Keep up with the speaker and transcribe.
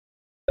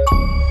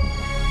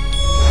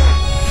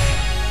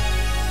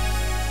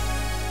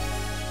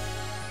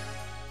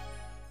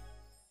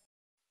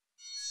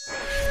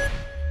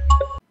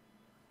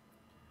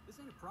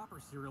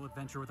serial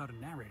adventure without a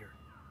narrator.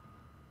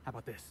 How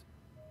about this?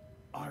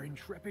 Our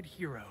intrepid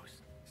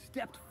heroes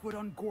stepped foot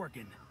on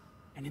Gorgon,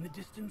 and in the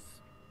distance,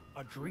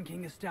 a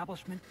drinking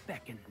establishment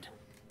beckoned.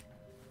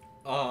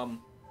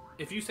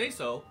 If you say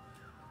so.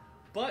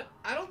 But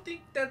I don't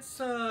think that's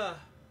a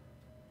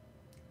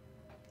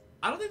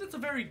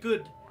very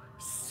good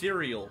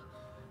serial.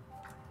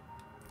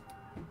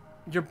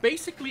 You're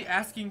basically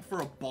asking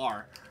for a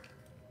bar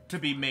to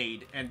be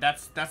made, and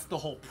that's the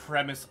whole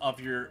premise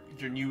of your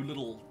new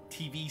little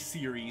TV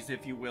series,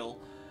 if you will.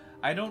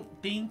 I don't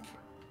think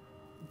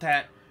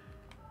that,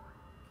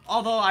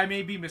 although I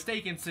may be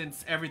mistaken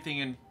since everything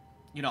in,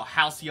 you know,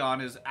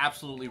 Halcyon is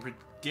absolutely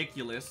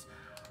ridiculous,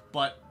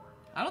 but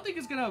I don't think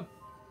it's gonna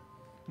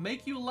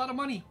make you a lot of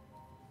money,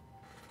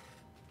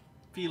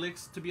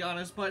 Felix, to be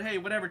honest. But hey,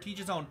 whatever, teach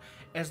his own.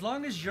 As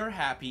long as you're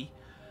happy,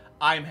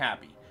 I'm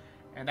happy,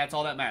 and that's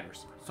all that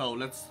matters. So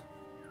let's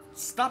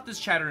stop this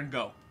chatter and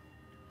go.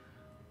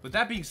 With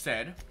that being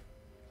said,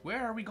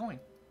 where are we going?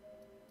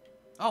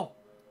 Oh,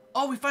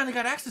 we finally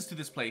got access to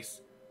this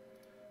place.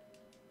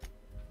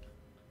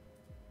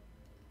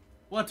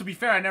 Well, to be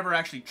fair, I never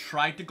actually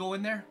tried to go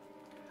in there.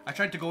 I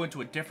tried to go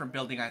into a different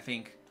building, I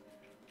think.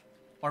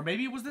 Or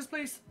maybe it was this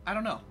place? I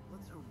don't know.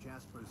 Let's hope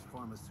Jasper's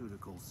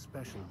pharmaceutical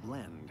special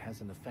blend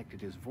hasn't affected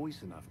his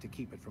voice enough to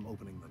keep it from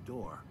opening the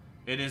door.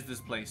 It is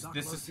this place. Doc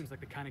Lowe seems like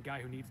the kind of guy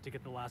who needs to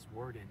get the last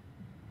word in.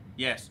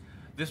 Yes.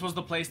 This was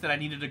the place that I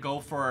needed to go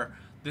for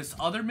this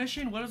other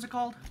mission. What is it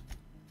called?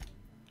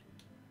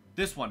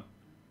 This one.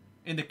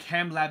 In the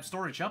Chem Lab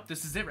storage. Yup,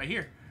 this is it right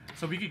here.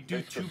 So we could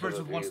do two birds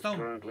with one stone. This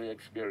facility is currently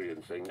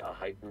experiencing a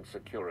heightened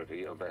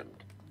security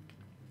event.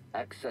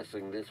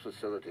 Accessing this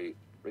facility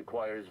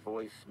requires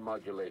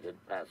voice-modulated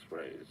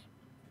passphrase.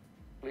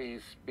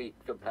 Please speak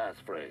the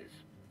passphrase.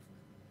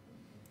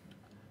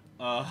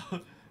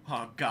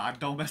 Oh god,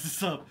 don't mess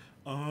this up.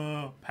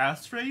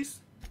 Passphrase?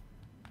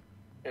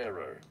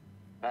 Error.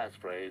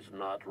 Passphrase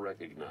not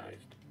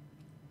recognized.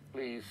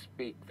 Please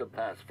speak the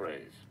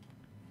passphrase.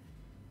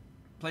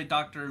 Play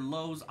Dr.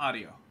 Lowe's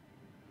audio.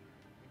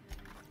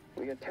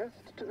 We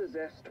attest to the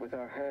zest with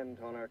our hand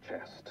on our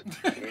chest.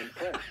 Be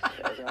impressed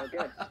as our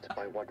guest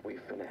by what we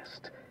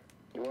finessed.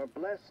 You are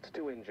blessed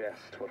to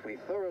ingest what we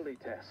thoroughly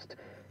test.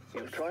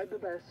 You've tried the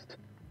best,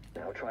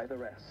 now try the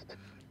rest.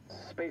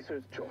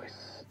 Spacer's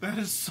choice. That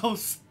is so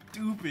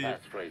stupid.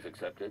 Passphrase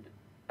accepted.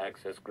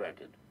 Access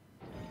granted.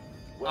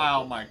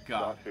 Oh my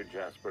god. Dr.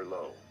 Jasper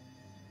Lowe.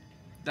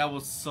 That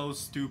was so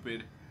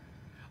stupid.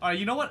 Alright,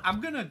 you know what?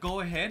 I'm gonna go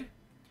ahead,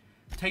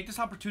 take this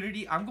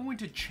opportunity. I'm going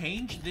to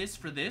change this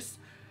for this,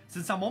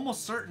 since I'm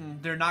almost certain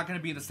they're not gonna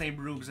be in the same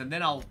rooms, and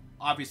then I'll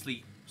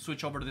obviously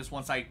switch over to this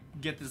once I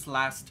get this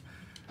last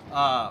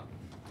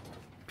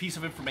piece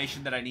of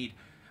information that I need.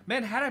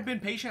 Man, had I been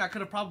patient, I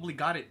could have probably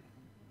got it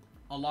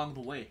along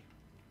the way.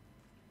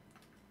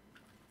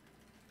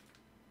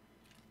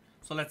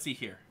 So let's see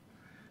here.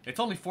 It's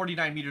only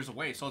 49 meters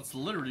away, so it's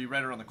literally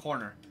right around the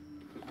corner.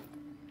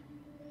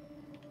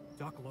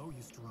 Doc Lowe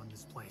used to run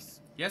this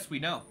place. Yes, we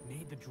know.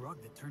 Made the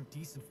drug that turned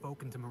decent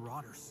folk into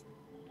marauders.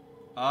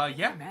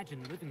 Yeah.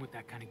 Imagine living with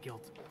that kind of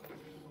guilt.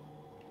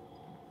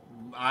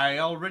 I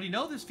already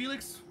know this,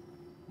 Felix.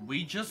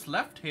 We just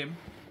left him.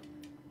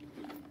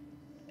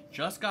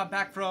 Just got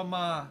back from,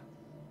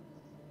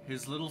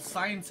 his little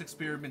science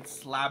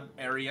experiments lab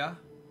area.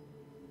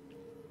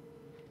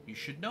 You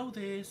should know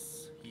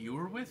this. You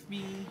were with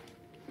me.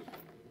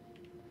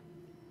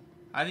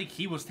 I think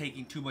he was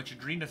taking too much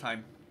Adrena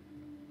time.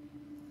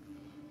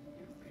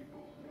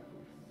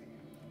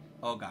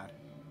 Oh god.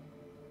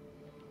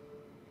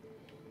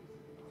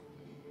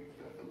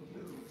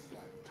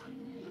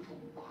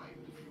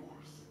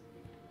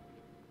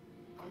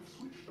 I've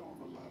switched on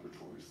the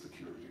laboratory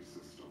security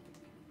system.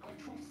 I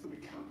trust the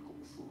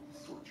mechanicals will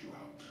sort you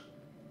out.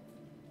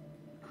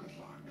 Good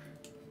luck.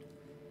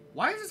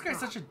 Why is this guy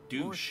such a More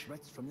douche?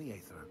 threats from the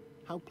Aether.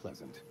 How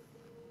pleasant.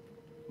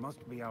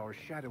 Must be our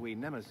shadowy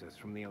nemesis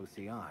from the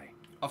OCI.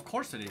 Of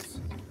course it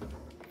is.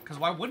 Because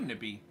why wouldn't it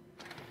be?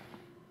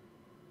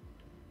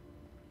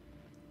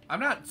 I'm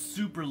not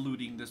super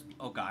looting this.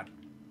 Oh god.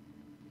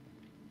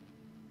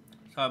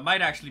 So it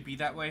might actually be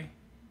that way.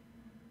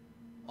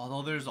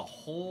 Although there's a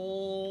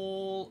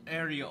whole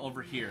area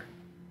over here.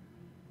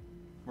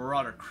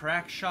 Marauder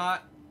crack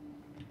shot.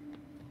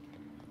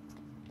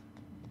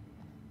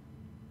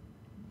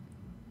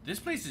 This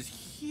place is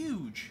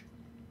huge.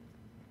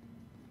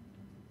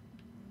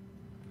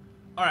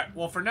 Alright,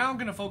 well for now I'm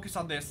going to focus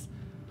on this.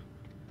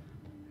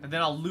 And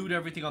then I'll loot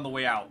everything on the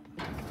way out.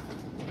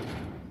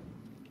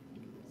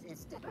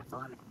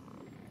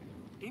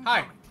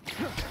 Hi.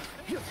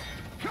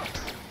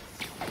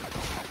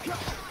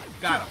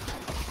 Got him.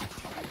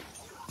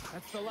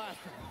 That's the last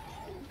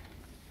one.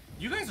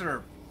 You guys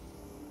are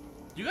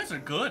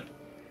good.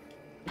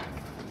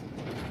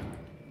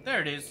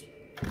 There it is.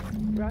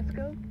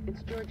 Roscoe,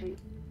 it's Georgie.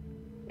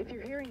 If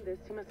you're hearing this,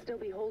 you must still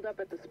be holed up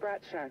at the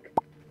Sprat Shack.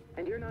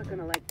 And you're not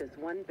gonna like this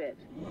one bit.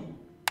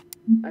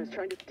 I was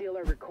trying to steal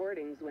our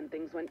recordings when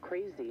things went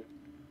crazy.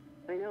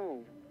 I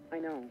know.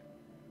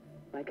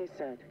 Like I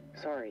said,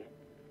 sorry.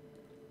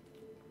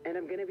 And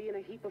I'm gonna be in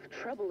a heap of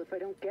trouble if I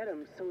don't get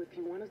him, so if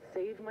you want to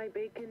save my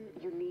bacon,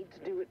 you need to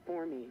do it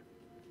for me.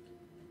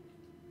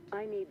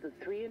 I need the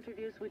 3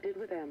 interviews we did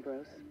with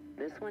Ambrose,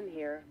 this one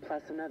here,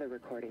 plus another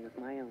recording of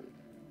my own.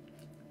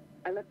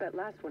 I left that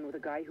last one with a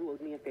guy who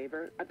owed me a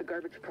favor at the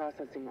garbage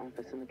processing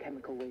office in the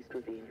chemical waste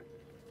ravine.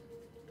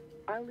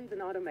 I'll leave an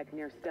automech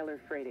near Stellar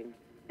Freighting.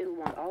 It'll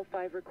want all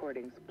 5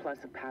 recordings, plus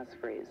a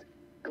passphrase.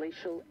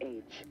 Glacial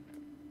Age.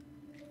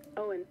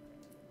 Oh, and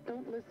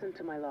don't listen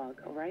to my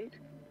log, all right?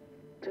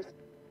 Just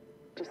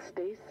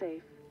stay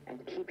safe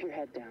and keep your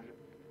head down.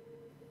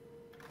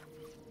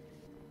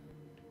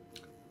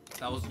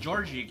 That was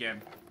Georgie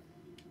again.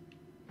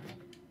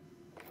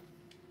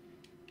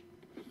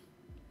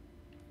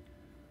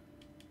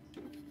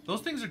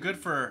 Those things are good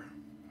for,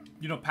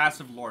 you know,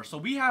 passive lore. So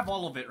we have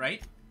all of it,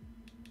 right?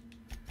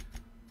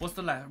 What's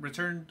the last?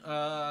 Return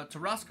to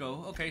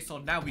Roscoe. Okay, so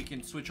now we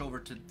can switch over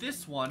to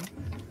this one.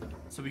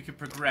 So we can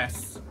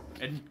progress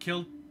and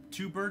kill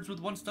 2 birds with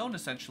 1 stone,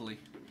 essentially.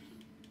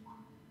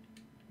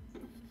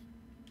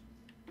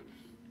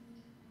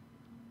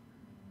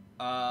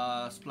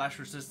 Splash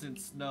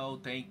resistance, no,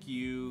 thank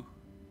you.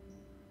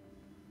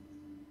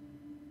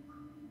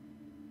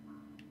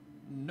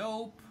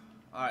 Nope.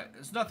 Alright,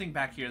 there's nothing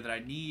back here that I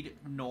need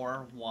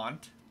nor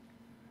want.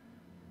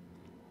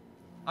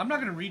 I'm not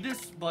gonna read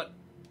this, but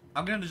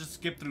I'm gonna just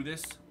skip through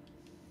this.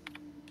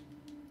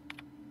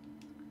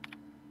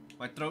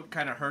 My throat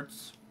kind of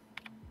hurts.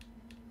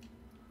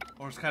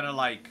 Or it's kind of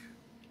like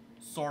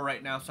sore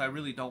right now, so I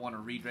really don't want to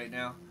read right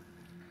now,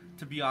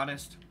 to be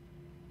honest.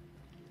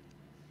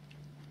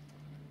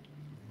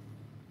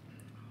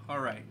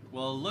 Alright,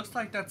 well, it looks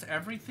like that's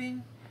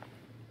everything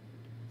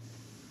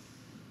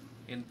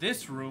in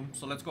this room,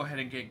 so let's go ahead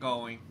and get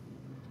going.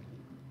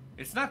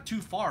 It's not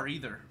too far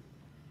either.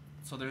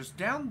 So there's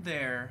down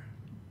there.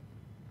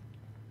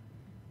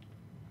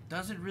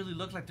 Doesn't really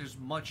look like there's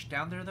much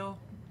down there though.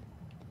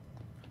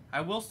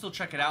 I will still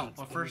check it out,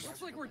 but first.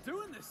 Looks like we're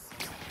doing this.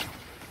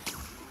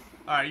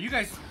 Alright, you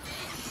guys.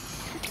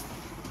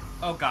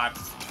 Oh god.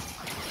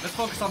 Let's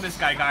focus on this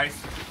guy, guys.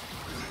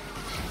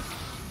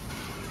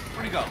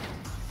 Where'd he go?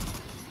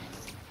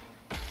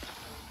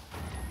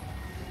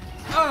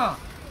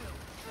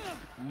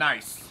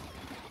 Nice.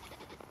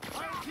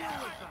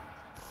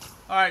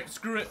 Alright,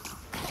 screw it.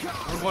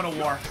 We're going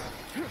to war.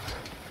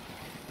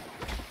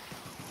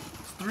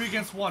 It's 3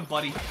 against 1,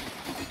 buddy.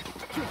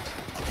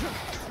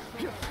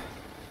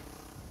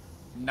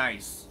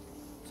 Nice.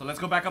 So let's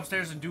go back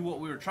upstairs and do what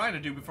we were trying to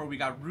do before we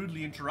got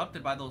rudely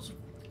interrupted by those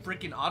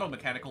freaking auto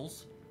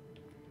mechanicals.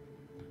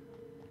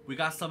 We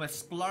got some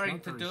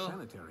exploring to do. Not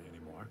very sanitary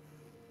anymore.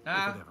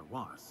 Nah. If it ever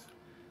was.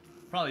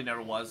 Probably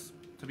never was,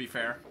 to be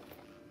fair.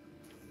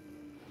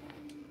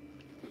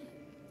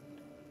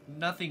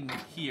 Nothing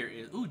here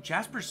is... Ooh,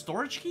 Jasper's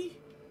storage key?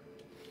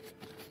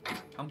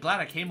 I'm glad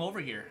I came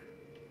over here.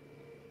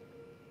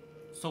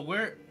 So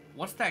where...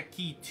 What's that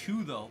key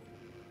to, though?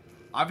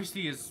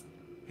 Obviously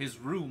his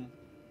room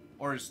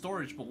or his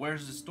storage, but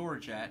where's his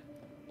storage at?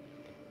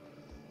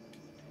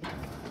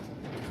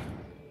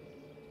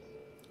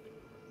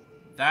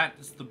 That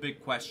is the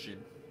big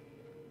question.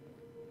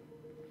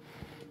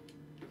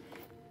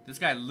 This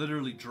guy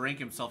literally drank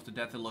himself to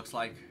death, it looks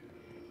like.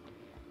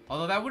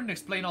 Although that wouldn't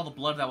explain all the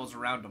blood that was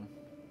around him.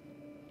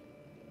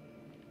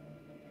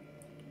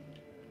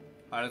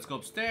 Alright, let's go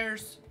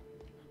upstairs.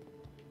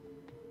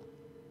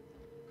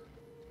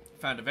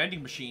 Found a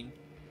vending machine.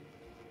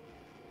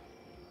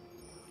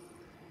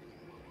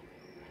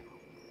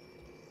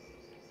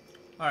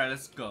 Alright,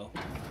 let's go.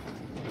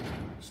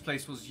 This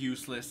place was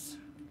useless.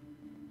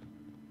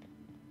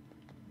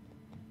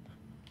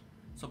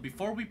 So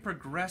before we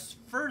progress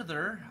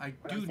further, I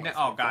do now.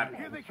 Oh god.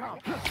 I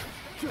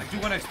do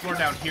want to explore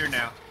down here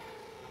now.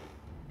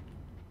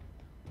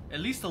 At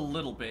least a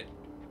little bit.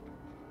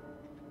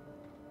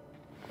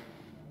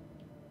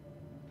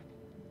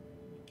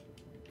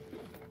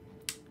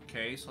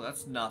 Okay, so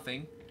that's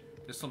nothing.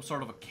 There's some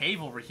sort of a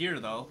cave over here,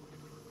 though.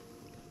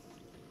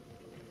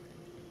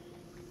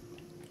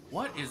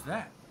 What is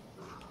that?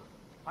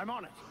 I'm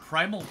on it.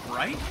 Primal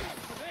Bright?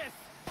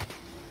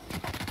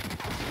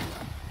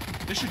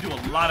 This should do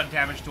a lot of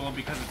damage to him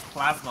because it's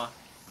plasma.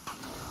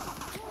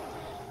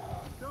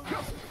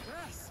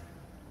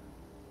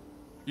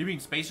 You mean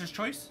Spacer's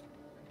Choice?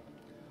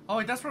 Oh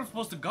wait, that's where I'm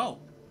supposed to go.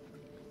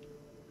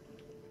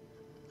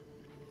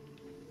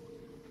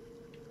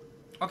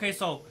 Okay,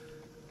 so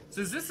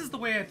since this is the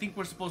way I think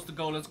we're supposed to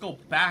go, let's go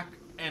back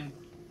and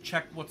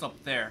check what's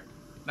up there.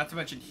 Not to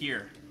mention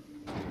here.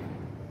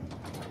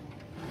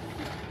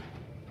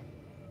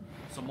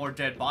 Some more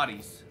dead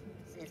bodies.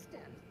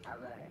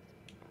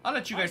 I'll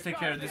let you guys take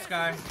care of this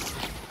guy.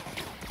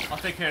 I'll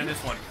take care of this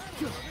one.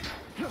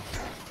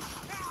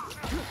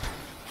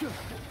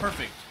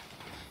 Perfect.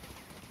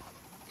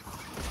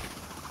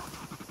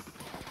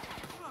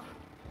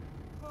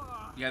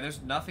 Yeah,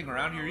 there's nothing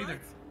around here either.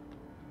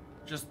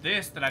 Just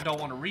this that I don't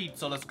want to read,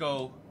 so let's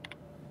go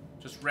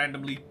just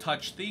randomly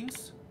touch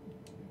things.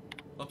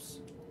 Oops.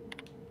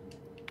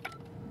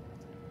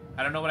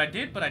 I don't know what I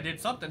did, but I did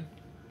something.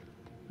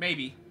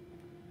 Maybe.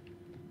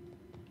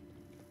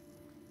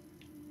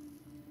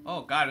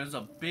 Oh god, there's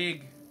a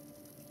big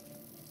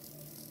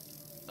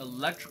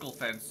electrical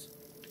fence.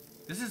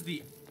 This is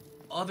the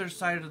other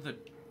side of the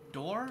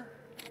door?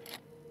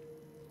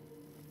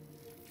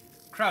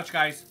 Crouch,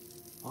 guys.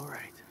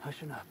 Alright,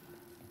 hushing up.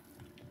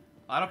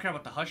 I don't care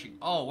about the hushing.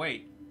 Oh,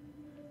 wait.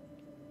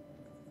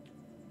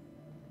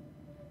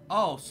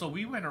 Oh, so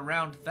we went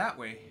around that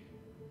way.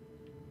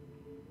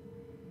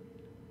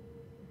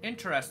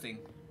 Interesting.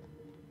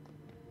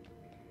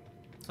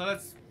 So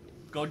let's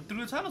go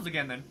through the tunnels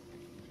again then.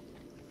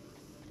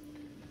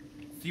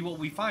 See what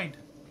we find.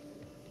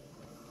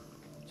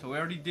 So we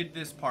already did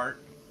this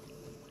part.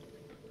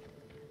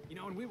 You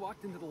know, when we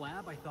walked into the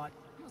lab, I thought,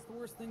 what's the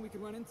worst thing we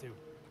could run into? And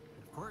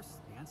of course,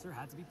 the answer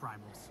had to be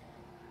primals.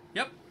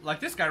 Yep, like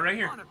this guy right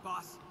here. On it,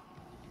 boss.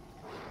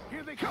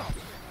 Here they come.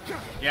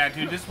 Yeah,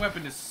 dude, this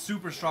weapon is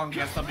super strong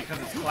against them because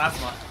it's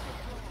plasma.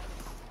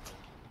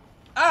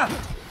 Ah!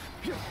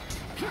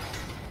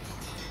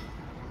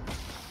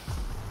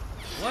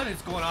 What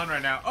is going on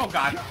right now? Oh,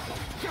 God.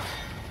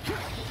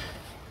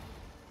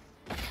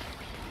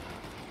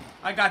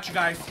 I got you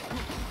guys.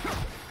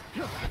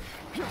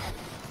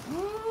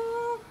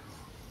 Woo.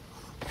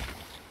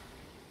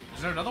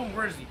 Is there another one?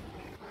 Where is he?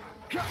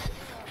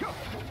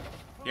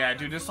 Yeah,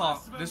 dude, this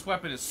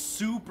weapon is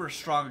super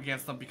strong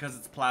against them because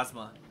it's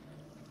plasma.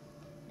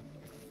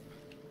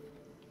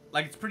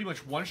 Like, it's pretty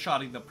much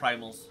one-shotting the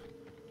primals.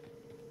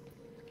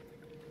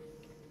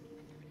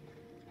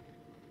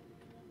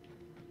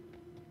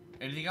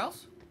 Anything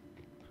else?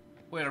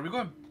 Wait, are we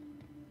going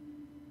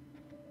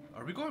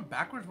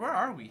backwards? Where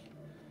are we?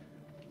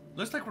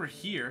 Looks like we're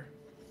here.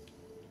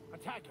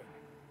 Attack him.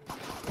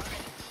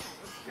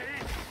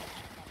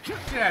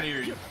 Get out of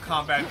here, you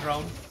combat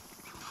drone.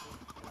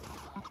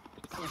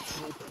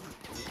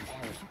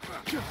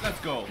 Let's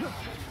go.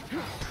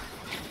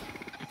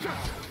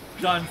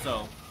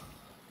 Dunzo.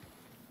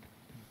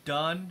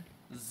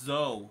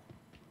 Dunzo.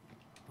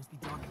 Must be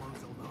Doc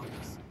Lowe's old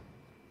office.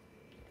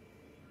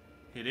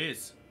 It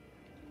is.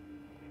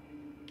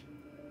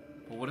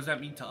 But what does that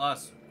mean to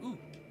us? Ooh.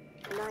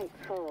 Night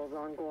falls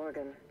on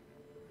Gorgon.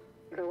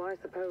 Though I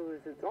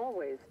suppose it's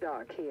always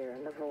dark here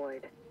in the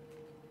void.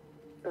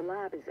 The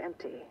lab is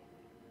empty,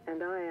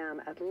 and I am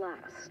at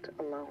last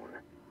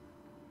alone.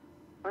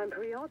 I'm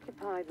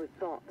preoccupied with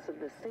thoughts of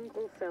the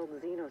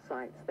single-celled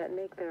xenocytes that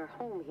make their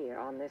home here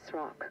on this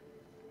rock.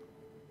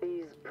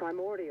 These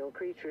primordial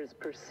creatures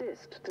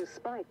persist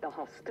despite the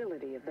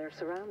hostility of their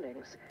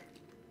surroundings.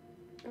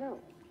 No,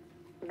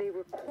 they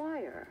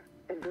require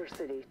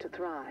adversity to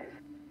thrive.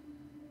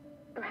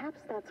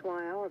 Perhaps that's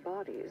why our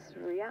bodies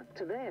react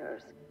to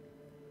theirs.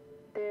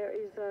 There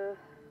is a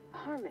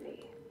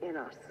harmony in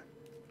us.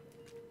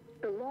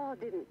 The law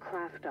didn't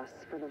craft us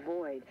for the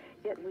void,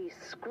 yet we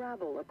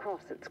scrabble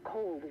across its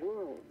cold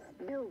worlds,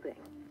 building,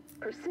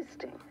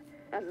 persisting,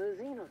 as the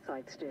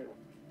xenocytes do.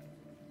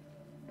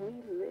 We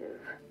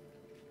live.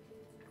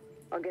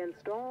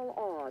 Against all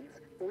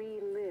odds, we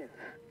live.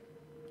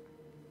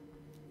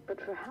 But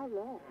for how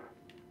long?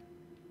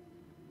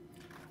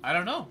 I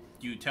don't know.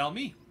 You tell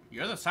me.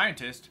 You're the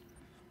scientist.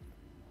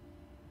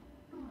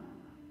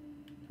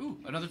 Ooh,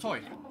 another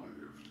toy.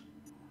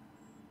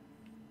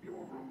 You're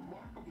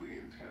remarkably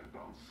intent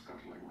on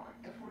scuttling my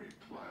every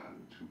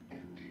plan to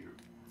end you.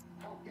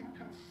 How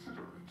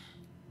inconsiderate.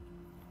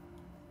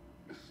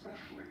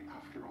 Especially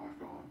after I've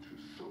gone to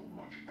so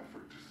much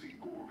effort to see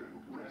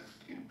Gorgon rest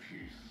in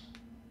peace.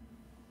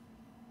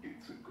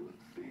 It's a good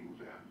thing,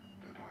 then,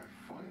 that I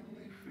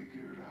finally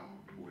figured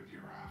out what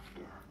you're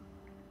after.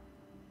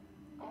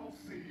 I'll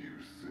see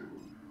you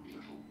soon,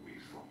 little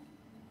weasel.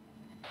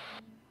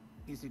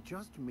 Is it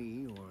just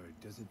me, or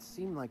does it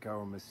seem like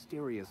our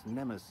mysterious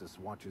nemesis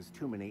watches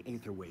too many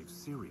Aetherwave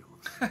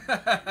serials?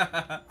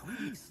 Are we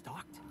being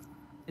stalked?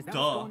 Is that Duh.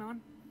 what's going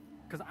on?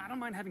 Because I don't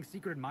mind having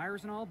secret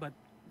admirers and all, but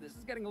this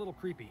is getting a little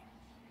creepy.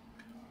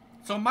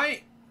 So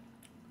my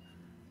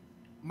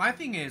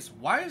thing is,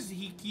 why does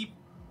he keep...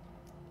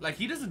 Like,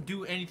 he doesn't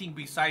do anything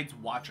besides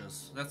watch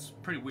us. That's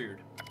pretty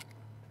weird.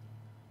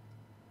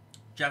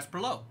 Jasper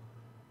Lowe.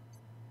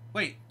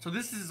 Wait, so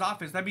this is his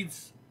office. That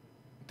means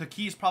the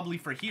key is probably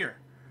for here.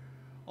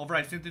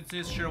 Override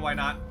sentences, sure, why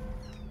not?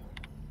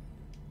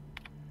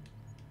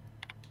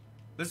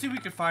 Let's see if we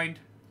can find...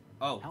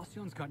 Oh.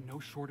 Halcyon's got no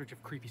shortage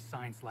of creepy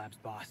science labs,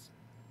 boss.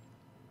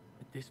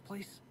 But this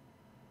place?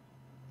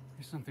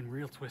 There's something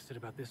real twisted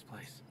about this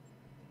place.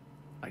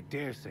 I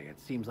dare say it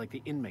seems like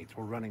the inmates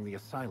were running the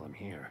asylum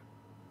here.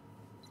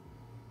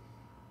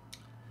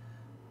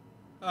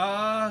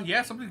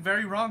 Yeah, something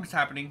very wrong is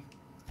happening.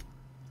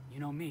 You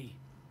know me.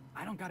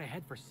 I don't got a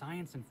head for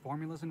science and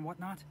formulas and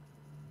whatnot.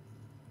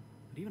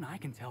 But even I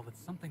can tell that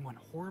something went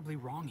horribly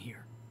wrong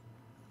here.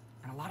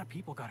 And a lot of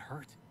people got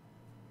hurt.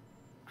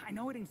 I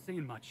know it ain't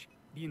saying much,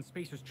 being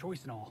Spacer's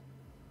choice and all.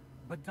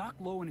 But Doc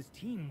Lowe and his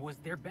team was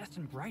their best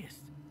and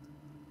brightest.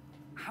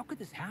 How could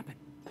this happen?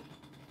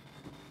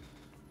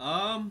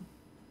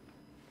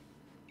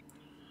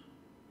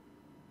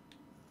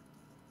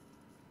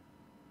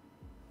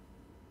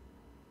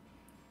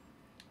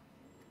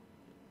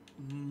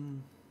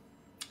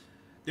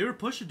 They were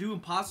pushed to do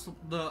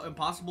the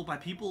impossible by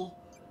people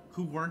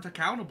who weren't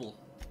accountable.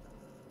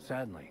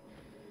 Sadly,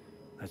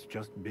 that's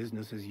just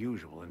business as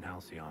usual in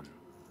Halcyon.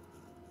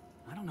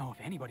 I don't know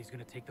if anybody's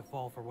gonna take the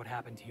fall for what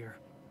happened here.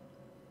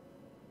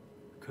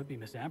 Could be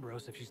Miss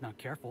Ambrose if she's not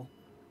careful.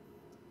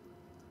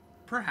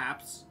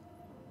 Perhaps.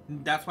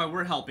 That's why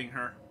we're helping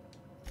her.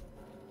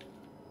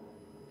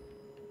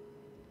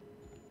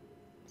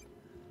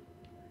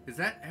 Is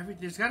that everything?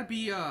 There's gotta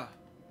be,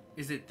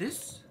 is it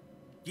this?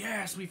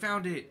 Yes, we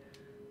found it.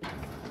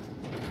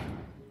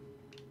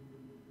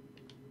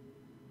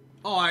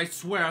 Oh, I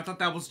swear, I thought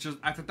that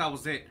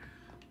was it.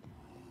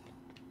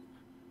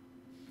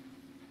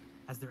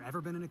 Has there ever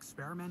been an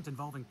experiment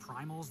involving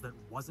primals that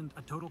wasn't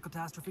a total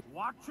catastrophe?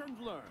 Watch and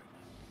learn.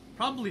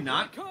 Probably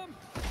not. Come.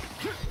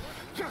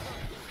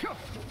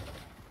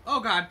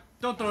 Oh god,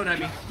 don't throw it at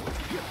me.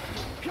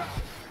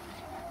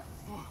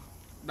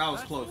 That was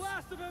That's close. the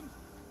last of him.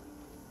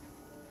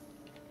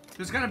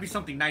 There's gotta be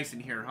something nice in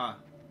here, huh?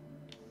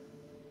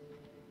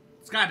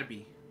 It's gotta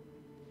be.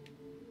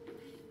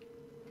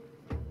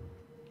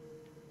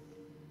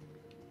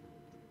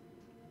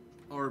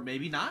 Or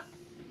maybe not?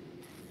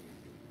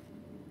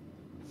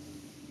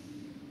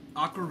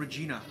 Aqua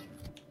Regina.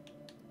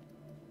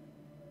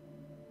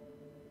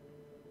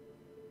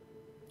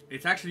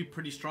 It's actually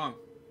pretty strong.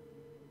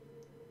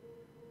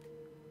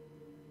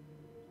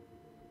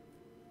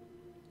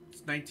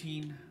 It's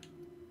 19.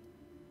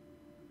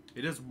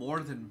 It is more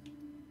than...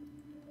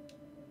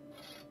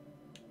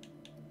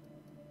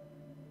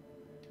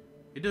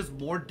 It does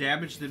more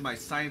damage than my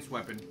science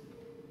weapon.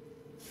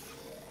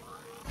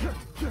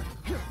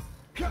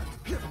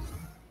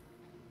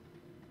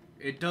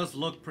 It does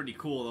look pretty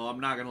cool though, I'm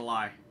not gonna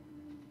lie.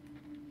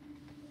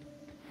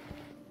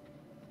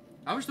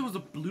 I wish there was a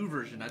blue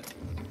version.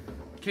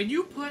 Can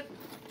you put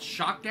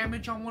shock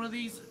damage on one of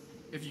these?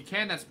 If you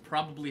can, that's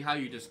probably how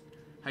you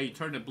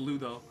turn it blue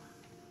though.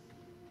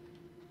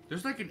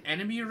 There's like an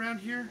enemy around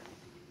here,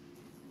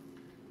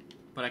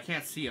 but I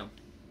can't see him.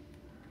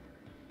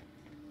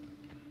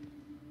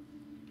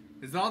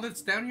 Is all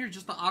that's down here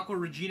just the Aqua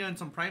Regina and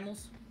some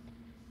primals?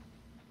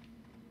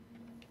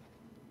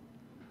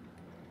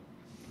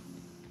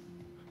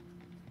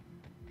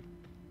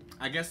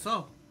 I guess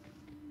so.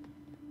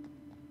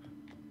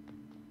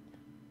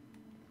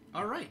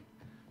 Alright.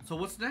 So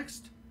what's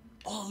next?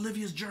 Oh,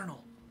 Olivia's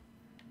journal.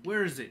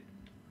 Where is it?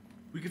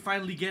 We can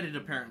finally get it,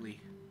 apparently.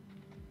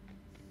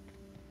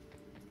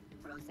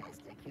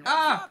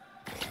 Ah!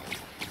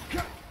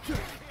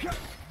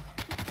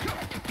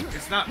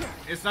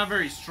 It's not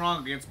very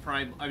strong against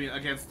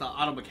against the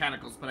auto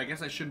mechanicals, but I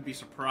guess I shouldn't be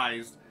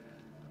surprised,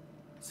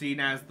 seeing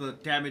as the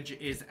damage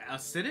is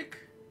acidic.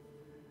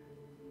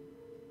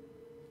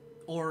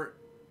 Or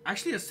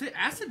actually,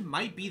 acid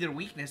might be their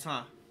weakness,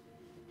 huh?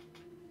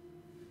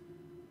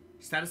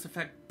 Status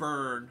effect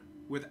burn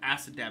with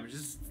acid damage.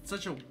 This is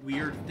such a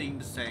weird thing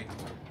to say.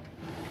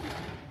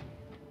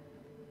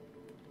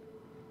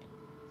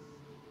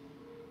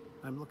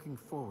 I'm looking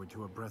forward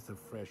to a breath of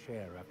fresh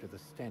air after the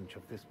stench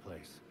of this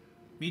place.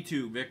 Me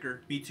too,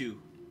 Vicar. Me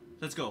too.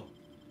 Let's go.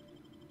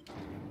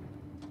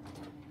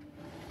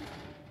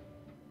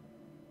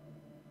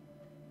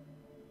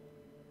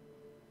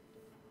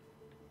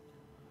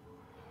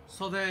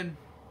 So then,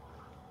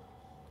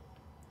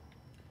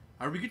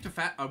 are we good to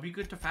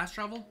fast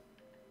travel?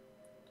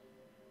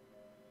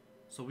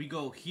 So we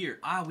go here.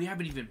 Ah, we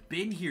haven't even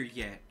been here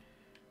yet.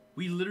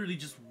 We literally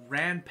just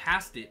ran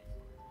past it.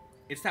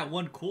 It's that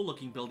one cool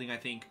looking building, I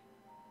think.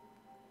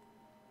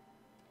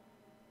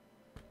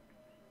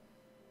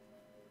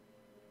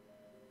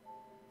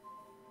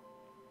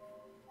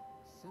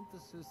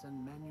 Synthesis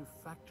and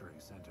Manufacturing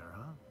Center,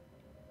 huh?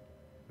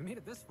 We made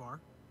it this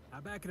far.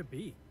 How bad could it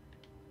be?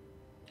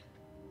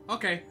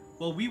 Okay,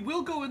 well, we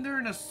will go in there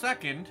in a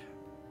second,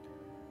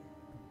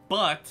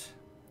 but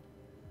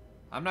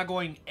I'm not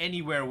going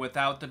anywhere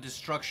without the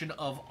destruction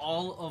of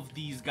all of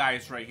these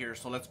guys right here,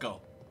 so let's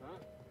go.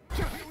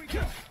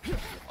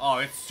 Oh,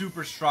 it's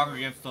super strong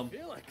against them.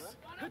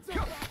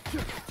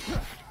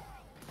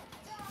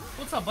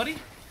 What's up, buddy?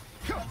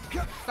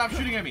 Stop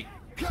shooting at me.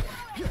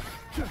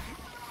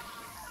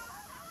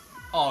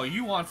 Oh,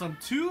 you want some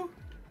too?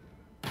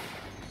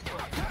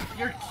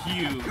 You're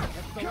cute.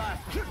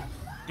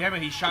 Damn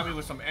it, he shot me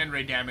with some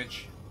N-ray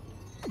damage.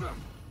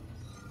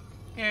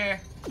 Eh.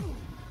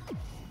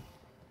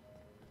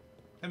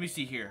 Let me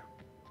see here.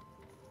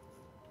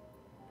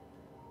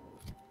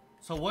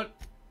 So what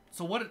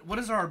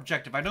is our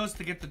objective? I know it's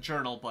to get the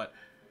journal, but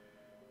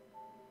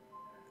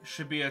it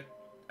should be at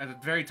the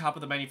very top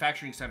of the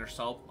manufacturing center.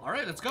 So, all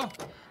right, let's go.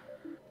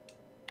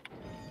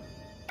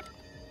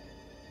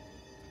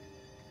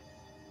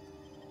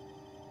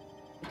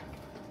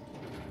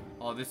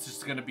 Oh, this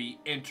is gonna be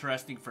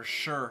interesting for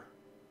sure.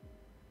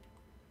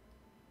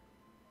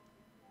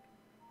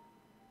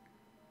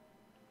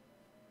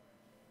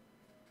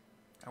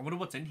 I wonder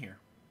what's in here.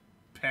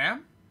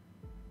 Pam?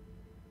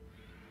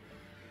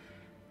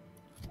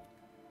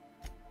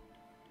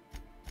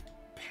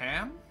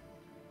 Pam?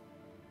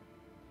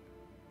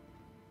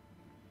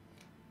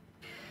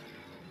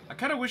 I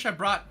kind of wish I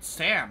brought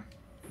Sam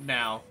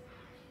now.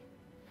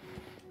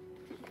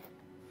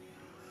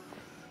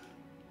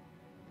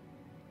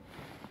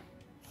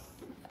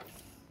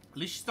 At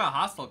least she's not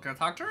hostile. Can I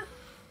talk to her?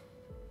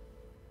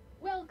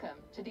 Welcome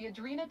to the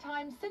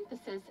Adrenatime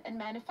Synthesis and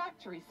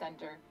Manufactory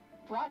Center,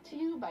 brought to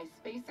you by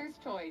Spacer's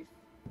Choice.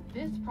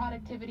 This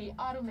productivity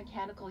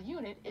automechanical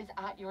unit is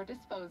at your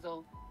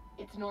disposal.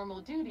 Its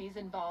normal duties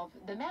involve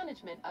the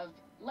management of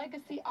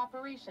legacy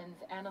operations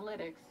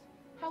analytics.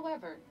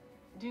 However,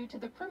 due to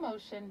the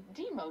promotion,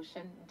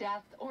 demotion,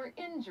 death, or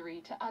injury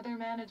to other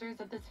managers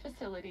of this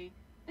facility,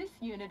 this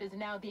unit is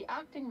now the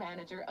acting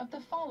manager of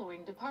the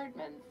following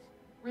departments: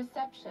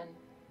 reception,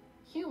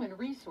 human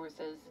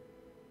resources,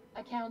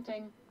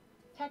 accounting,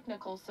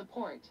 technical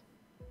support,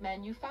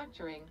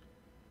 manufacturing,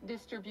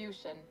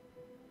 distribution,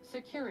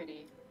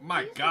 security.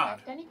 My Please God.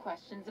 direct any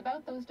questions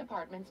about those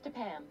departments to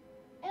Pam.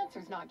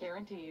 Answers not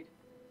guaranteed.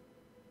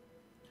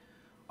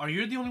 Are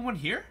you the only one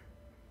here?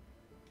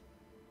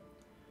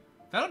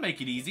 That'll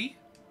make it easy.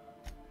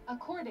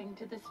 According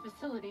to this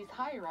facility's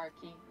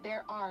hierarchy,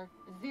 there are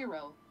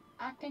 0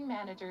 acting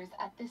managers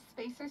at this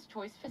Spacer's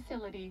Choice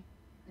facility.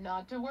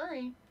 Not to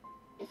worry.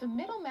 If a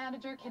middle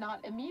manager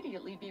cannot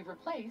immediately be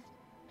replaced,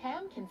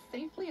 Pam can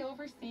safely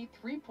oversee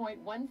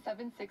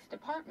 3.176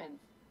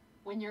 departments.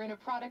 When you're in a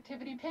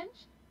productivity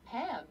pinch,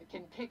 Pam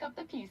can pick up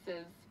the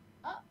pieces.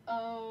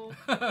 Uh-oh.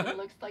 It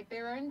looks like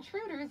there are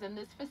intruders in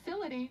this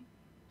facility.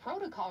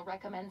 Protocol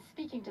recommends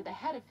speaking to the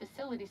head of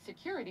facility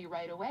security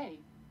right away.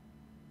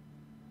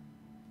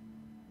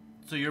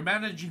 So you're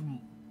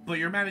managing, but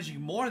you're managing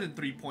more than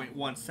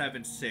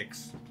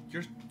 3.176.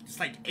 It's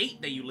like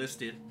 8 that you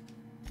listed.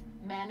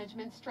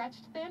 Management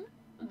stretched thin?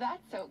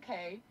 That's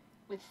okay.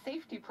 With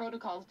safety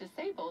protocols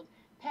disabled,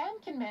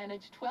 Pam can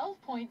manage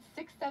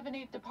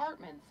 12.678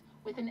 departments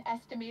with an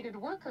estimated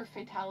worker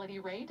fatality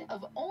rate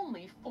of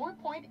only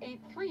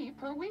 4.83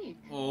 per week.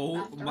 Oh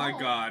After my all,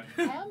 God.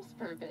 Pam's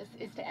purpose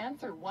is to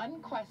answer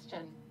one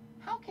question: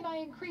 how can I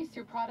increase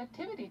your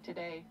productivity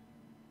today?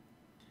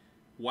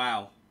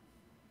 Wow.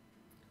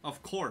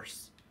 Of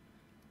course.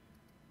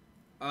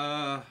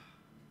 Pam,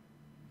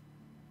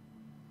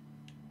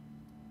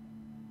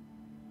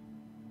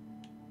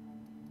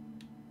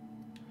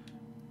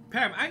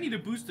 I need a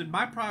boost in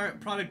my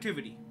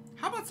productivity.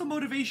 How about some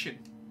motivation?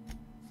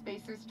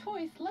 Spacer's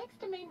Choice likes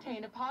to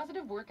maintain a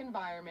positive work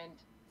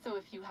environment. So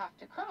if you have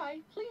to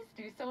cry, please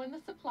do so in the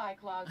supply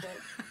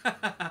closet.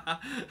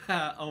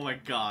 Oh my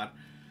God.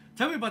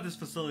 Tell me about this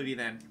facility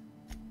then.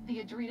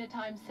 The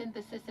Adrenatime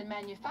Synthesis and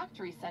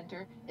Manufactory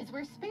Center is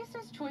where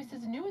Spacer's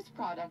Choice's newest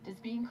product is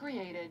being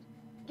created.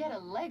 Get a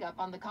leg up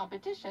on the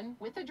competition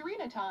with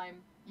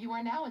Adrenatime. You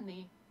are now in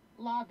the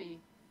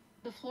lobby.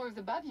 The floors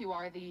above you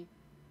are the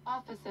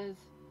offices,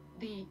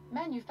 the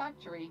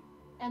manufactory,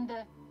 and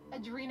the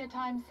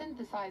Adrenatime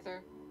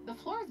synthesizer. The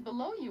floors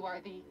below you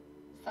are the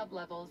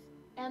sublevels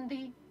and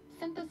the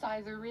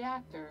synthesizer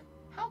reactor.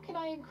 How can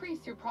I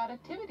increase your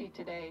productivity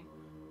today?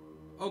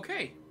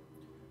 Okay.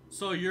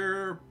 So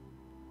you're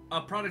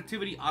a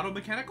productivity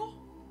automechanical?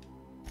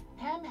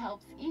 Pam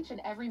helps each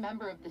and every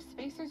member of the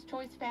Spacer's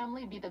Choice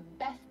family be the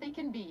best they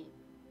can be.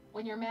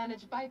 When you're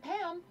managed by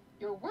Pam,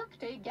 your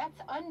workday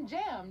gets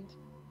unjammed.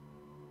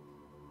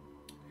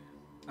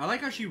 I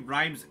like how she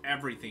rhymes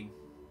everything.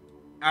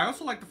 I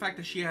also like the fact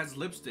that she has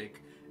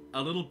lipstick,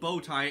 a little bow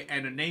tie,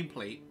 and a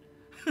nameplate.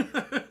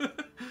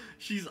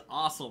 She's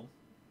awesome.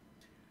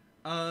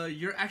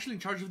 You're actually in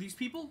charge of these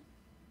people?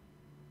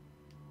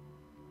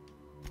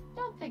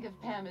 Don't think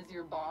of Pam as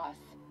your boss.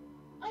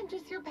 I'm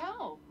just your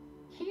pal,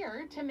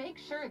 here to make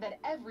sure that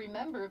every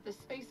member of the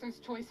Spacer's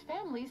Choice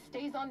family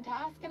stays on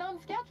task and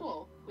on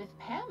schedule. With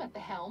Pam at the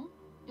helm,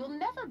 you'll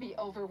never be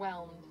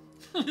overwhelmed.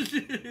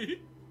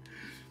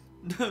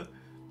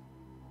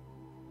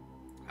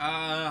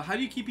 How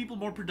do you keep people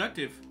more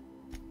productive?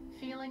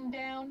 Feeling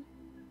down?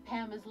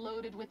 Pam is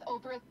loaded with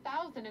over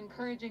 1,000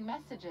 encouraging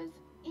messages,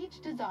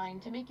 each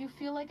designed to make you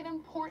feel like an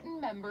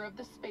important member of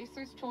the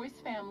Spacer's Choice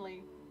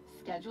family.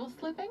 Schedule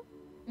slipping?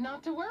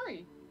 Not to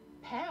worry.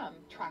 Pam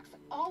tracks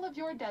all of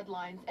your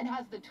deadlines and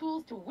has the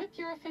tools to whip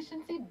your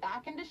efficiency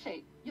back into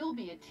shape. You'll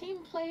be a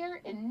team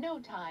player in no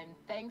time,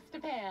 thanks to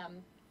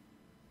Pam.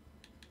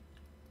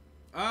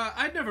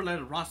 I'd never let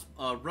a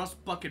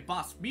rust bucket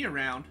boss me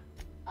around.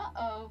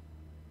 Uh-oh.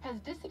 Has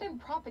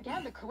dissident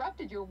propaganda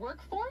corrupted your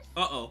workforce?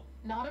 Uh-oh.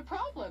 Not a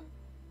problem.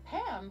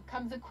 Pam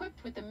comes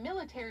equipped with a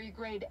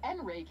military-grade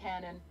N-ray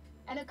cannon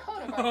and a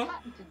coat of our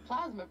patented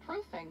plasma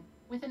proofing.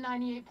 With a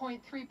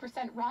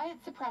 98.3%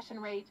 riot suppression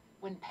rate,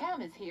 when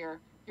Pam is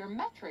here, your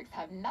metrics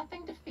have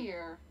nothing to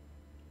fear.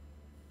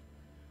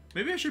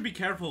 Maybe I should be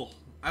careful.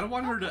 I don't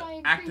want her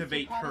to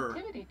activate her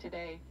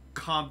today?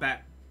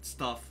 combat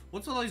stuff.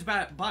 What's all these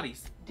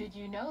bodies? Did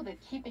you know that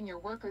keeping your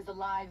workers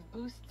alive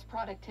boosts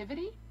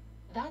productivity?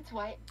 That's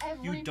why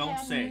every You don't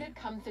Pam say. unit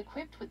comes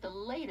equipped with the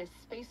latest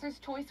Spacer's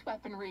Choice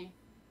weaponry.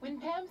 When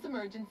Pam's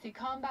emergency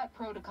combat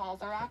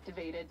protocols are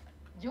activated,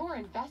 your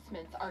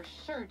investments are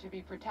sure to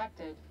be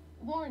protected.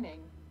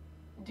 Warning: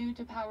 due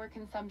to power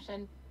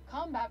consumption,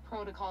 Combat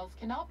protocols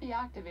cannot be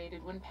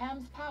activated when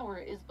Pam's power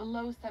is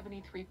below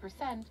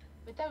 73%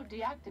 without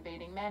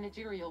deactivating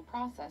managerial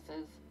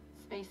processes.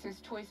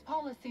 Spacer's Choice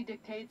policy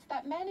dictates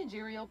that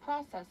managerial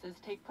processes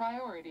take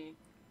priority.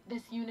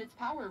 This unit's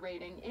power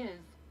rating is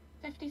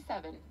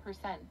 57%.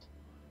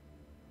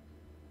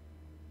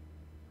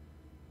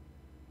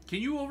 Can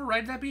you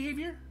override that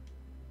behavior?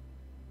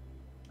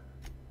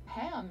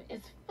 Pam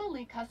is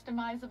fully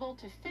customizable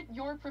to fit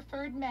your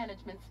preferred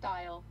management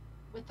style.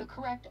 With the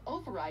correct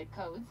override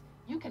codes,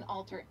 you can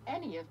alter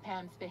any of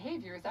Pam's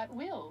behaviors at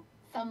will.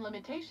 Some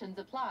limitations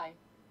apply.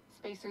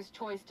 Spacer's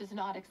Choice does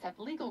not accept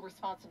legal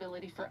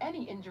responsibility for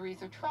any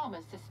injuries or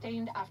traumas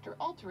sustained after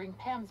altering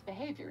Pam's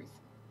behaviors.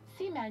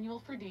 See manual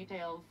for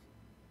details.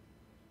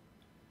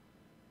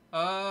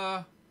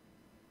 How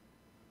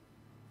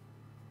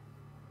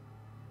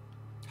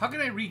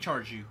can I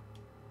recharge you?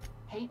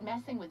 Hate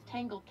messing with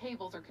tangled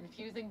cables or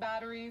confusing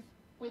batteries?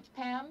 With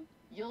Pam,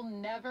 you'll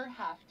never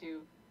have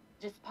to.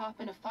 Just pop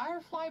in a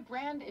Firefly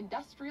brand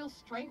industrial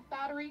strength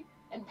battery,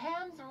 and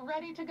Pam's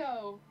ready to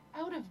go.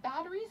 Out of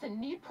batteries and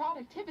need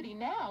productivity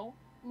now?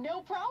 No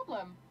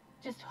problem.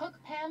 Just hook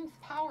Pam's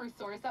power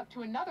source up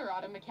to another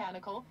auto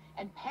mechanical,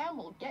 and Pam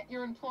will get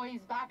your employees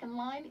back in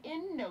line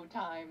in no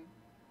time.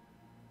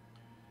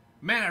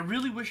 Man, I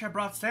really wish I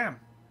brought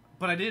Sam,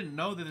 but I didn't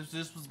know that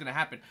this was gonna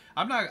happen.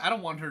 I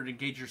don't want her to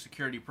engage your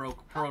security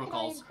protocols. How can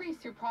I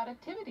increase your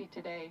productivity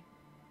today?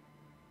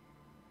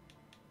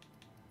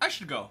 I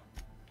should go.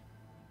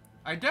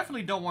 I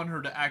definitely don't want her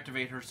to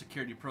activate her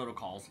security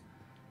protocols.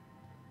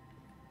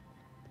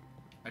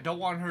 I don't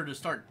want her to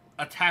start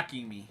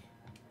attacking me.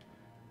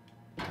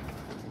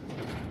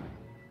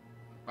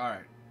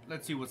 Alright,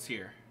 let's see what's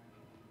here.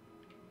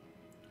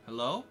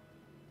 Hello?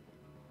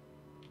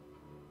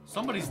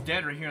 Somebody's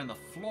dead right here on the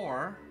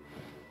floor.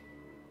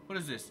 What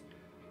is this?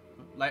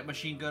 Light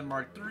machine gun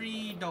Mark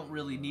III. Don't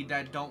really need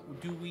that,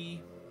 do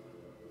we?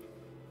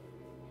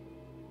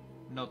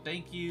 No,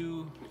 thank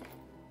you.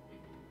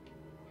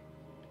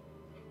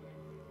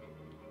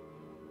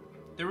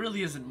 There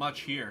really isn't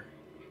much here.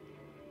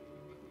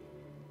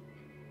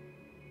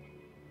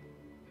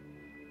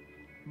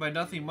 By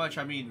nothing much,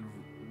 I mean,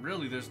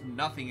 really, there's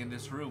nothing in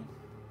this room.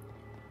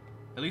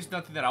 At least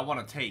nothing that I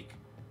want to take.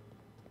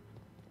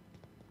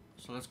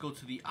 So let's go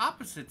to the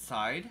opposite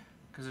side,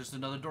 because there's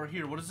another door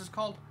here. What is this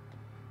called?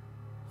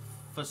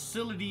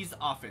 Facilities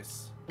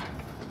office.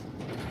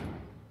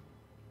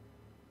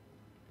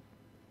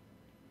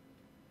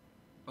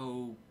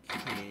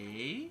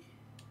 Okay.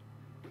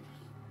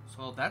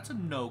 So that's a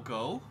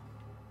no-go.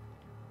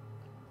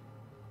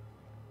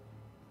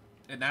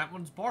 And that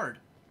one's barred.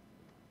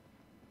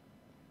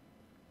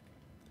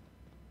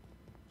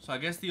 So I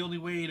guess the only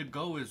way to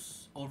go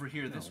is over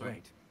here this way.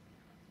 Wait.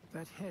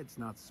 That head's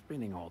not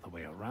spinning all the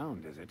way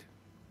around, is it?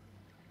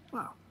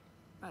 Wow,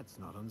 that's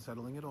not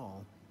unsettling at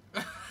all.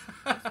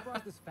 I'm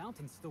surprised this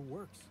fountain still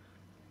works.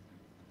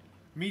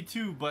 Me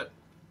too, but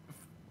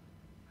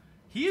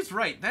he is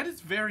right. That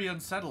is very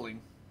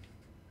unsettling.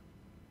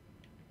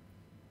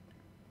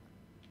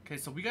 Okay,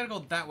 so we gotta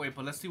go that way,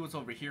 but let's see what's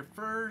over here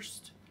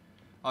first.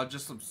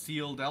 Just some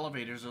sealed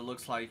elevators, it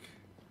looks like.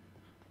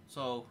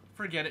 So,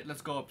 forget it.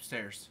 Let's go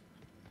upstairs.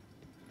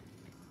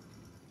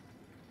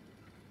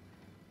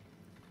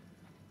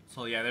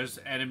 So yeah, there's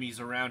enemies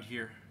around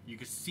here. You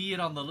can see it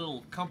on the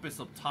little compass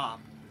up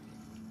top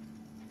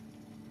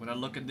when I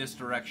look in this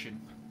direction.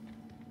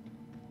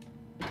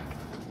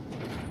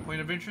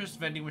 Point of interest,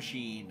 vending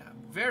machine.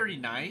 Very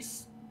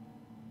nice.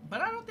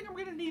 But I don't think I'm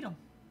gonna need them.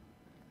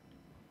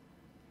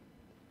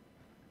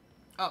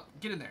 Oh,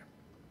 get in there.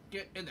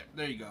 Get in there.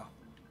 There you go.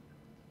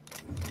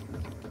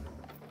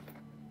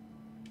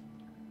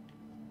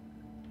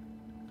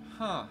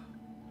 Huh.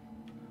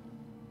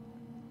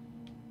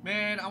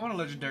 Man, I want a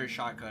legendary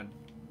shotgun.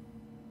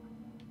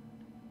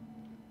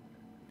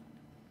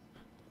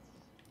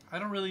 I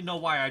don't really know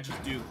why, I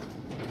just do.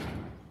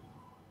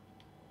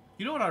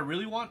 You know what I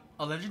really want?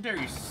 A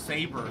legendary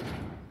saber.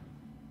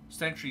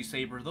 Sentry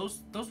saber.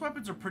 Those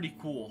weapons are pretty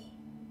cool.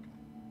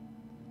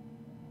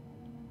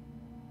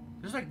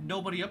 There's like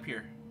nobody up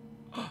here.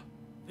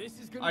 This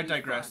is gonna I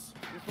digress.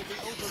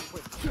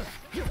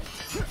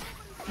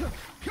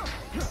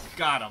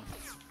 Got him.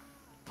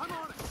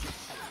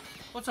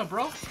 What's up,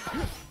 bro?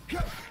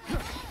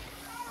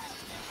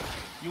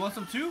 You want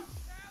some too?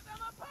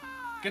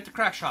 Get the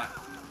crack shot.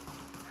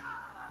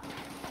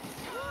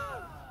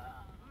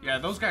 Yeah,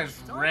 those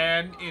guys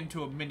ran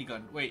into a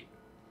minigun. Wait.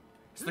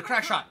 It's the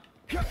crack shot.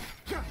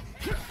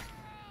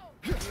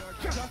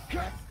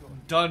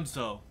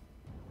 Dunzo.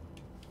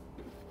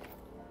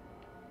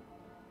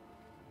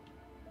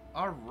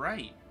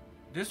 Alright.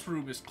 This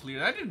room is clear.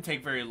 That didn't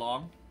take very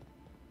long.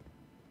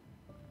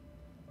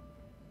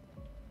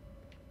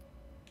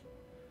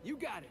 You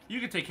got it. You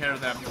can take care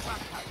of them.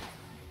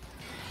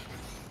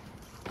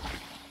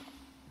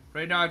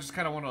 Right now, I just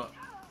kind of want to...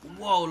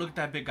 Whoa, look at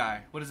that big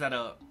guy. What is that,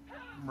 a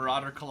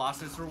Marauder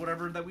Colossus or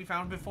whatever that we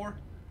found before?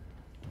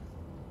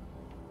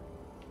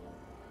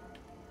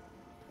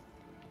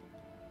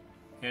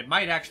 It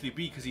might actually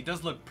be, because he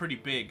does look pretty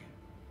big.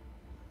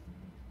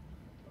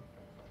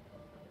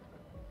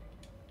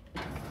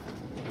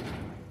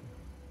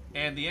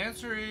 And the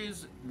answer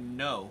is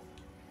no.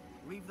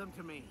 Leave them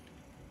to me.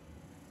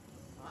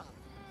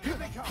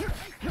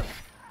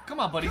 Come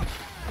on, buddy.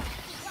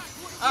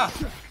 Ah.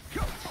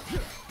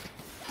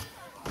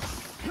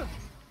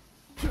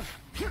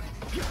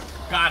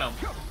 Got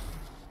him.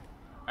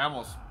 I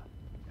almost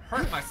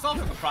hurt myself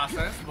in the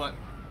process, but...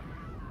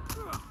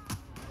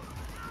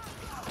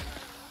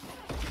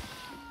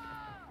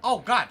 Oh,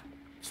 God.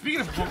 Speaking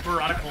of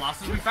Verona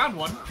Colossus, we found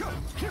one.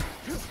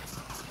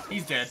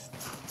 He's dead.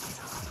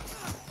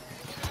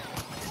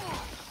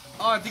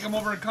 Oh, I think I'm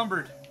over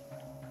encumbered.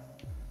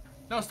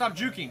 No, stop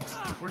juking.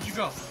 Where'd you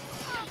go?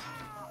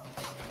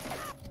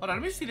 Hold on,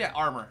 let me see that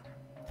armor.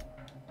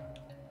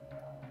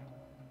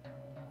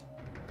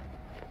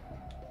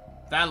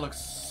 That looks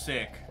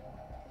sick.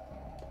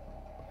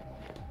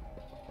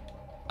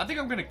 I think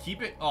I'm gonna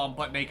keep it. Oh, I'm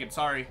butt naked,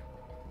 sorry.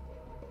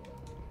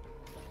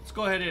 Let's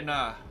go ahead and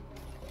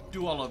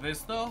do all of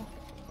this though.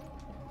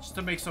 Just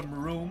to make some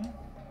room.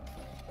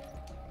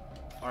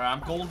 Alright,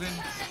 I'm golden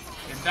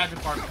in that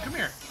department. Come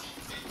here.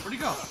 Where'd he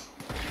go?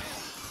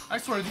 I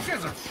swear, these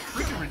guys are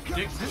freaking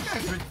ridiculous. This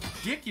guy's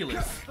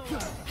ridiculous.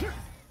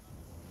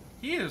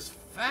 He is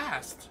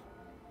fast.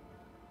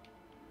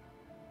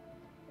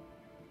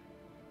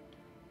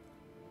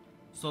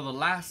 So the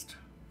last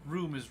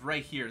room is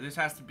right here. This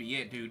has to be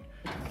it, dude.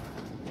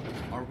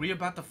 Are we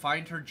about to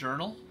find her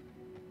journal?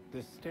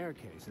 This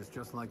staircase is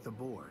just like the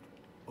board.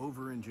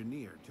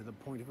 Over-engineered to the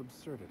point of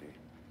absurdity.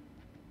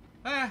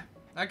 I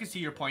can see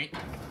your point.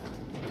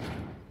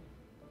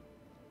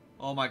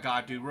 Oh my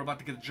god, dude. We're about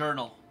to get the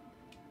journal.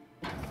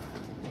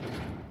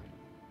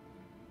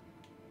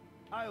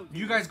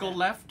 You guys go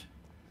left.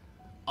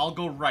 I'll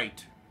go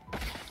right.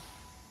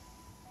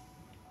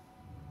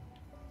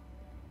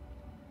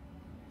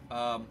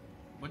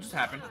 What just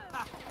happened?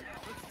 Let's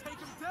take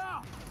him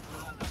down.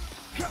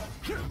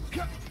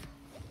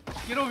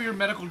 Get over your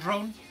medical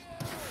drone.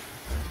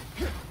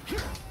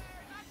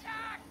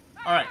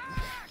 Alright.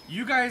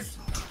 You guys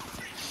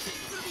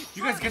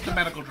get the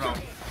medical drone.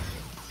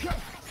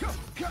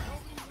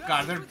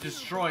 God, they're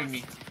destroying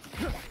me.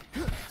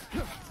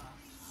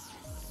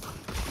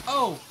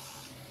 Oh!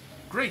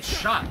 Great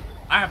shot.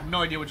 I have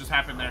no idea what just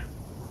happened there.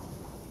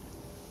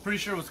 Pretty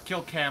sure it was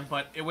kill cam,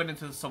 but it went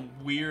into some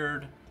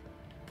weird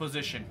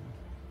position.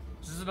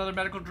 Is this another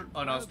medical drone?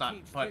 Oh no, it's not.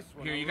 But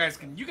here, you guys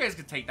can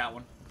take that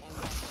one.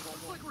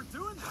 Looks like we're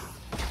doing this.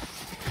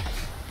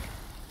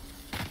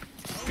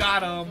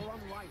 Got him.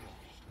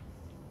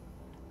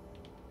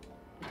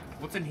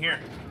 What's in here?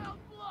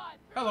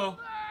 Hello.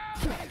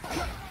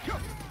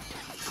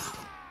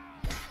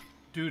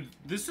 Dude,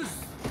 this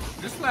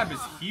lab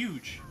is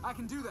huge. I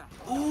can do that.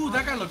 Ooh,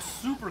 that guy looks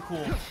super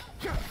cool.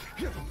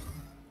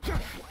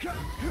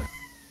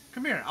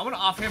 Come here, I want to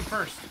off him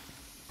first.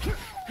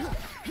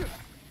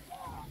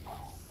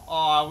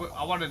 Oh,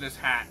 I wanted this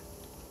hat.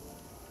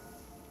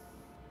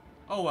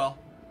 Oh well.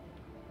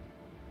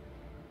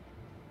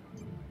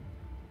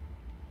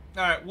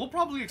 Alright, we'll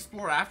probably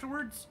explore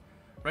afterwards.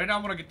 Right now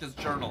I want to get this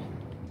journal.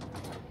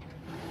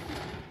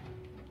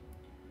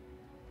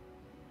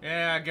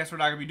 Yeah, I guess we're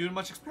not going to be doing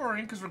much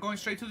exploring because we're going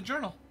straight to the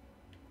journal.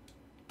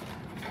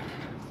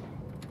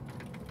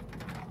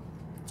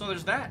 So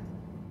there's that.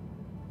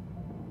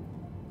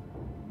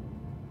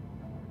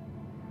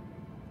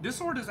 This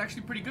sword is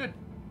actually pretty good.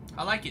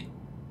 I like it.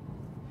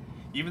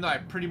 Even though I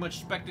pretty much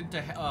spec'd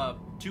into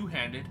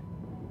two-handed.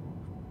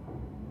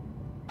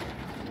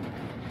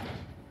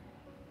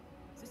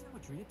 Is this how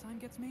Adria time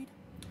gets made?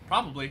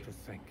 Probably. To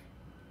think,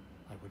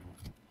 I would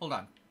Hold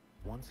on.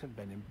 once have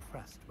been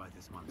impressed by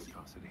this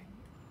monstrosity.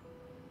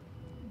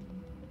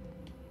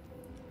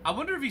 I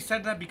wonder if he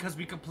said that because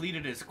we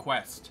completed his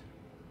quest.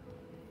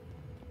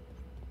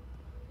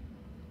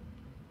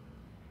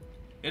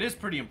 It is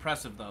pretty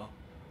impressive, though.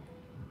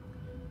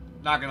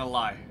 Not gonna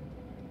lie.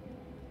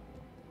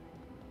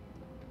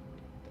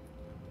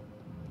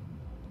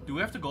 Do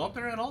we have to go up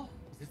there at all?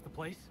 Is this the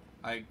place?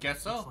 I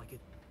guess so. Looks like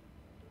it.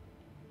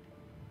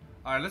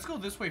 Alright, let's go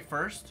this way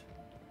first.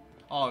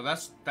 Oh,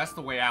 that's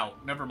the way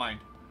out. Never mind.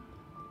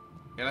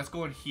 Yeah, let's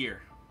go in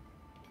here.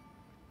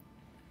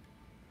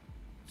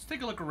 Let's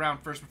take a look around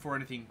first before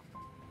anything.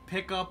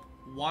 Pick up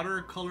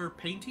watercolor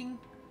painting.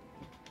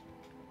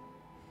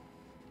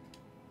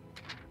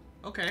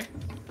 Okay.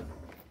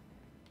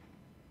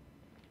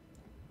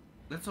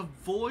 Let's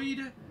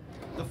avoid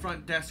the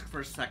front desk for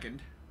a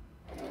second.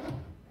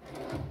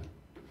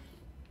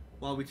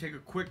 While we take a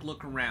quick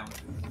look around.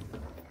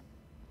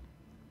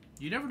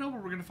 You never know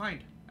what we're gonna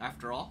find,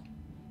 after all.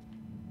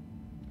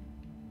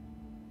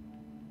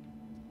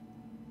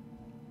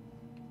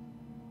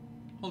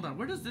 Hold on,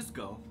 where does this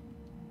go?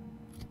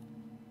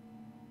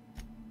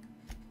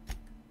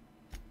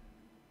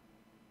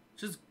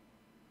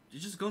 It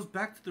just goes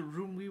back to the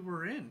room we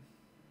were in.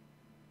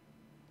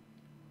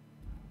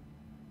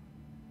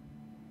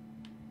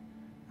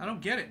 I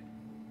don't get it.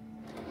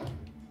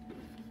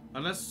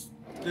 Unless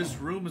this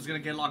room is gonna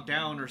get locked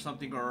down or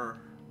something, or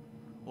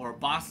a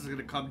boss is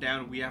gonna come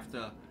down and we have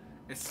to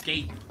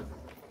escape.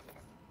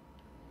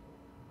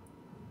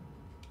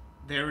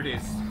 There it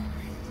is.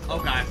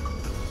 Oh god.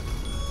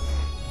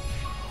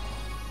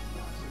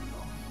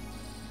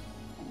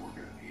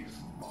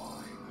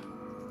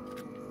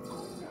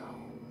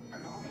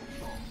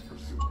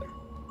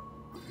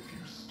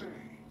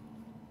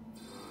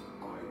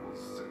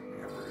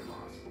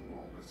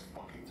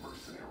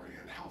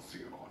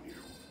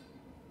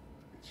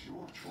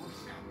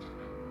 choice, Captain.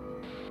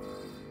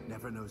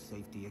 Never know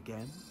safety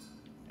again?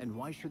 And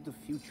why should the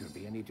future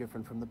be any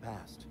different from the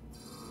past?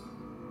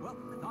 Well,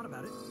 I thought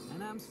about it,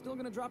 and I'm still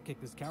gonna dropkick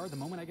this coward the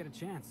moment I get a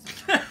chance.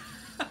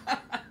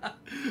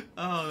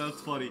 Oh,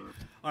 that's funny.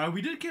 Alright,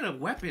 we did get a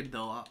weapon,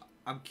 though.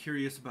 I'm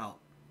curious about.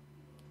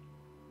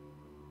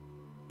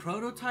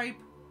 Prototype?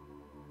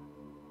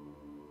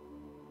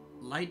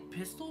 Light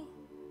pistol?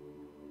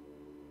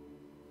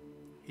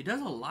 He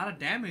does a lot of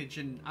damage,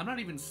 and I'm not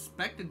even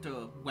spec'd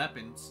into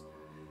weapons.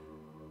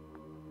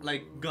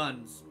 Like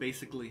guns,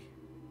 basically.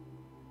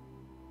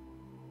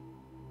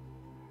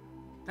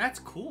 That's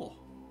cool.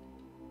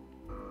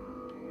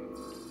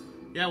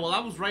 Yeah, well, I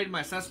was right in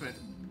my assessment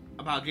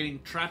about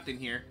getting trapped in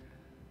here.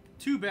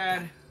 Too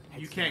bad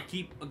you can't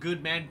keep a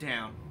good man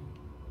down.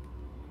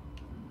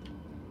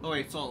 Oh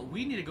wait, so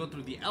we need to go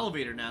through the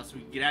elevator now so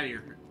we can get out of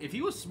here. If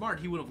he was smart,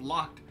 he would have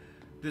locked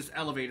this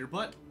elevator,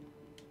 but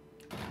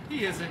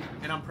he isn't,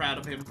 and I'm proud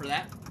of him for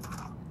that.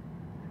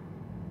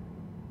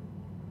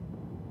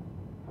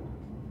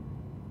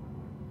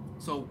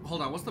 So,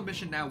 hold on, what's the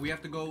mission now? We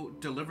have to go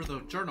deliver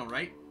the journal,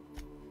 right?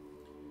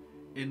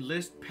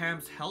 Enlist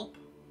Pam's help?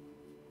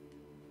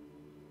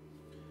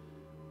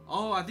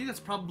 Oh, I think that's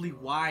probably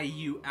why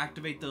you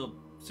activate the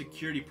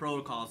security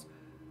protocols.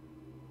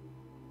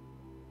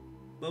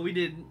 But we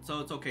didn't, so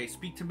it's okay.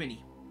 Speak to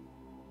Minnie.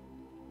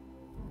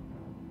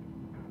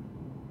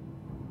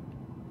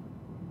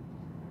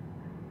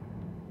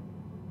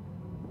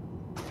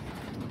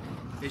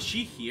 Is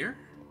she here?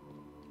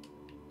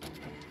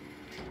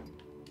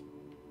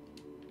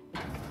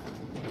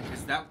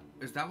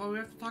 Is that why we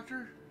have to talk to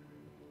her?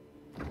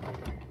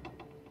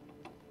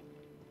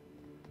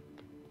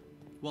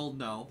 Well,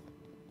 no.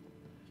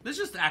 Let's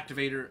just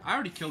activate her. I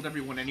already killed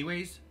everyone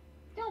anyways.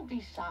 Don't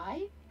be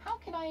shy. How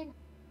can I...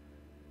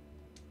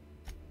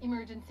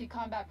 Emergency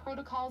combat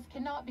protocols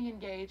cannot be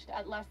engaged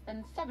at less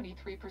than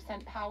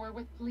 73% power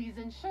with... Please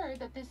ensure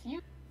that this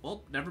unit...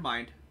 Well, never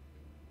mind.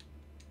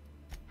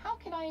 How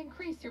can I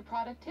increase your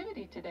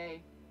productivity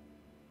today?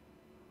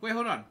 Wait,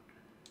 hold on.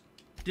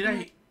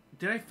 Did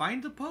I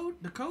find the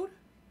code?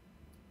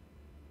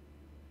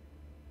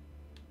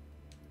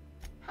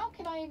 How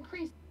can I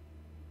increase...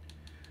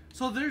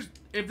 So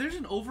if there's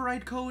an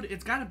override code,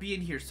 it's got to be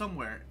in here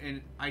somewhere,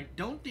 and I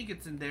don't think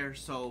it's in there.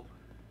 So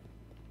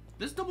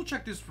let's double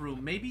check this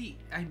room. Maybe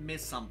I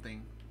missed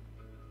something.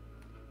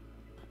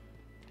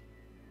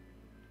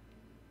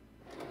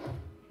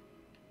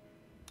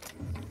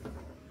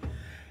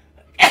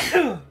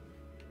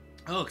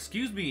 Oh,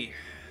 excuse me.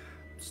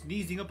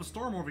 Sneezing up a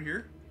storm over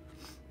here.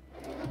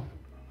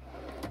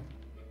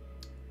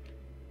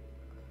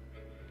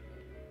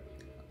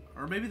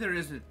 Or maybe there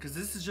isn't, because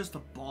this is just a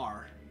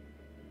bar.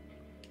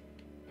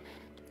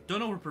 Don't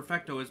know where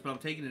Perfecto is, but I'm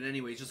taking it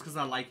anyways, just because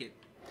I like it.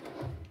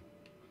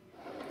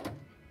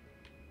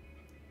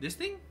 This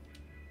thing?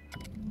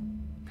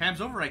 Pam's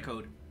override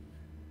code.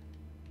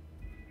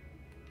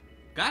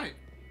 Got it.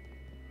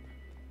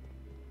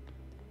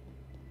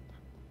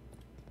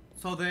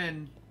 So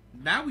then,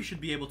 now we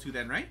should be able to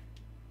then, right?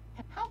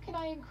 How can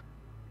I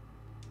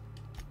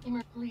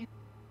increase... Please...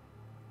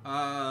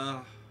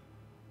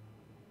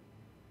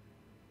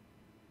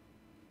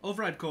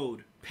 Override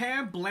code.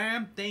 Pam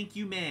Blam, thank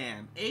you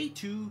ma'am.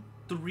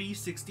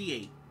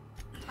 A2368.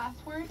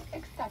 Password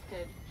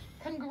accepted.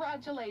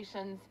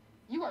 Congratulations.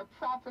 You are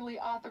properly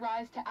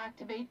authorized to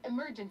activate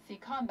emergency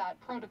combat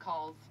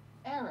protocols.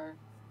 Error.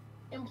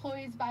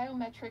 Employee's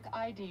biometric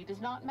ID does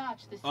not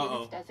match this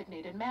unit's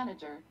designated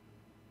manager.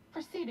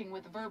 Proceeding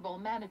with verbal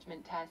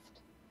management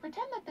test.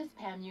 Pretend that this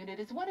PAM unit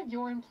is one of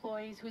your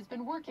employees who has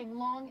been working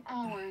long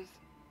hours.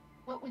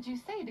 What would you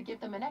say to give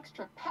them an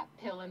extra pep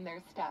pill in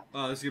their step?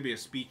 Oh, this is gonna be a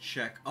speech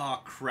check.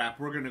 Oh crap,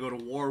 we're gonna go to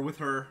war with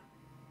her.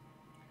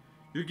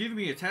 You're giving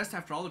me a test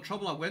after all the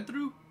trouble I went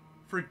through?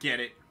 Forget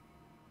it.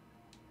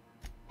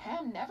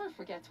 Pam never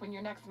forgets when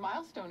your next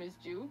milestone is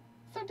due,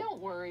 so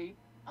don't worry.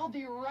 I'll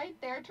be right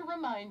there to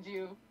remind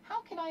you.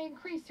 How can I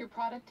increase your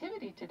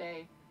productivity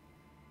today?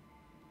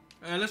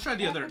 Let's try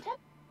the other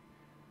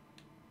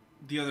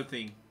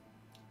thing.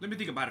 Let me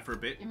think about it for a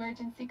bit.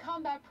 Emergency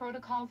combat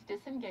protocols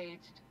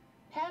disengaged.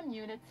 PAM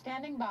unit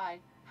standing by.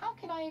 How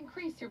can I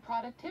increase your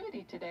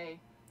productivity today?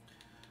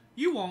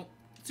 You won't.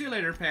 See you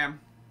later, Pam.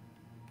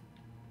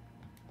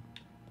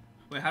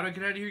 Wait, how do I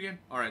get out of here again?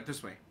 Alright,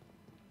 this way.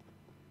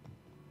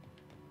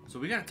 So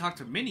we gotta talk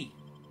to Minnie.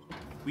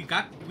 We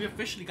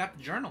officially got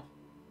the journal.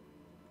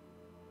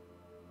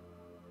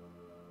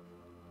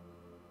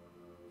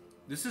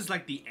 This is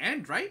like the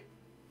end, right?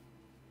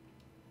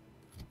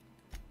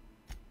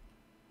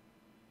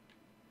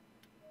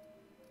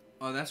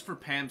 Oh, that's for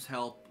Pam's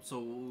help.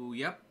 So,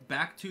 yep,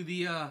 back to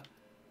the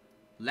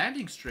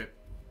landing strip.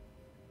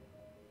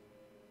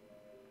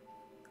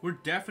 We're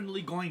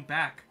definitely going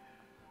back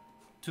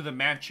to the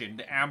mansion,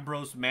 the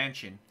Ambrose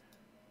mansion.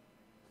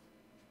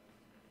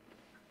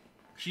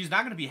 She's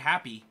not going to be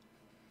happy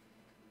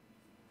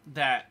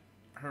that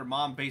her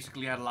mom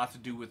basically had a lot to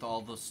do with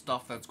all the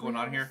stuff that's going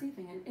on here.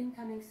 Receiving an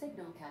incoming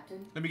signal,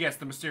 Captain. Let me guess,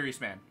 the mysterious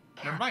man.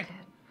 Never mind.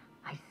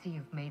 I see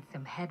you've made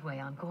some headway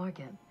on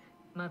Gorgon.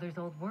 Mother's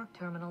old work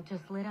terminal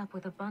just lit up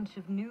with a bunch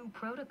of new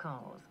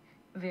protocols.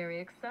 Very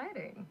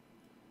exciting.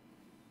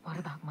 What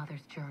about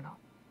Mother's journal?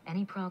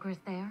 Any progress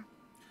there?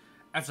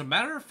 As a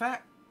matter of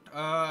fact,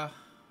 I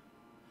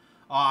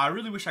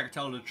really wish I could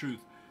tell her the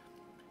truth.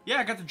 Yeah,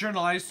 I got the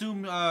journal. I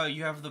assume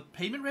you have the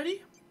payment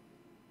ready?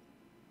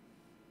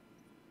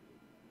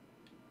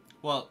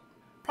 Well,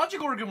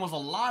 Project Gorgon was a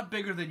lot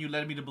bigger than you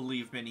led me to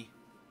believe, Minnie.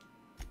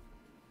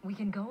 We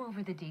can go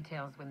over the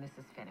details when this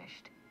is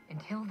finished.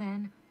 Until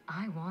then,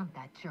 I want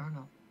that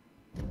journal.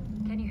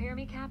 Can you hear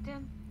me,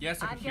 Captain?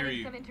 Yes, I can hear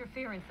you. I'm getting some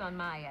interference on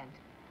my end.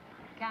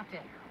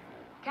 Captain!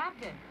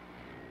 Captain!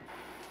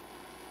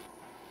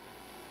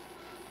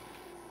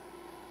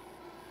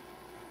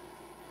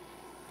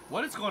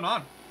 What is going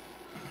on?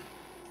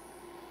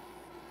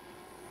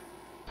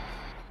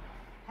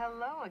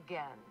 Hello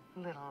again,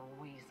 little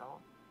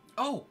weasel.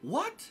 Oh,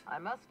 what? I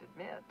must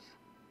admit,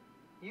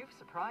 you've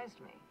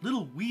surprised me.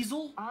 Little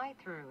weasel? I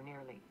threw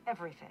nearly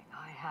everything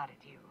I had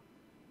at you.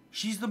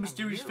 She's the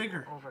mysterious and you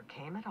figure.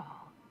 Overcame it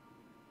all.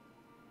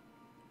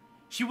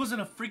 She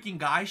wasn't a freaking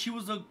guy.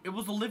 It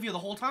was Olivia the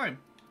whole time.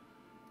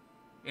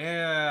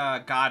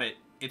 Yeah, got it.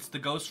 It's the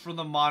ghost from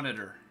the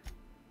monitor.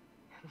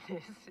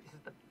 This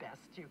is the best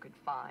you could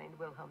find,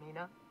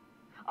 Wilhelmina.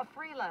 A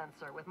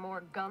freelancer with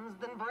more guns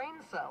than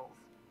brain cells.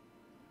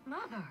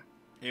 Mother!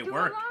 It you're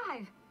worked.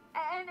 alive!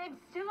 And I'm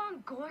still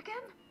on Gorgon?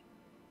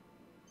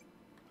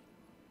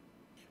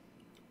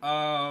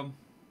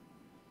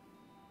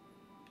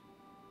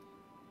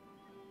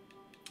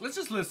 Let's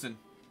just listen.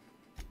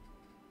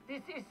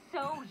 This is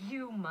so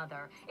you,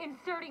 Mother.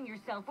 Inserting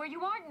yourself where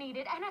you aren't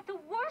needed and at the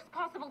worst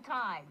possible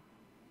time.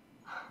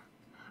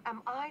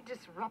 Am I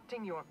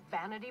disrupting your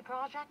vanity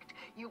project?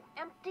 You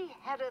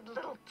empty-headed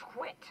little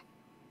twit.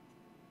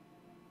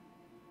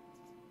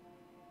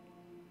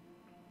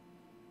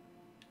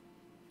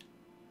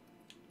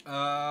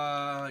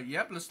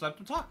 Yep, let's let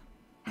them talk.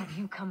 Have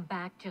you come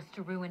back just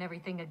to ruin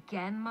everything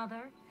again,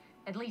 Mother?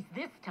 At least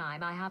this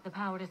time I have the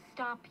power to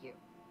stop you.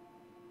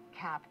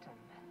 Captain,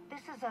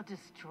 this is a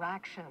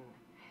distraction.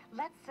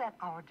 Let's set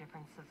our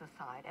differences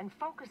aside and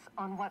focus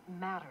on what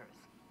matters.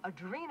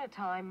 Adrena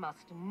time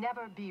must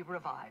never be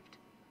revived.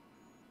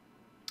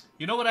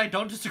 You know what? I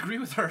don't disagree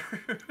with her.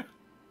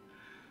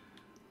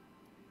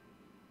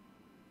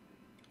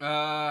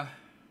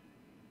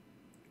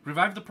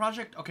 Revive the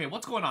project? Okay,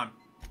 what's going on?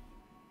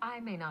 I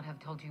may not have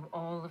told you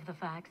all of the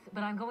facts,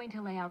 but I'm going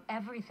to lay out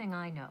everything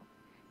I know.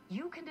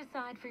 You can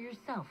decide for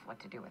yourself what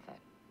to do with it.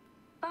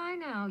 By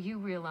now, you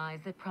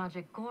realize that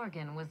Project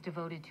Gorgon was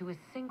devoted to a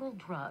single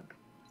drug,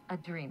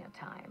 Adrena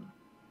time.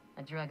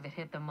 A drug that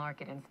hit the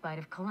market in spite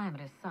of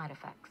calamitous side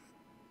effects.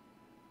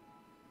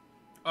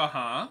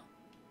 Uh-huh.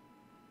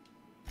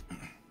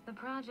 The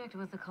project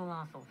was a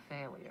colossal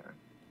failure,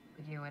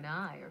 but you and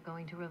I are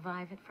going to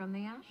revive it from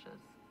the ashes.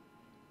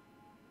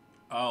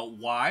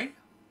 Why?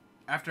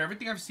 After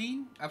everything I've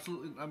seen?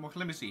 Absolutely.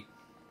 Let me see.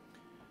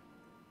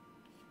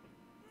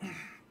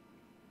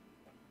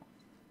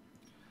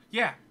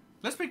 Yeah,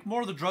 let's make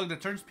more of the drug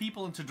that turns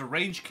people into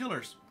deranged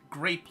killers.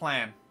 Great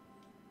plan.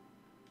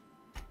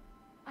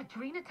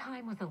 Adrena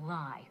time was a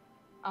lie.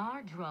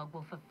 Our drug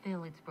will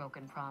fulfill its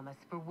broken promise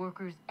for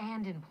workers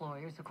and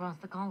employers across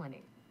the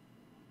colony.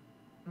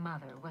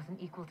 Mother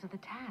wasn't equal to the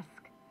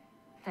task.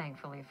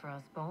 Thankfully for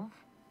us both,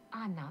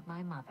 I'm not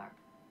my mother.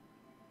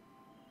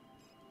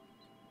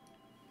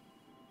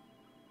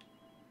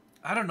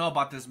 I don't know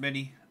about this,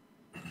 Minnie.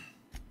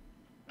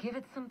 Give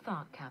it some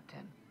thought,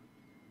 Captain.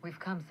 We've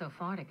come so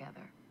far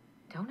together.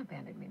 Don't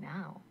abandon me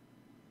now.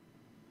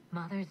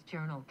 Mother's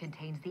journal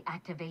contains the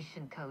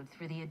activation codes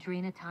for the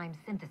Adrena time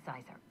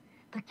synthesizer,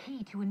 the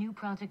key to a new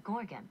Project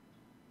Gorgon.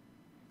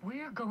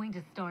 We're going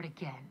to start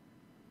again,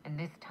 and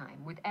this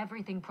time with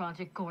everything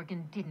Project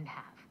Gorgon didn't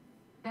have.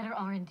 Better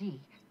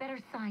R&D, better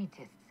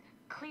scientists,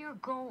 clear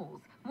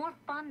goals, more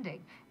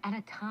funding, and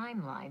a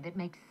timeline that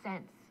makes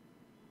sense.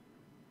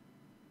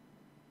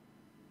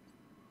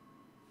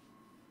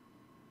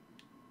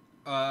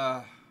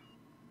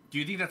 Do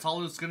you think that's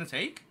all it's gonna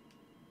take?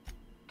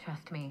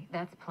 Trust me,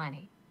 that's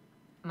plenty.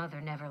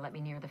 Mother never let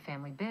me near the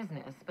family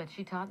business, but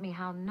she taught me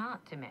how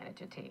not to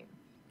manage a team.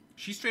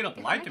 She straight up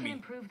If lied I to can me.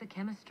 improve the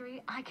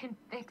chemistry, I can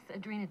fix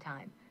Adrena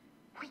time.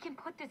 We can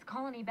put this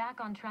colony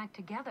back on track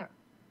together.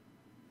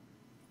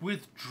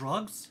 With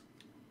drugs?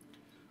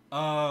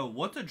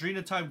 What's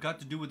Adrena time got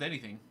to do with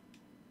anything?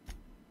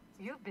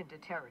 You've been to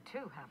Terra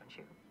too, haven't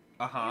you?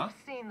 Uh-huh.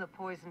 You've seen the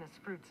poisonous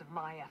fruits of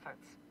my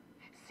efforts.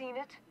 Seen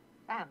it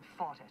and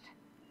fought it.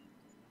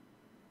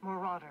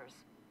 Marauders.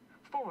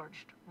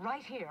 Forged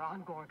right here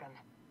on Gorgon.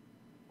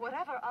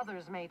 Whatever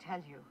others may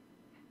tell you,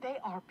 they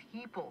are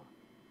people.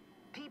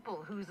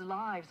 People whose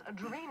lives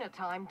Adrena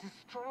time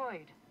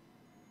destroyed.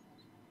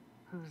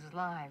 Whose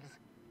lives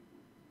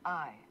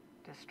I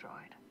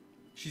destroyed.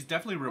 She's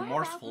definitely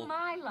remorseful. What about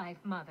my life,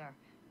 Mother?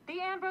 The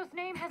Ambrose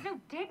name has no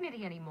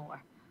dignity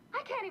anymore.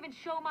 I can't even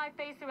show my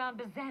face around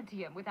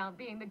Byzantium without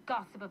being the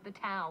gossip of the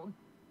town.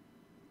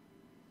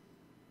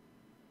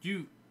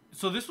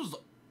 So this was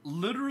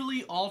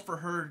literally all for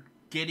her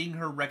getting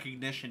her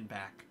recognition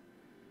back.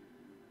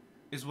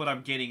 Is what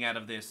I'm getting out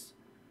of this.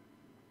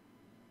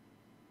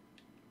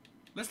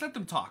 Let's let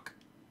them talk.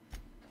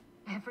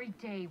 Every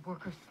day,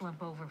 workers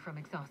slump over from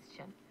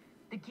exhaustion.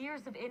 The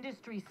gears of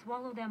industry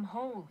swallow them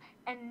whole,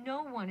 and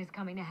no one is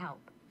coming to help.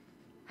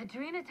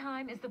 Adrena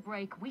time is the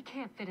break we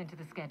can't fit into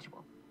the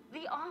schedule.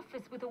 The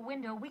office with a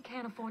window we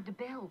can't afford to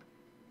build.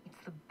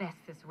 It's the best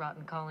this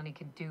rotten colony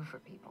can do for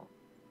people.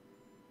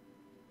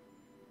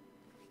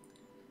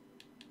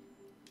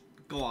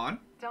 Go on.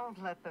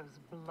 Don't let those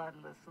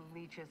bloodless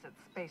leeches at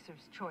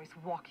Spacer's Choice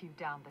walk you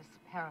down this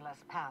perilous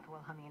path,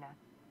 Wilhelmina.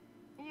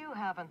 You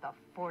haven't the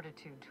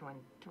fortitude to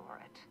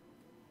endure it.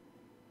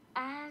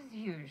 As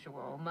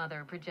usual,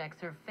 Mother projects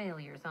her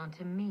failures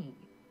onto me.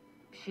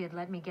 If she had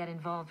let me get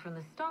involved from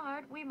the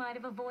start, we might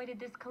have avoided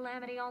this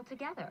calamity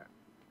altogether.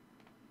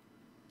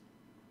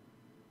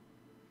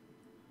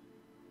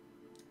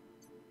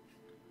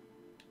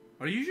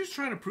 Are you just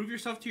trying to prove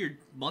yourself to your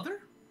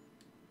mother?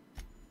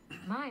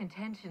 My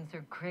intentions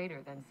are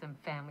greater than some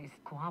family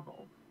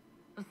squabble.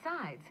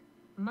 Besides,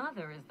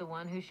 Mother is the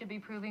one who should be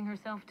proving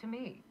herself to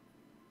me.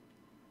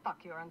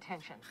 Fuck your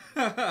intentions.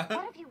 What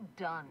have you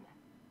done?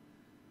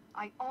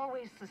 I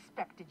always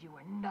suspected you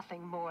were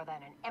nothing more than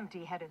an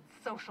empty-headed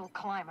social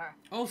climber.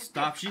 Oh,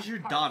 stop. She's your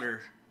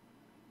daughter.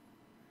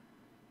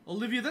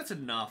 Olivia, that's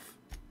enough.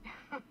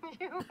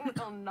 You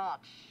will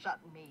not shut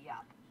me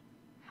up.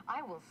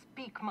 I will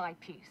speak my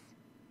piece,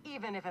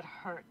 even if it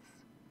hurts.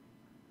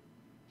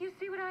 You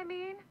see what I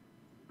mean?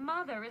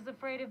 Mother is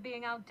afraid of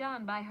being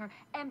outdone by her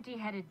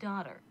empty-headed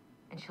daughter,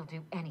 and she'll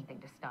do anything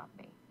to stop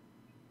me.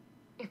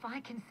 If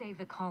I can save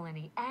the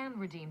colony and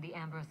redeem the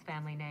Ambrose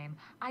family name,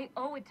 I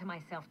owe it to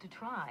myself to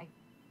try.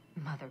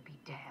 Mother be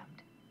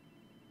damned.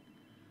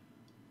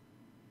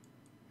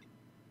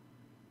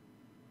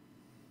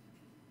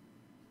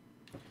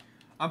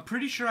 I'm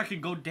pretty sure I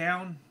can go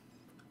down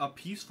a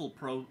peaceful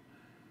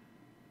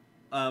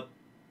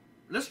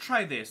let's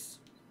try this.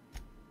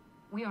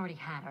 We already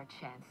had our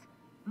chance.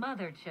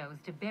 Mother chose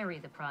to bury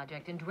the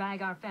project and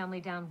drag our family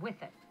down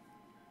with it.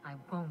 I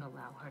won't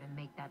allow her to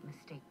make that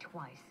mistake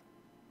twice.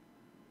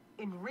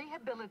 In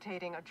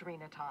rehabilitating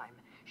Adrena time,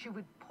 she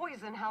would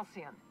poison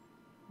Halcyon.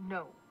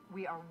 No,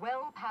 we are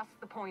well past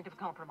the point of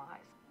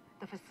compromise.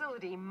 The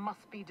facility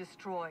must be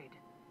destroyed.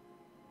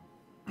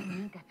 I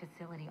need that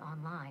facility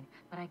online,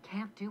 but I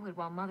can't do it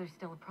while Mother's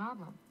still a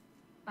problem.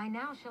 By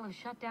now, she'll have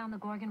shut down the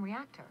Gorgon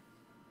reactor.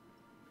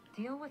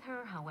 Deal with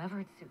her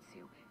however it suits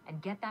you,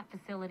 and get that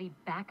facility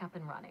back up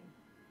and running.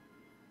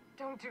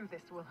 Don't do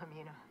this,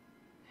 Wilhelmina.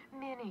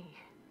 Minnie,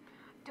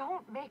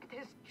 don't make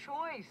this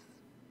choice.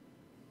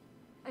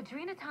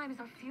 Adrena time is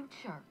our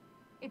future.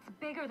 It's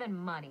bigger than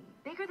money,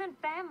 bigger than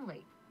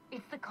family.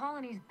 It's the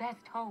colony's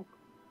best hope.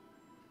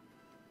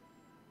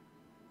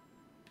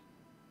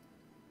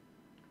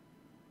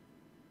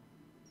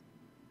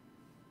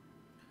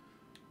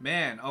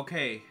 Man,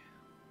 okay.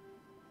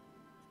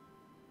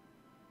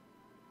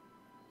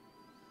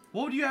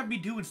 What would you have me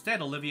do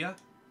instead, Olivia?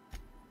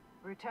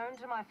 Return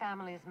to my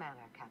family's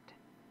manor, Captain.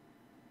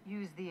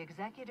 Use the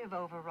executive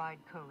override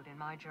code in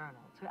my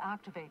journal to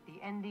activate the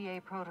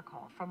NDA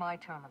protocol for my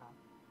terminal.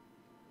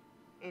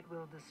 It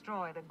will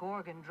destroy the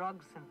Gorgon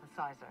drug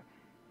synthesizer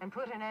and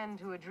put an end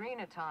to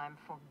Adrena time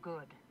for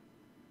good.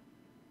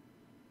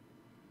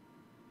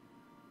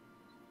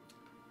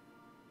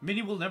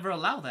 Minnie will never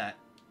allow that.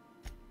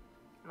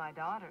 My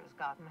daughter's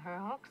gotten her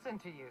hooks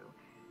into you.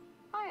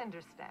 I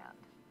understand.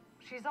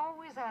 She's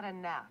always had a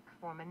knack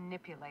for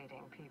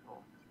manipulating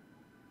people.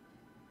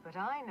 But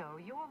I know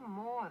you're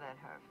more than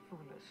her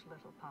foolish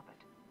little puppet.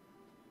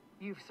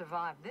 You've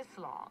survived this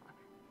long.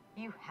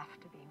 You have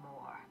to be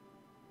more.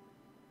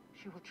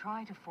 She will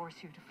try to force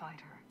you to fight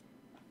her.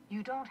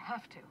 You don't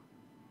have to.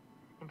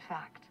 In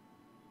fact,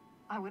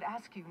 I would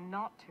ask you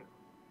not to.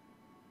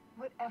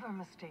 Whatever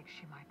mistakes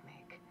she might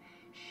make,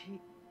 she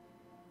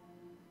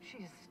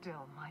is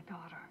still my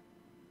daughter.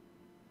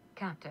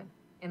 Captain,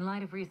 in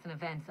light of recent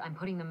events, I'm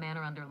putting the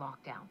manor under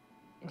lockdown.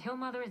 Until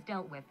Mother is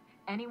dealt with,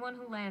 anyone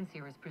who lands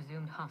here is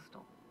presumed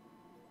hostile.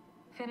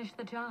 Finish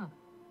the job.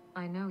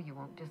 I know you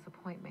won't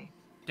disappoint me.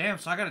 Damn,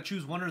 so I gotta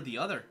choose one or the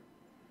other.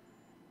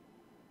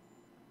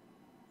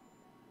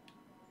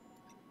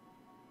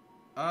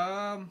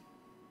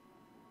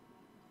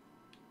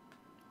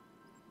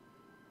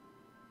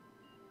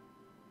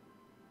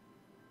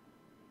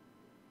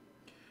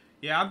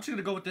 Yeah, I'm just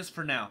gonna go with this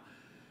for now.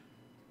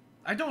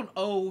 I don't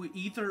owe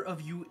either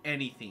of you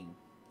anything.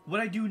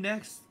 What I do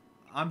next,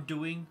 I'm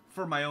doing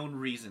for my own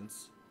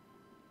reasons.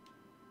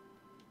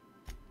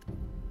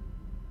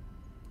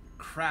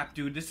 Crap,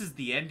 dude, this is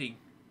the ending.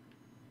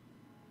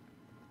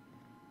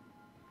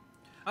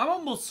 I'm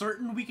almost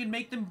certain we can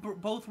make them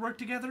both work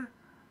together.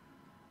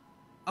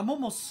 I'm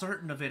almost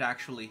certain of it,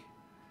 actually.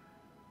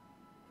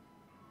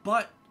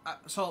 But,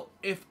 so,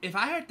 if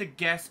I had to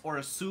guess or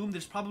assume,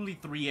 there's probably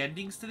 3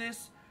 endings to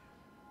this.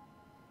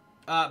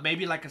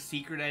 Maybe like a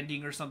secret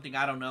ending or something,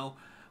 I don't know.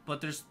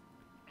 But there's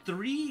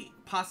 3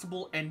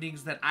 possible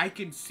endings that I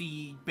can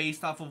see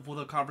based off of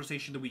the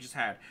conversation that we just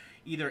had.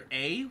 Either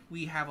A,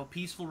 we have a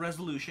peaceful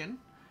resolution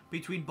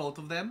between both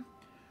of them.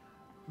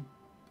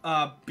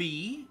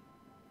 B,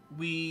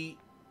 we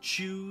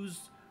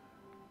choose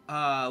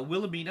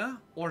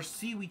Wilhelmina, or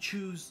C, we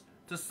choose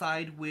to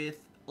side with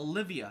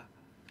Olivia.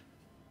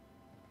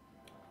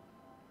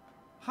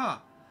 Huh.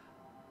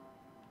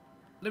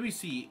 Let me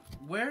see.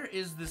 Where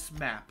is this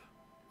map?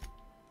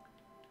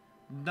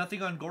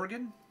 Nothing on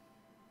Gorgon?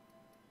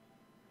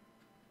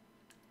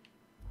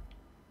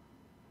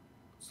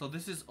 So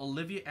this is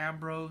Olivia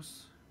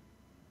Ambrose.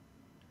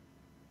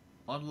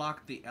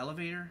 Unlock the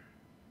elevator.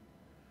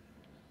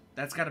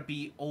 That's got to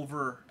be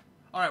over.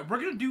 All right,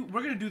 we're gonna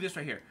do this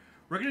right here.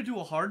 We're gonna do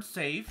a hard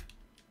save.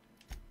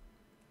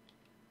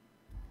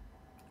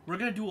 We're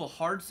gonna do a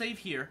hard save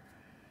here,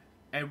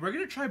 and we're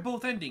gonna try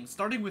both endings,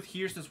 starting with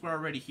here since we're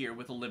already here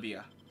with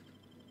Olivia.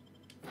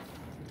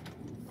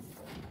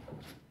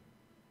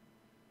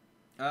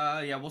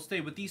 Yeah, we'll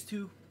stay with these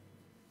two.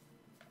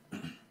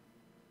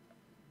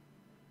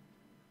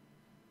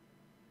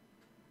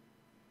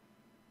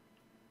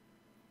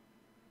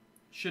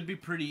 Should be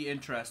pretty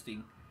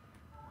interesting.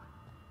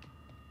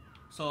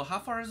 So, how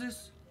far is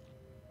this?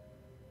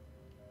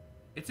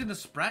 It's in the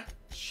Sprat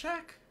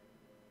Shack?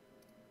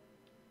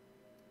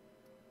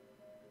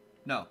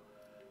 No.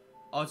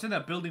 Oh, it's in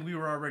that building we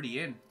were already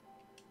in.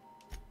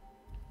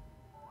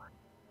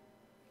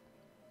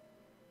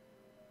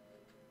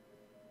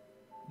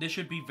 This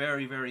should be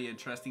very, very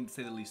interesting to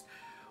say the least.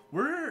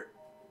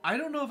 I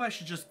don't know if I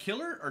should just kill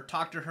her or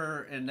talk to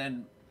her and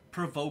then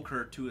provoke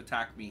her to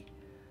attack me.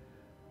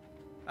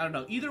 I don't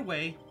know. Either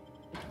way,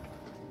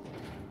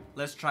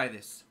 let's try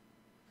this.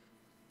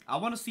 I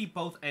want to see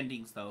both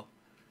endings though,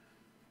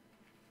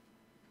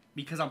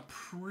 because I'm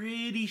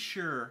pretty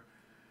sure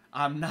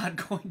I'm not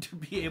going to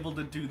be able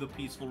to do the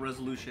peaceful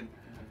resolution.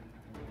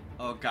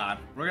 Oh god,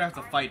 we're gonna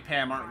have to fight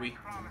Pam, aren't we?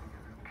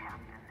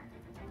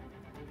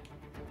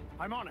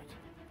 I'm on it.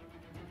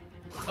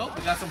 Oh,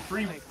 we got some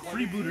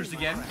freebooters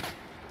again.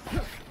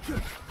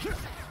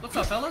 What's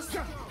up, fellas?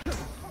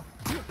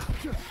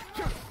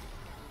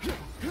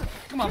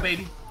 Come on,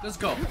 baby. Let's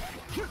go.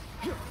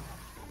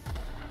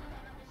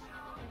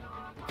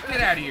 Get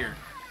out of here.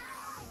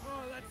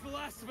 Oh, that's the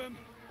last of him.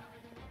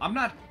 I'm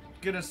not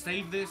gonna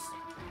save this.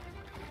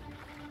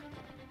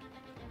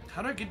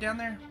 How do I get down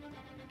there?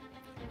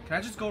 Can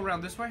I just go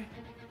around this way?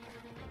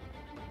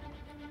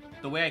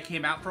 The way I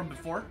came out from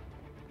before?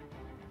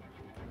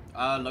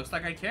 Looks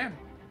like I can.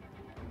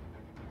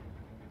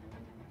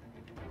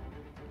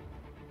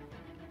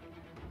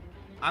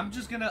 I'm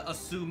just gonna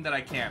assume that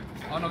I can.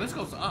 Oh no, this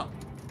goes up.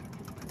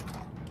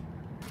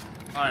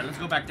 Alright, let's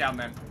go back down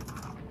then.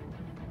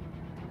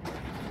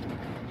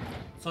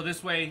 So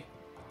this way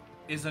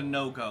is a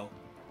no-go.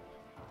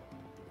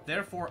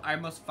 Therefore, I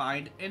must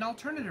find an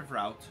alternative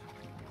route.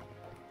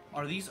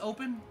 Are these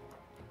open?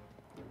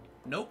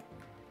 Nope.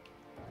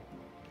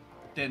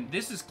 Then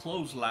this is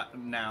closed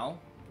now.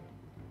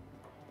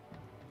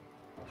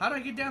 How do I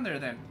get down there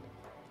then?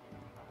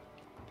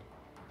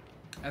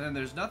 And then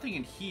there's nothing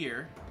in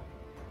here.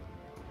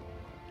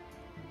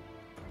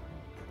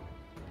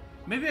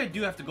 Maybe I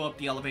do have to go up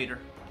the elevator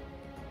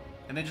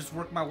and then just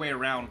work my way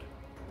around.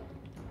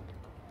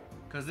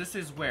 Because this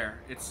is where?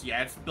 It's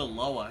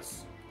below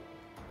us.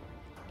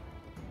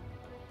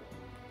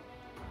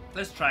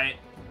 Let's try it.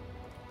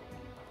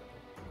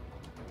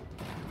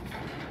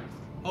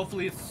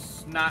 Hopefully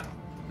it's not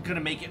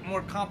gonna make it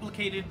more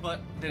complicated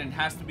than it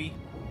has to be.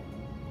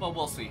 But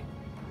we'll see.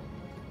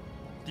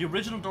 The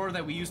original door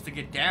that we used to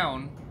get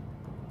down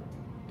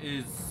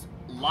is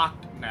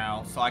locked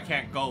now, so I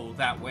can't go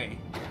that way.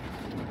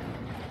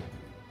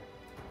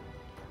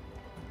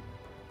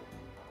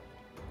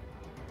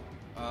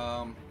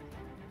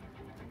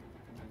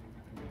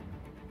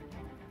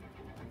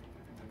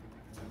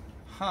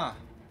 Huh.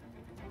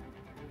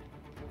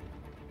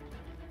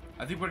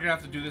 I think we're gonna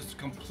have to do this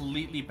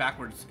completely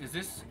backwards. Is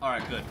this?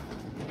 Alright, good.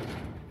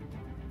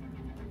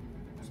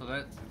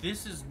 So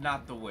this is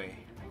not the way.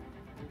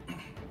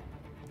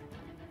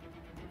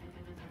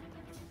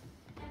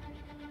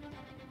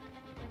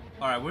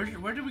 Alright,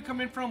 where did we come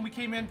in from? We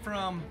came in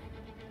from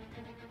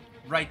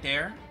right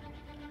there.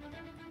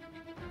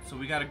 So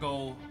we gotta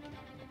go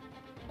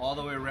all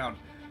the way around.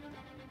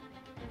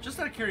 Just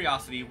out of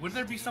curiosity, would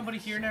there be somebody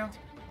here now?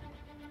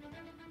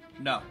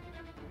 No.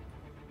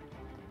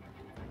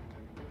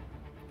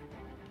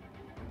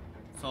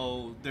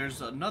 So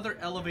there's another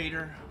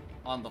elevator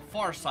on the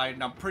far side,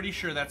 and I'm pretty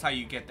sure that's how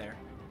you get there.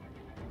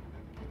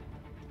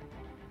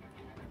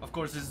 Of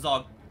course, this is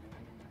all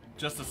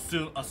just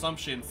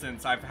assumption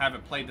since I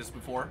haven't played this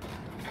before.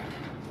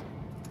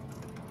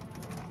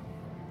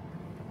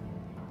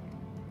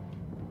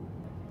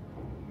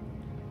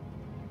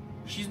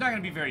 She's not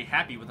going to be very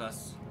happy with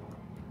us.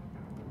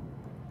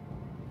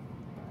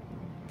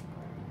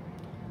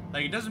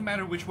 Like, it doesn't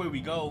matter which way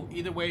we go.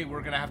 Either way, we're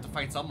going to have to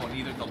fight someone.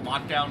 Either the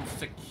lockdown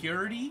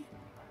security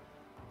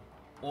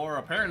or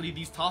apparently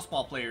these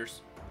tossball players.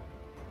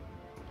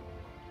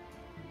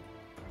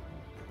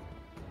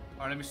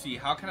 Alright, let me see.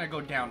 How can I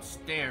go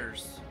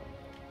downstairs?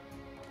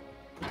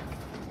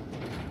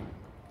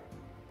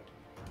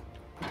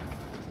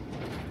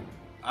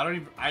 I don't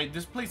even...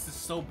 this place is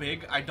so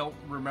big, I don't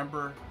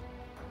remember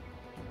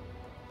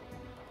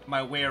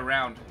my way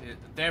around.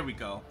 There we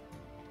go.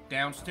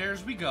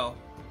 Downstairs we go.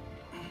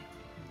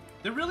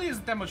 There really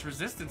isn't that much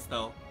resistance,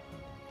 though.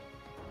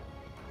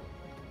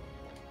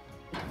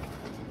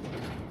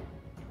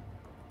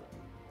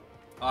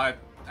 I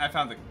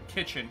found the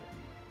kitchen.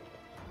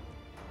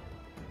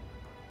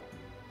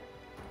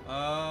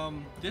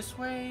 This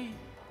way...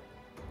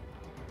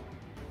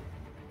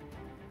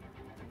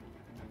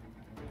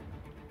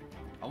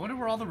 I wonder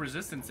where all the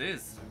resistance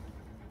is.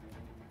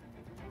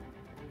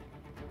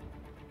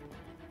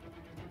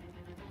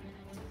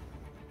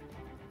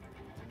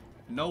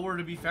 Nowhere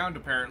to be found,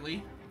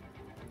 apparently.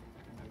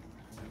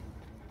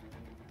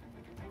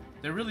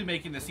 They're really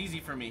making this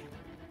easy for me.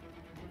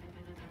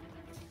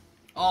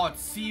 Oh,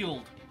 it's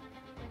sealed.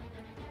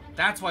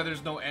 That's why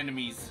there's no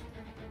enemies.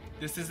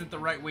 This isn't the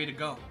right way to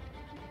go.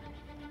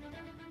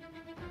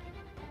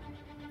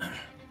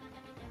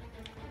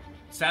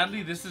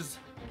 Sadly, this is...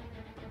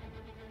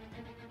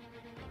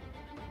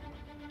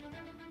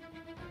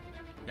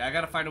 Yeah, I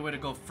gotta find a way to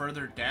go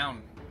further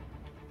down.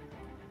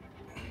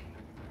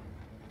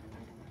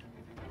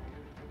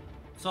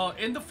 So,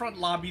 in the front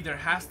lobby, there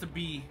has to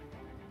be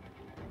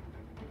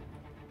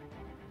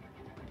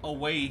a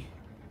way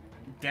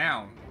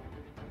down.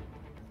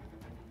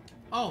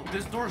 Oh,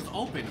 this door's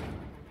open.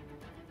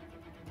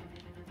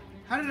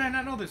 How did I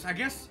not know this? I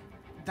guess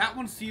that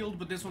one's sealed,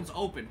 but this one's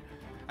open.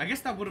 I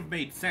guess that would have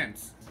made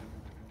sense.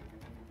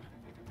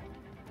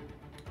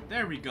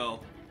 There we go.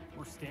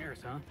 More stairs,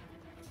 huh?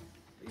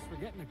 At least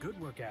we're getting a good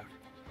workout.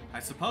 I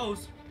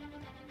suppose.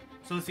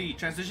 So let's see.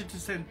 Transition to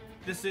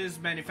synthesis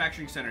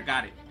manufacturing center.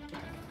 Got it.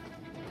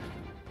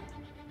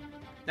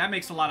 That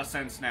makes a lot of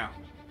sense now.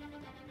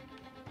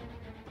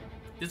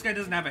 This guy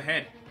doesn't have a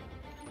head.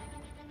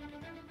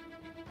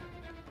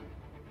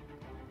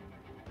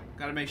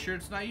 Gotta make sure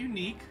it's not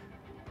unique.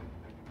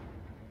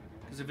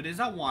 Because if it is,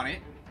 I want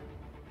it.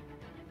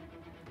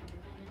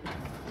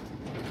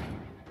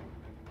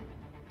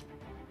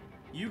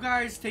 You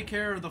guys take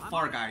care of the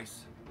far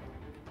guys.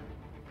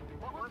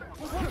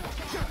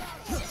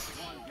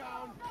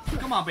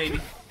 Come on, baby.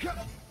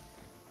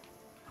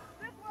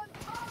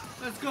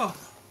 Let's go.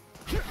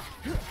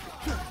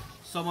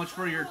 So much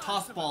for your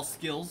toss ball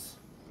skills.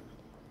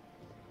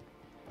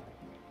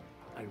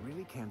 I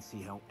really can't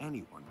see how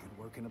anyone could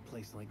work in a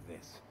place like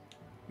this.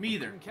 Me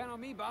either. You can count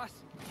on me, boss.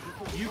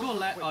 You go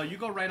left. You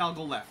go right. I'll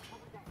go left.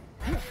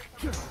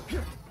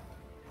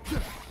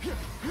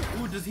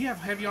 Ooh, does he have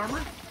heavy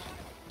armor?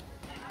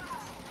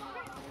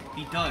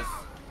 He does.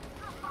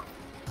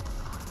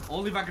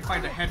 Only if I can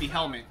find a heavy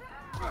helmet.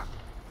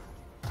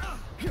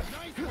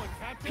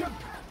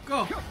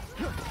 Go.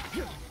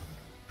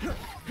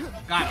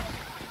 Got him.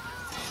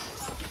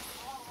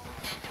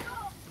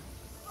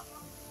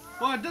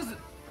 Well, it doesn't.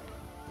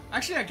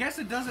 Actually, I guess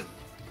it doesn't.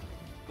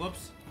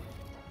 Whoops.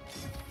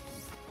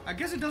 I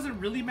guess it doesn't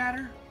really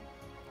matter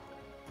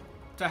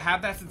to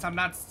have that since I'm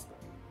not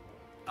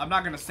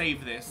gonna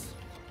save this.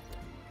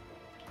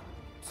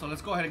 So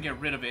let's go ahead and get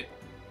rid of it.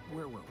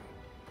 Where were we?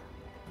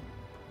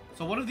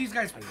 So one of these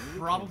guys Really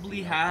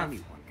probably have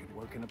anyone could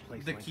work in a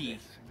place the like key.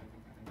 This.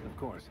 Of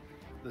course,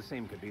 the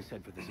same could be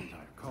said for this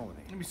entire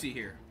colony. Let me see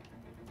here.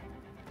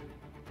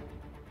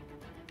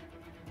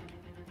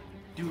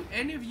 Do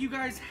any of you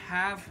guys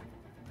have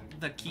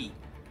the key?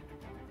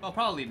 Oh,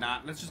 probably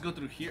not. Let's just go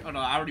through here. Oh no,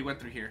 I already went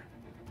through here.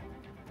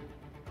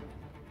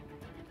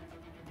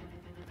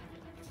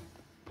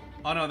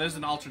 Oh no, there's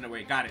an alternate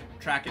way. Got it.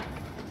 Track it.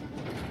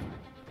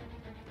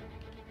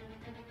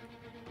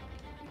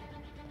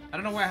 I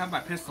don't know why I have my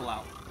pistol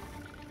out.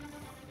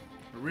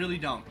 I really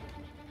don't.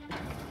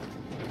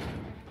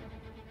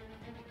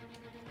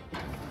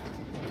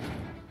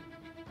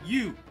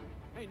 You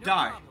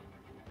die.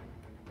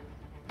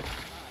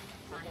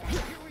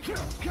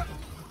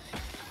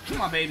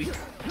 Come on, baby.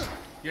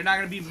 You're not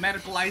gonna be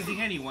medicalizing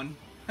anyone.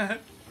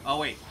 Oh,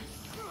 wait.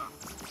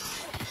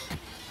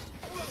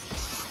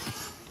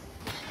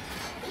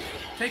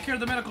 Take care of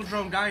the medical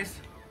drone, guys.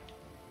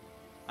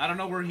 I don't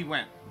know where he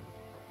went.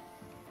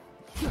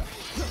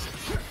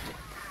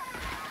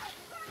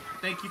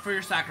 Thank you for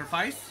your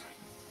sacrifice.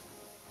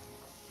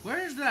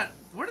 Where did that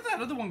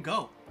other one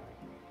go?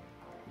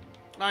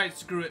 Alright,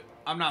 screw it.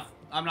 I'm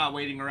not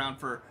waiting around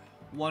for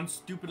one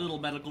stupid little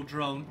medical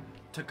drone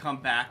to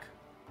come back.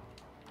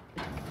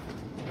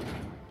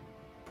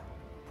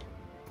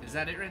 Is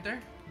that it right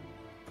there?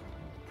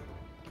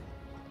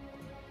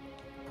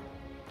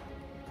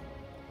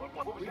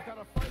 We've got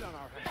a fight on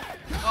our hands.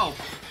 Oh,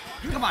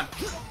 come on.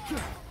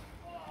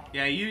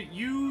 Yeah,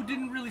 you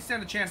didn't really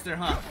stand a chance there,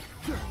 huh?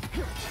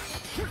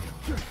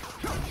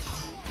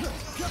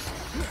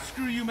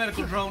 Screw you,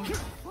 medical drone.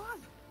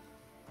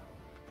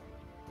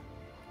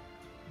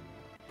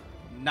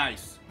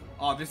 Nice.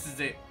 Oh, this is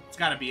it. It's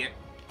gotta be it.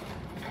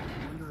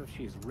 I wonder if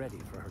she's ready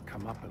for her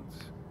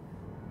comeuppance.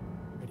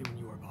 Ready when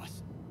you are,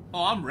 boss.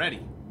 Oh, I'm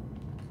ready.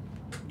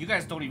 You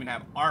guys don't even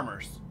have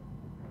armors.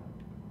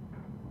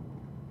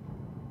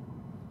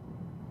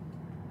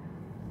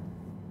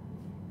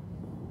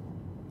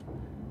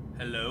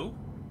 Hello?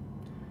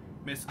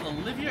 Miss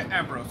Olivia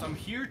Ambrose, I'm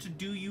here to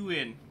do you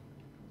in.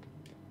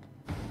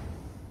 We've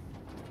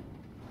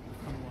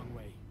come a long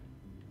way.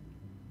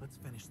 Let's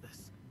finish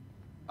this.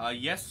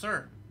 Yes,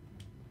 sir.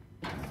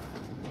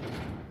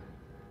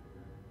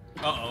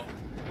 Uh-oh.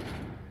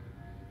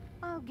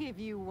 I'll give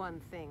you one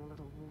thing,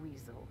 little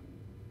weasel.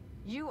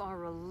 You are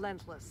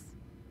relentless.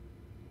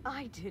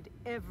 I did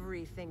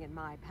everything in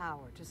my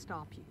power to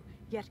stop you,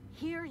 yet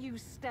here you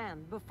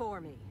stand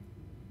before me,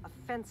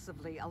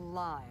 offensively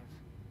alive.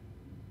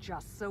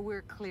 Just so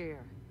we're clear,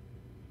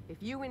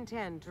 if you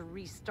intend to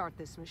restart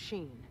this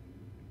machine,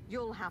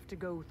 you'll have to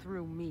go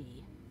through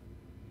me.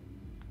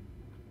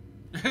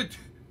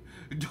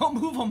 Don't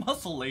move a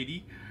muscle,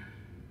 lady.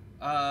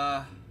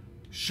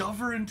 Shove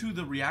her into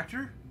the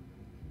reactor?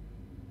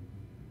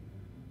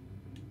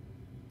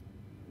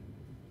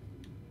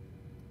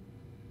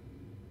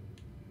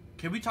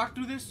 Can we talk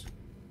through this?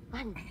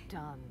 I'm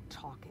done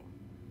talking.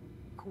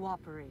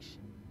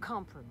 Cooperation,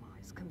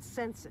 compromise,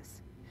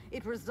 consensus.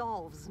 It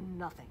resolves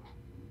nothing.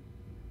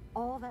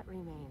 All that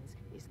remains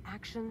is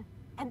action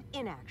and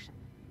inaction.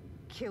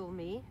 Kill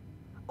me,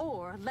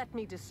 or let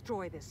me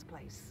destroy this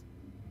place.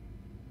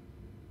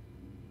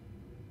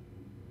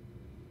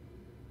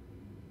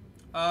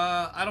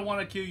 I don't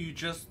want to kill you,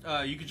 just,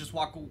 you could just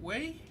walk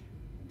away?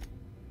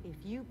 If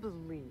you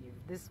believe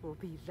this will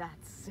be that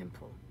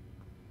simple,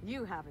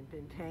 you haven't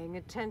been paying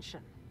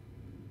attention.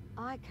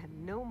 I can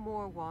no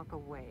more walk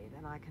away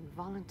than I can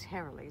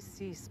voluntarily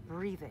cease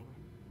breathing.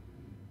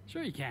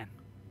 Sure you can.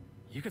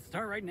 You could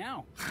start right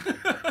now.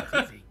 It's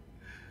easy.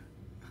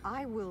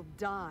 I will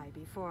die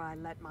before I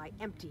let my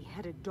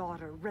empty-headed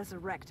daughter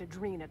resurrect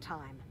Adrena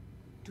time.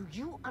 Do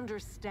you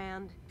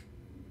understand?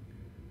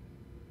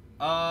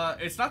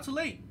 It's not too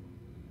late.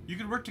 You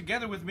could work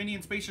together with Minnie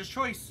and Spacer's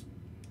Choice.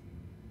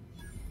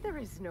 There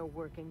is no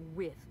working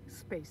with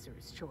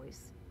Spacer's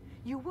Choice.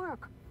 You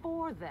work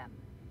for them.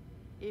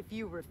 If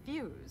you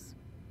refuse,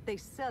 they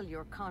sell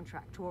your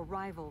contract to a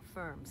rival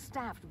firm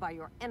staffed by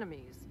your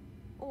enemies,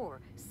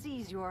 or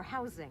seize your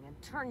housing and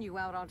turn you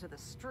out onto the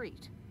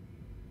street.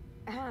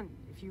 And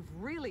if you've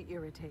really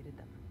irritated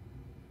them,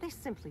 they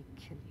simply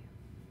kill you.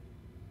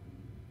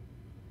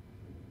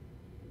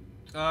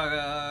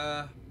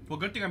 Well,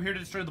 good thing I'm here to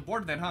destroy the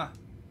board then, huh?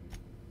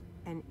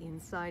 An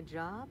inside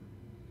job?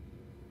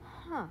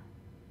 Huh.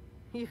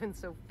 Even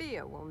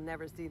Sophia will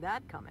never see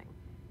that coming.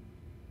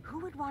 Who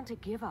would want to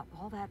give up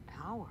all that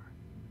power?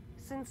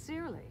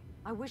 Sincerely,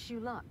 I wish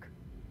you luck.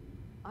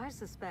 I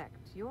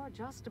suspect you're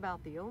just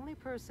about the only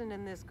person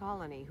in this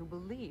colony who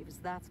believes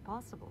that's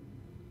possible.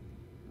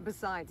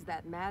 Besides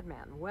that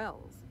madman,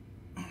 Wells.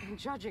 And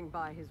judging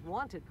by his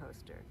wanted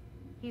poster,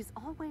 he's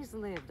always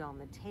lived on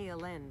the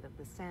tail end of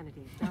the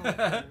sanity bell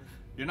curve.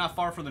 You're not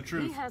far from the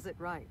truth. He has it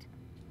right.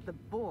 The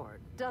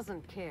board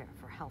doesn't care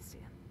for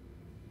Halcyon.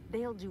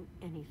 They'll do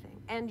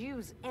anything and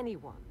use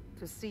anyone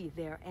to see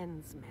their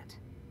ends met.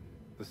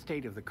 The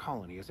state of the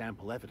colony is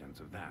ample evidence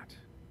of that.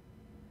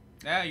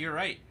 Yeah, you're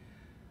right.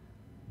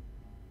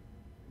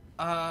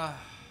 I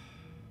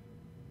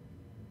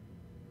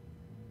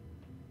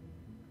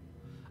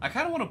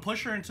kind of want to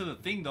push her into the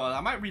thing, though. I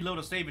might reload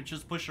a save and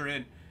just push her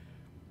in.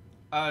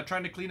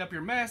 Trying to clean up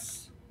your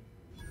mess.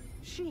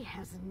 She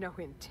has no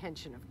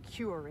intention of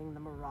curing the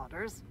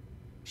Marauders.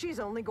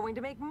 She's only going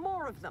to make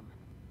more of them.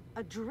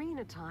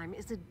 Adrena time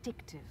is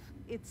addictive.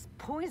 It's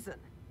poison.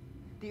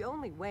 The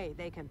only way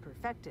they can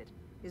perfect it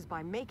is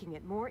by making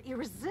it more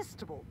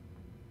irresistible.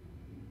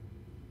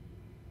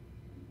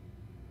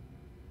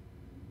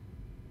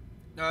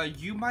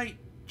 You might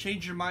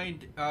change your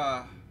mind,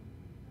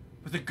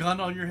 with a gun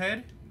on your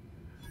head?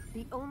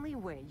 The only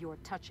way you're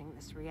touching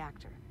this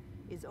reactor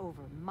is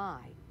over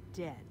my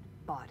dead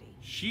body.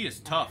 She is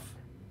tough.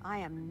 And I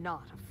am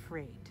not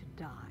afraid to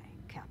die,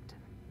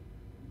 Captain.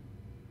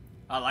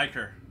 I like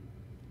her.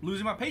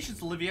 Losing my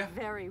patience, Olivia.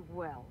 Very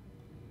well.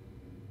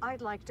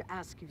 I'd like to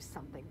ask you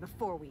something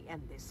before we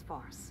end this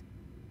farce.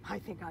 I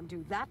think I'm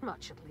due that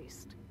much at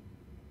least.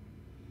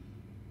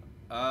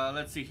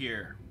 Let's see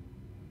here.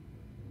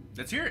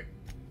 Let's hear it.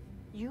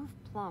 You've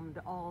plumbed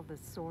all the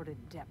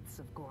sordid depths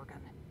of Gorgon.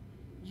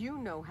 You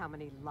know how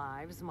many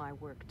lives my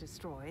work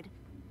destroyed,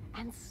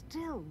 and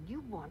still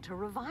you want to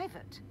revive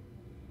it.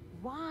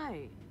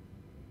 Why?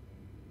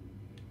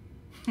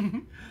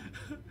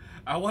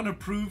 I want to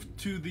prove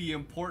to the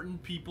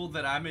important people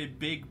that I'm a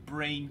big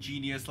brain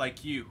genius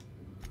like you.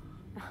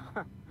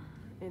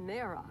 In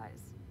their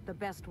eyes, the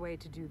best way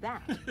to do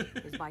that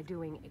is by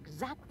doing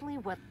exactly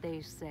what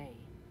they say.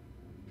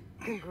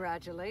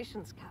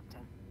 Congratulations,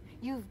 Captain.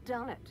 You've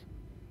done it.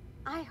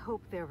 I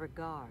hope their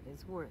regard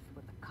is worth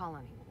what the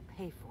colony will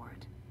pay for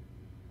it.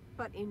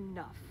 But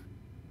enough.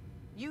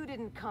 You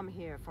didn't come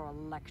here for a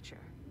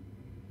lecture.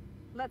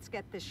 Let's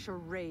get this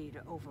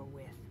charade over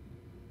with.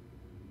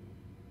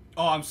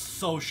 Oh, I'm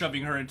so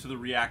shoving her into the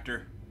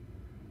reactor.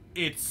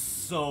 It's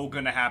so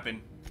gonna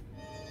happen.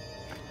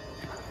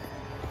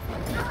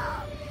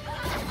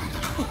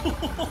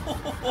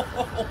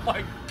 Oh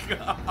my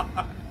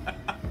god.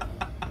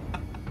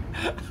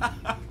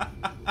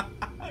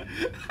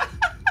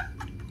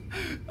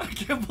 I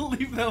can't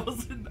believe that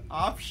was an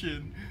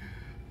option.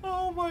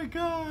 Oh my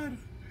god.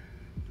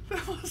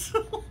 That was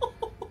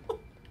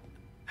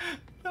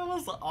that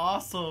was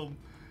awesome.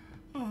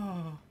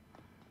 Oh,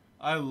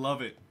 I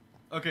love it.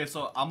 Okay,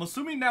 so I'm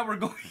assuming now we're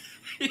going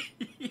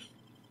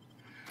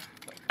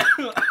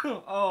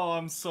oh,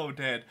 I'm so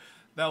dead.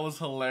 That was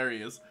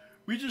hilarious.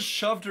 We just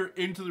shoved her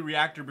into the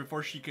reactor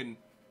before she can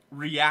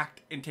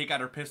react and take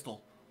out her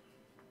pistol.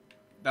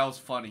 That was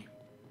funny.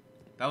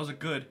 That was a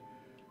good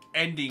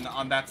ending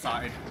on that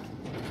side.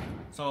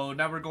 So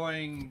now we're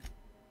going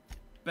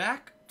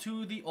back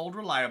to the old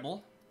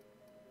reliable.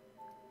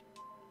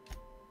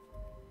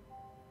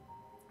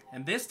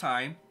 And this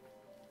time,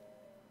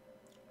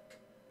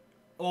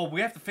 oh,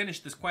 we have to finish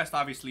this quest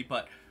obviously,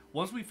 but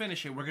once we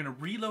finish it, we're going to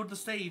reload the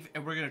save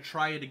and we're going to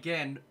try it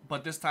again,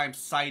 but this time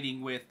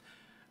siding with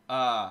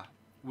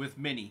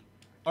Minnie,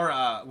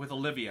 or with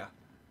Olivia.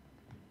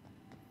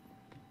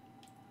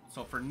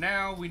 So for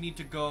now, we need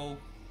to go,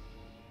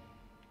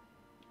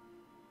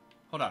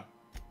 hold on,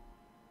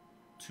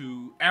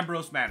 to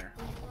Ambrose Manor.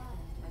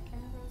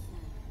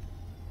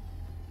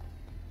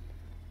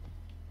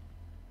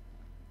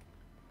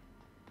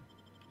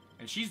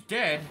 And she's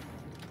dead.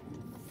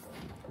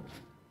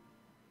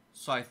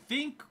 So I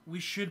think we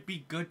should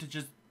be good to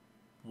just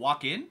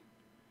walk in,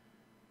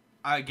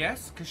 I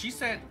guess, because she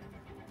said,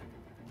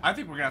 I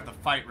think we're gonna have to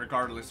fight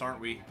regardless, aren't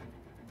we?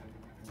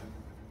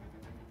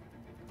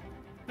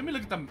 Let me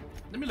look at them.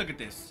 Let me look at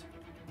this.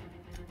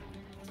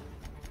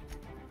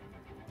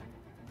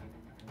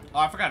 Oh,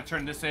 I forgot to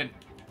turn this in.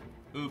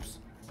 Oops.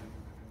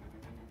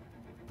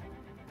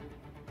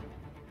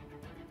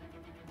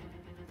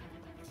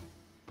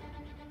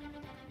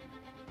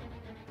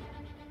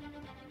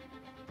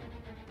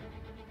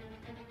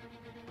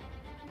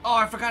 Oh,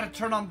 I forgot to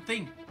turn on the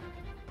thing.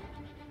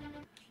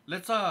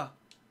 Let's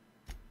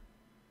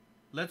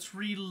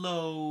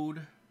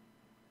reload.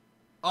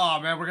 Oh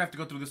man, we're gonna have to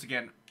go through this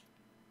again.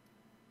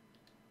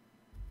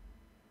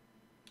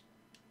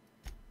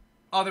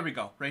 Oh, there we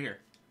go, right here.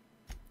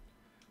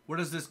 Where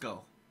does this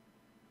go?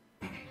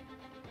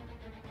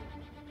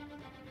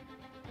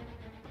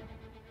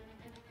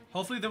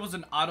 Hopefully there was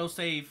an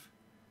autosave.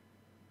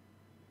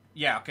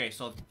 Yeah, okay,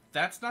 so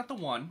that's not the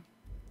one.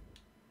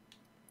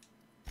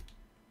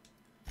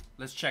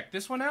 Let's check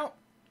this one out.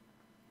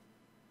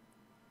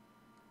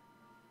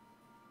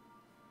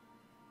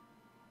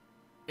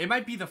 It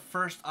might be the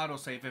first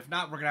autosave. If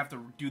not, we're gonna have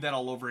to do that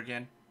all over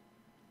again.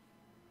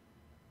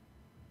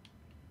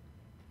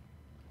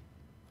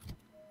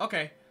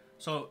 Okay,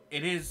 so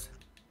it is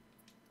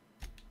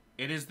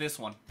this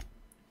one.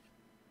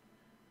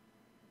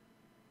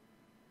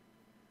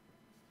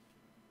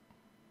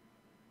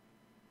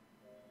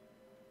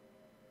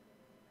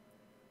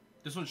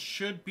 This one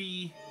should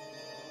be...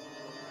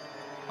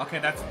 Okay,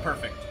 that's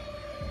perfect.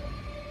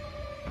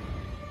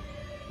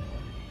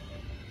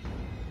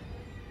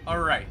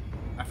 Alright.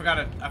 I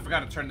forgot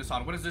to turn this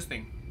on. What is this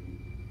thing?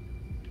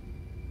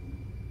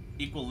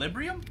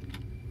 Equilibrium?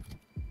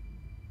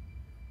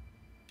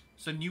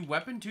 It's a new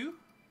weapon too?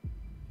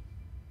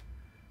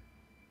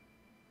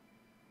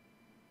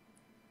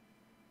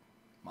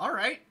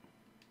 Alright.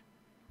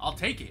 I'll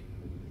take it.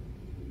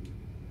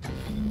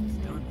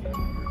 It's done.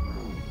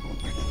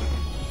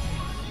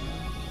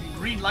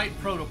 Green light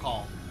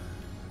protocol.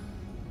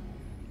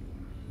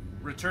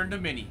 Return to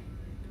Minnie.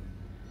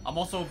 I'm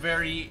also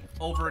very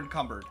over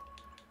encumbered.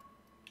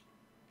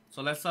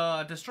 So let's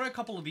destroy a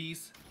couple of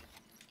these.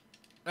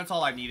 That's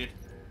all I needed.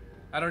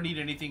 I don't need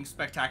anything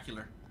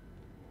spectacular.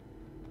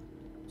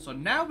 So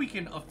now we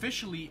can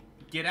officially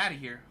get out of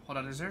here. Hold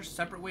on, is there a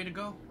separate way to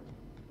go?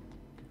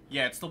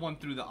 Yeah, it's the one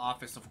through the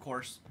office, of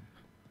course.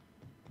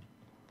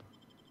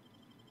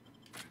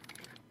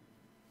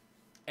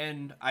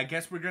 And I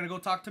guess we're gonna go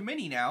talk to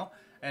Minnie now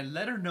and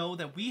let her know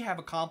that we have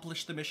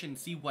accomplished the mission and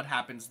see what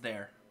happens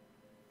there.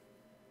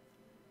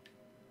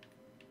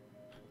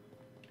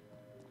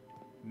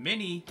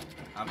 Minnie,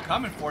 I'm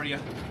coming for you.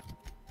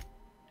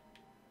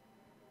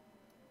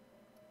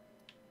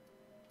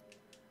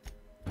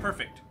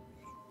 Perfect.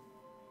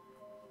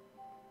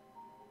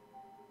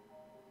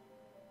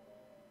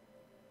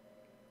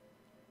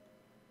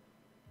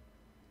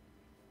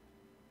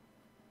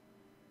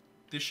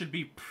 This should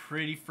be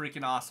pretty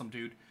freaking awesome,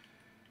 dude.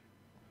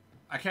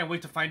 I can't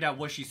wait to find out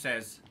what she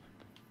says.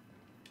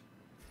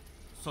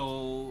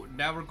 So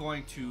now we're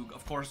going to,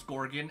 of course,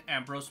 Gorgon,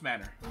 Ambrose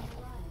Manor.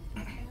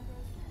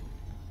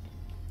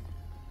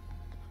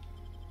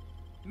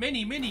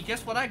 Minnie,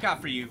 guess what I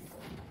got for you?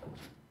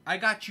 I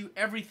got you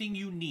everything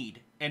you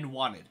need and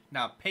wanted.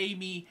 Now pay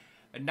me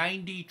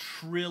 90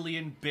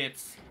 trillion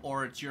bits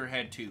or it's your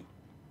head too.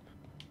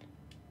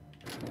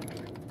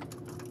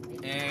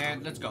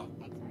 And let's go.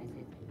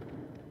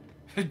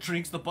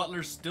 Drinks, the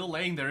butler's still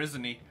laying there,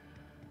 isn't he?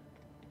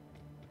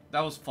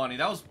 That was funny.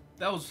 That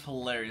was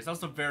hilarious. That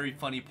was a very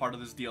funny part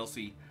of this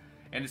DLC.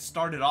 And it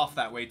started off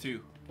that way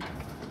too.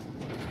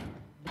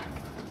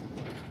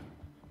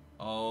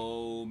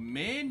 Oh,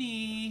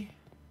 Minnie.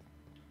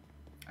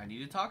 I need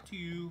to talk to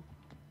you.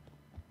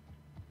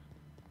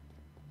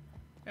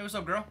 Hey, what's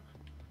up, girl?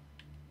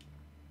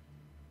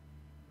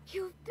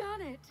 You've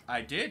done it!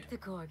 I did. The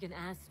Gorgon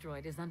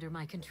asteroid is under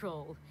my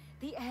control.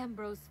 The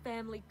Ambrose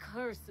family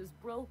curse is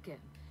broken.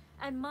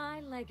 And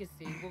my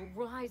legacy will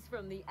rise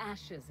from the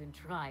ashes in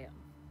triumph.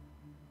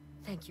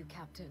 Thank you,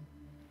 Captain.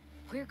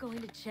 We're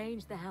going to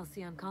change the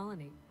Halcyon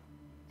colony.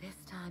 This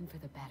time for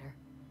the better.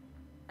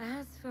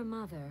 As for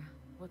Mother,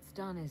 what's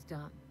done is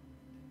done.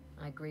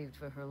 I grieved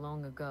for her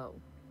long ago.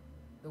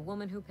 The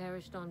woman who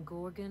perished on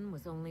Gorgon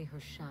was only her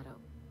shadow.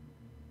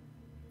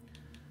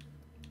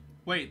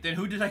 Wait, then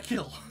who did I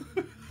kill?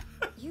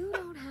 You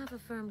don't have a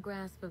firm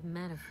grasp of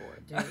metaphor,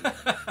 do you?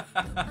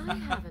 I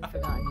haven't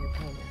forgotten your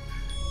payment.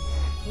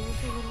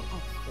 Here's a little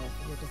extra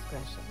for your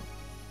discretion.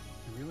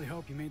 I really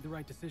hope you made the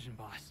right decision,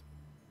 boss.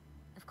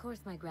 Of course,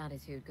 my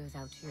gratitude goes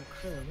out to your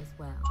crew as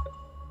well.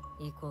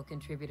 Equal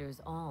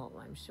contributors all,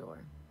 I'm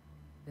sure.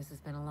 This has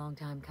been a long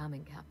time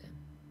coming, Captain.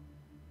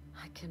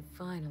 I can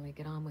finally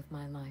get on with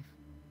my life,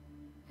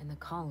 and the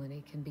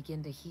colony can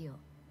begin to heal.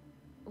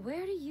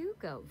 Where do you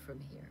go from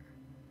here?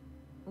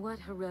 What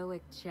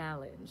heroic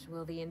challenge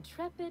will the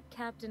intrepid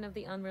Captain of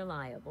the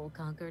Unreliable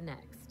conquer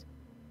next?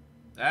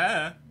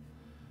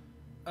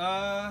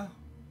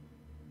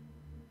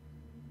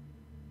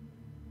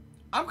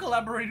 I'm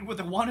collaborating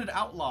with a wanted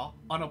outlaw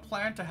on a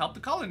plan to help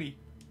the colony.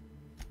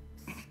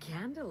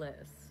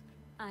 Scandalous.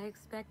 I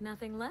expect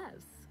nothing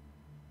less.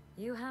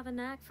 You have a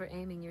knack for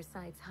aiming your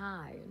sights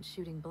high and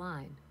shooting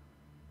blind.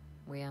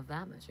 We have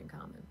that much in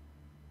common.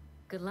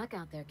 Good luck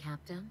out there,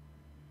 Captain.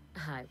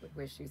 I would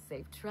wish you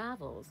safe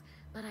travels,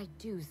 but I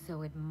do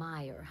so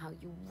admire how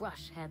you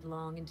rush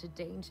headlong into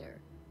danger.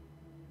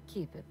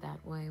 Keep it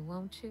that way,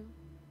 won't you?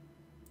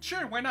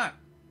 Sure, why not?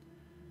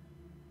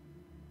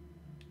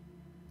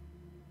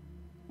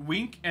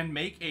 Wink and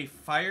make a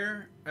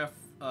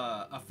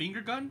a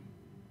finger gun?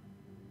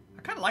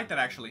 I kind of like that,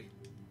 actually.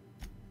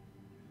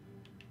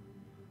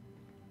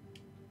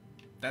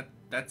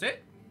 That's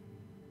it?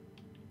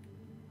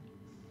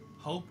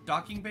 Hope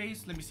docking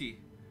base? Let me see.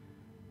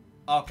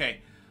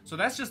 Okay, so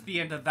that's just the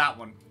end of that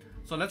one.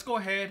 So let's go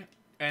ahead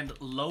and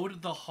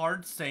load the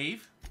hard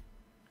save.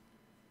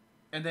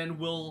 And then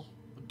we'll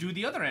do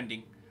the other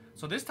ending.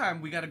 So this time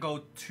we gotta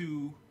go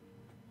to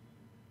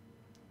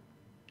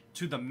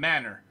the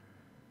manor.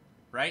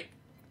 Right?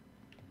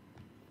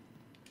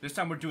 This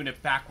time we're doing it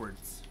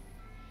backwards.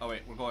 Oh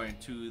wait, we're going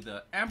to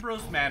the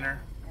Ambrose Manor.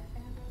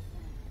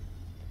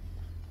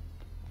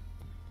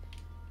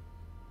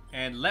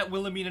 And let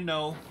Wilhelmina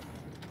know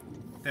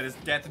that it's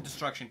death and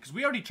destruction. Because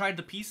we already tried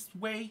the peace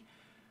way.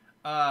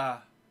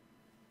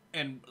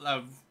 And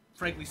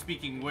frankly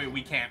speaking,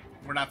 we can't.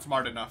 We're not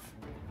smart enough.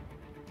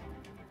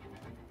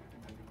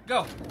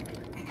 Go.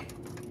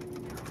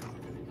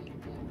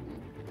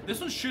 This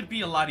one should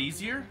be a lot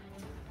easier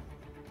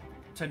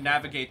to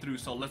navigate through,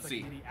 so let's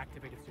see.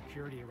 Activated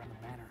security around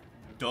the manor.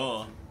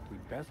 Duh.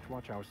 We'd best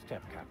watch our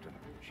step, Captain.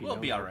 We'll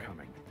be alright.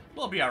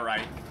 We'll be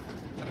alright.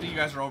 I think you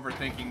guys are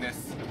overthinking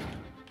this.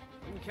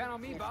 You can count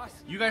on me, boss.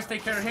 You guys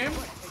take care of him.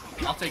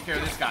 I'll take care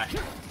of this guy.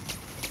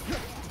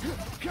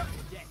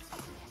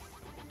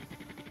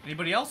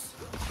 Anybody else?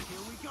 Here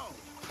we go.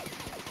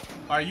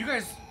 Alright, you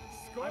guys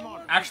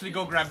actually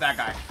go grab that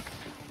guy.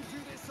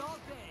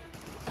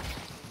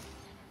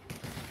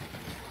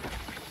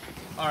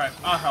 Alright,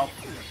 I'll help.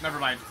 Never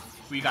mind.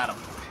 We got him.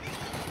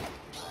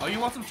 Oh, you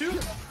want some too?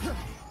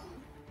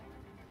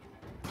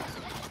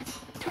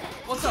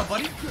 What's up,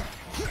 buddy?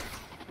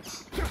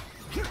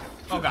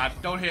 Oh god,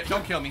 don't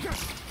kill me.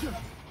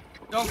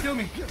 Don't kill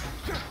me.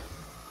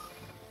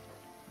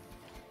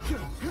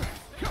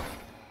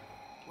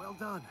 Well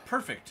done.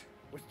 Perfect.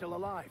 We're still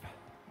alive.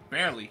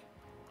 Barely.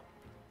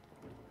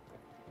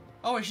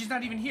 Oh, wait, she's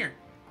not even here.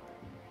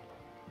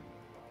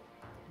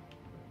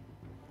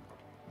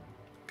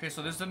 Okay,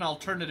 so this is an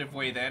alternative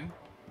way then.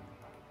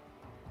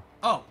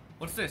 Oh,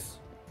 what's this?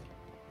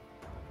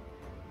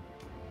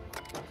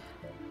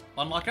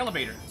 Unlock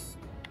elevator.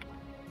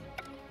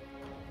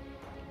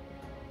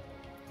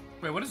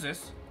 Wait, what is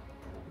this?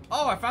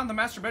 Oh, I found the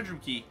master bedroom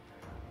key.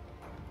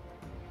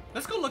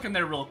 Let's go look in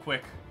there real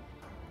quick.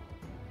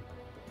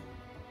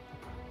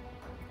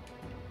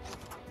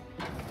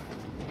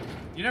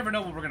 You never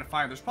know what we're gonna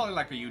find. There's probably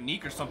like a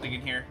unique or something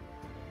in here.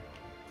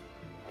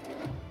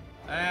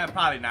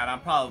 Probably not. I'm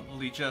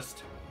probably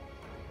just...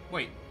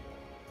 Wait.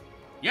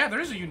 Yeah, there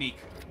is a unique.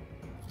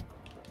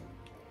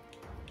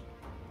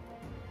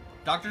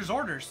 Doctor's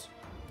orders.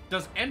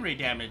 Does N-ray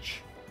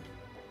damage.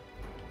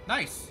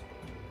 Nice.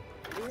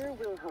 Dear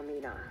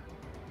Wilhelmina,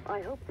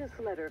 I hope this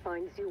letter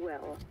finds you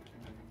well.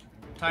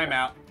 Time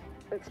out.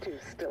 It's too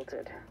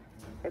stilted.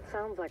 It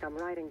sounds like I'm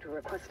writing to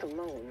request a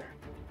loan.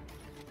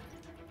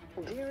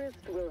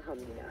 Dearest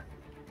Wilhelmina,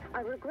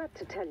 I regret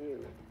to tell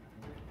you...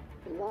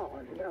 Oh,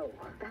 no,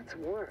 that's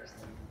worse.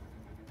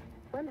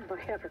 When have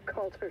I ever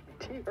called her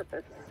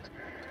dearest?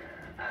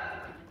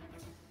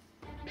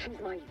 She's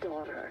my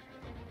daughter.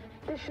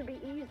 This should be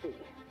easy.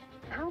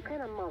 How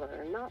can a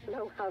mother not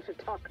know how to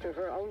talk to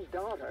her own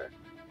daughter?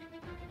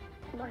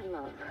 My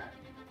love,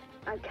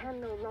 I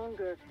can no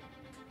longer...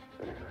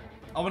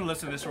 I want to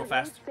listen to this real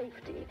fast. For your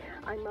safety,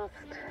 I must...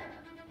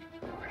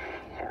 Oh,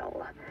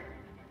 hell.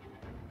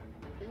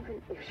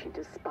 Even if she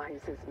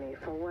despises me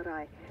for what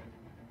I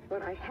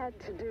had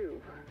to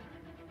do,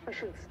 I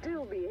should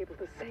still be able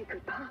to say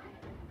goodbye.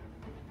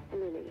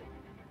 Minnie,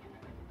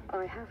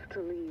 I have to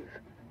leave,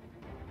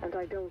 and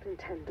I don't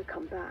intend to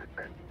come back.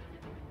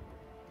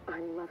 I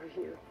love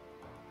you.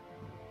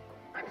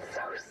 I'm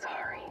so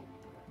sorry.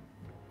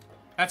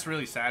 That's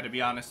really sad, to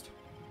be honest.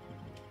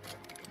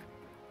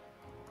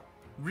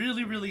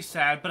 Really, really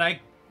sad, but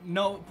I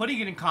know, putting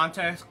it in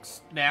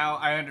context now,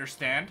 I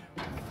understand.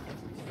 Does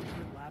the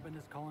secret lab in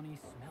this colony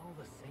smell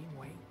the same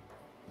way?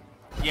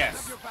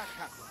 Yes.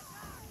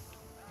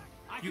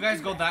 You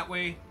guys go that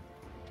way,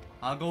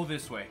 I'll go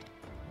this way.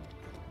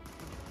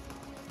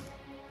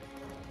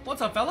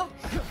 What's up, fella?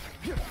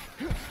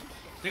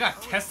 They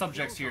got test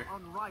subjects here.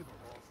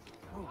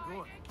 Oh,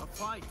 good. A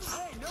fight.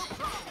 Hey, no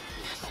problem.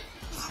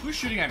 Who's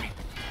shooting at me?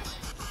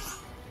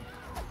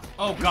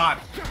 Oh, God.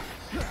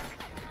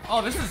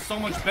 Oh, this is so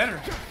much better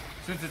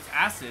since it's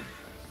acid.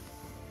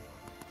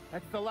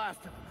 That's the last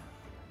of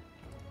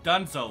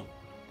them. Dunzo.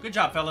 Good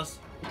job, fellas.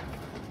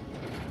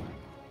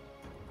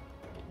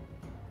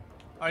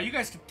 Alright, you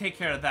guys can take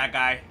care of that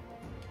guy.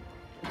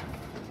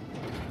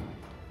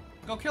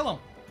 Go kill him.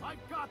 I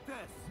got this.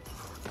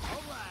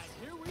 All right,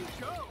 here we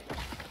go.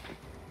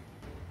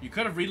 You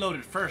could have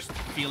reloaded first,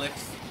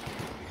 Felix.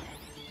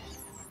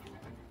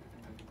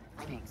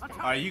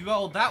 Alright, you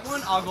go that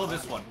one, I'll go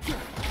this one.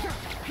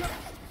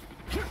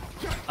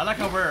 I like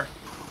how we're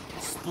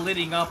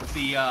splitting up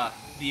the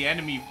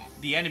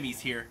enemies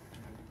here.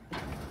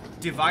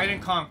 Divide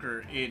and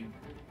conquer in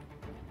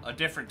a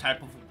different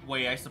type of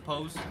way, I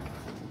suppose.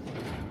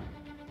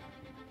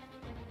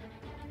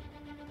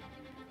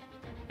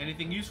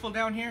 Anything useful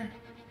down here?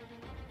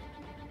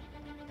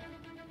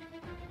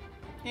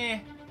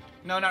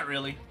 No, not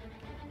really.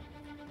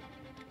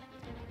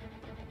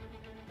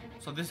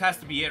 So this has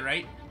to be it,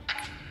 right?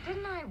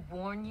 Didn't I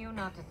warn you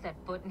not to set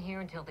foot in here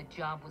until the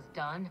job was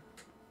done?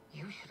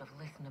 You should have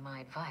listened to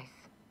my advice.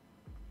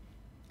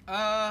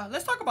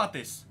 Let's talk about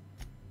this.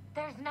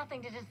 There's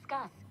nothing to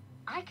discuss.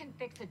 I can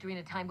fix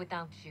Adrena time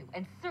without you,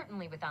 and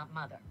certainly without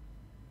Mother.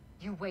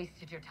 You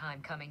wasted your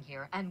time coming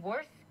here, and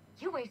worse,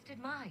 you wasted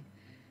mine.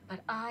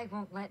 But I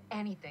won't let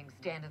anything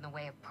stand in the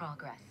way of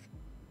progress.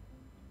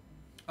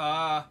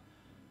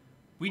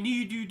 We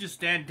need you to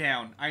stand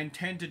down. I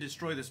intend to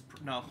destroy this.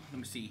 No, let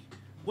me see.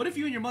 What if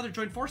you and your mother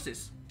join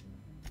forces?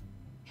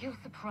 You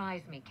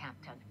surprise me,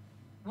 Captain.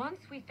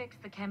 Once we fix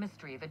the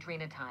chemistry of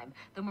Adrena time,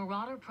 the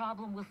Marauder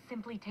problem will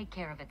simply take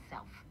care of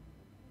itself.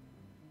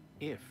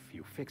 If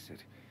you fix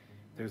it,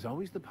 there's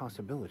always the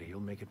possibility you'll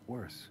make it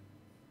worse.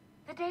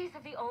 The days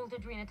of the old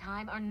Adrena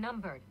time are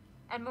numbered,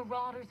 and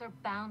Marauders are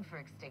bound for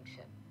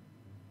extinction.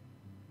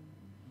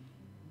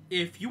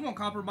 If you won't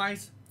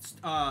compromise,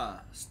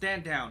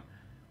 stand down.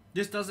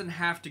 This doesn't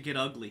have to get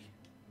ugly.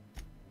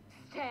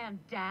 Stand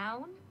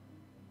down?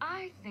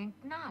 I think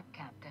not,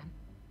 Captain.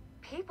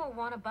 People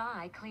want to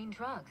buy clean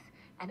drugs,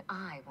 and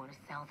I want to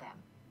sell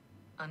them.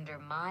 Under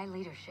my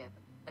leadership,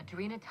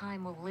 Adrena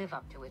time will live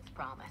up to its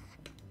promise,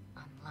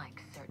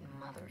 unlike certain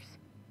mothers.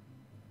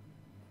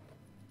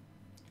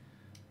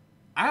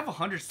 I have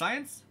 100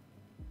 science?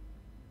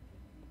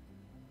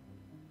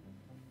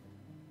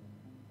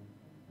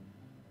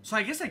 So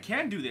I guess I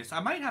can do this.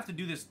 I might have to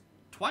do this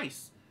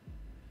twice.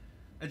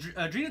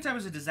 Adrena time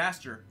is a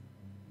disaster.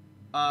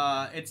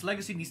 Its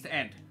legacy needs to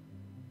end.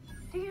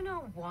 Do you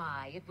know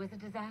why it was a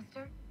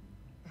disaster?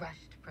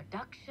 Rushed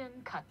production,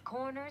 cut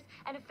corners,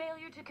 and a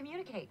failure to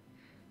communicate.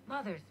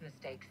 Mother's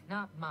mistakes,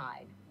 not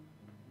mine.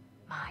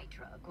 My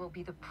drug will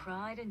be the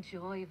pride and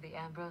joy of the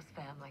Ambrose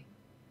family.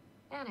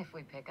 And if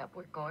we pick up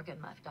where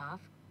Gorgon left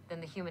off,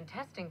 then the human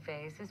testing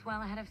phase is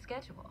well ahead of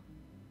schedule.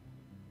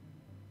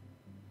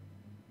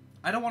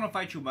 I don't want to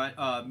fight you,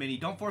 Minnie.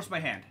 Don't force my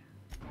hand.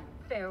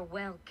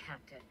 Farewell,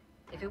 Captain.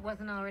 If it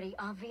wasn't already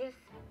obvious,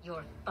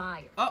 you're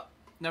fired. Oh,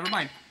 never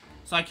mind.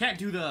 So I can't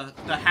do the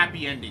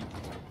happy ending.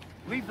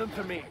 Leave them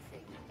to me.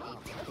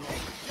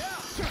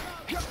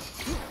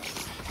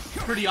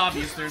 It's pretty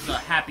obvious there's a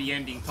happy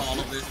ending to all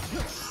of this.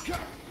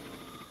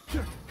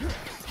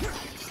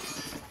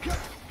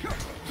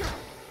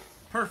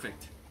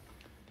 Perfect.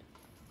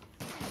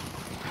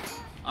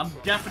 I'm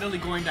definitely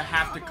going to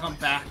have to come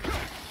back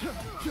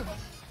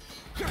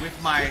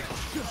with my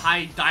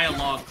high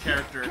dialogue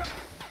character.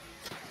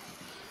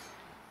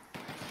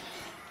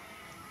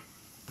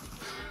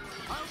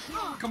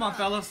 Come on,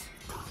 fellas.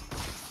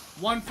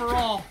 One for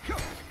all.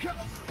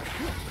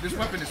 This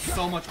weapon is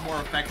so much more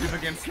effective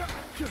against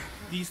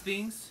these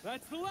things.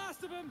 That's the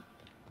last of him.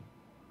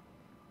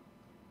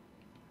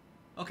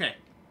 Okay.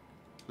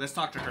 Let's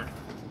talk to her.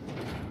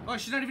 Oh,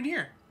 she's not even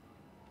here.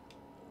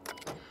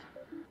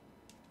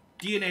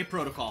 DNA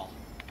protocol.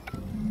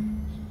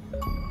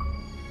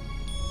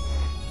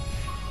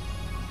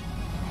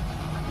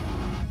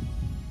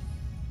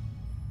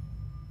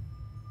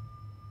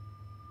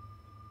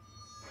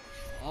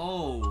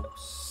 Oh,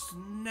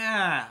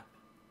 snap.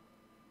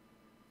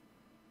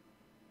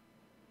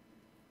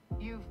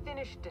 You've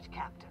finished it,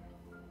 Captain.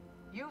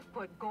 You've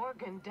put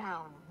Gorgon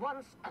down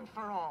once and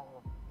for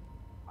all.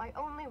 I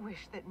only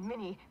wish that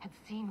Minnie had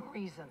seen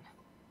reason.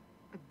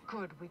 The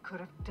good we could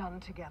have done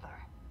together.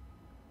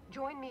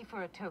 Join me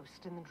for a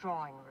toast in the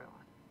drawing room.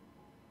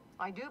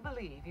 I do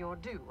believe you're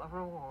due a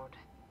reward.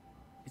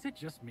 Is it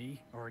just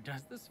me, or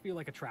does this feel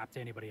like a trap to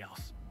anybody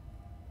else?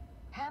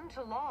 Hand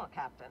to law,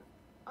 Captain.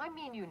 I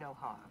mean you no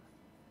harm.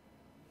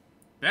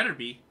 Better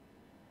be.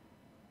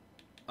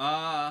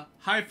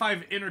 High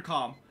five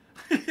intercom.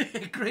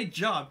 Great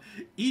job.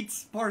 Eat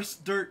sparse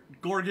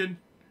dirt, Gorgon.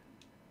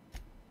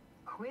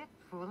 Quit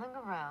fooling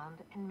around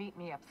and meet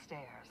me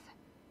upstairs.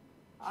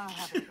 I'll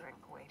have a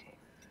drink waiting.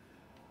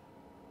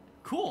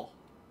 Cool.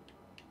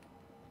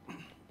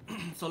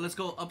 So let's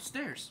go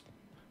upstairs.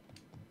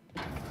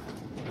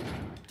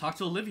 Talk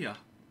to Olivia.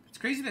 It's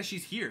crazy that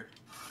she's here.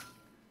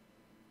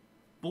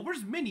 But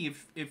where's Minnie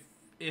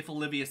if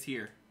Olivia's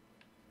here?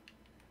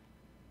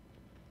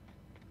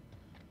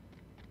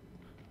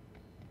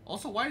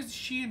 Also, why is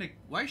she in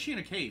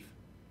a cave?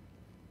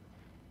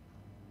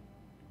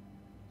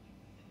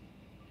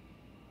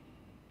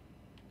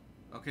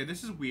 Okay,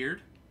 this is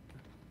weird.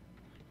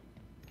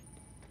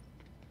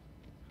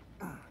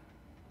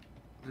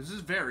 This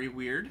is very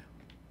weird.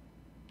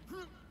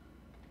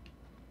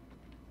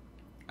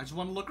 I just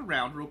want to look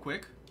around real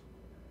quick.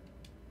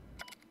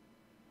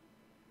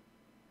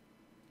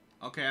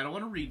 Okay, I don't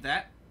want to read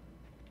that.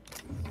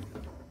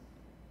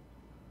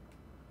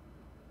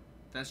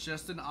 That's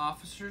just an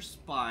officer's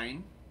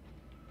spine.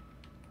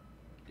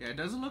 Yeah, it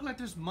doesn't look like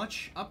there's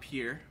much up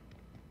here.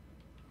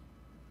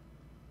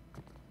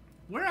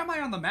 Where am I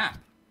on the map?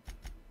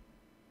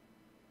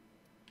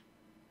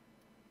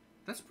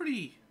 That's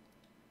pretty...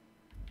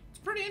 It's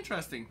pretty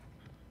interesting.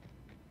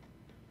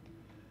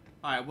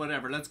 Alright,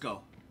 whatever, let's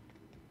go.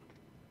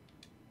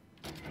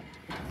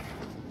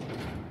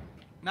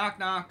 Knock,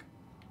 knock.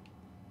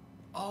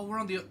 Oh, we're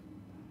on the...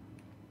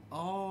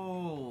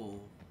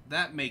 Oh,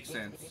 that makes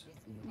sense.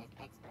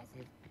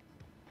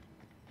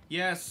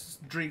 Yes,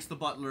 drinks the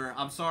butler.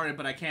 I'm sorry,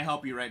 but I can't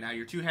help you right now.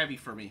 You're too heavy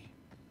for me.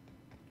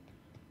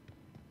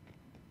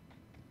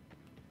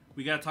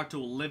 We gotta talk to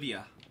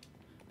Olivia.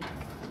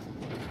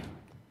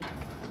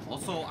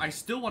 Also, I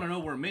still want to know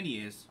where Minnie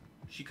is.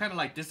 She kind of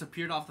like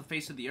disappeared off the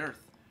face of the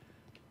earth.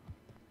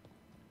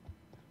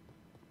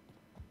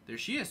 There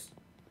she is.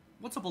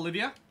 What's up,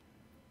 Olivia?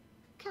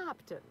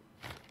 Captain,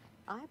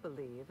 I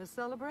believe a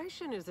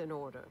celebration is in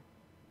order.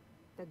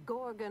 The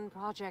Gorgon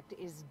project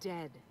is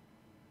dead,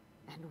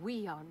 and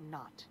we are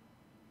not.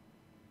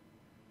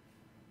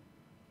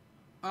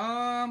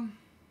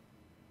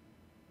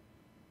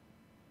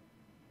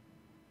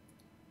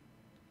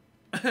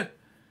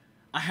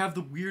 I have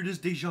the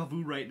weirdest deja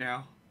vu right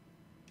now.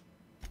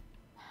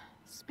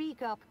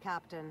 Speak up,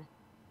 Captain.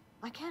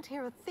 I can't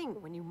hear a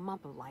thing when you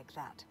mumble like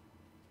that.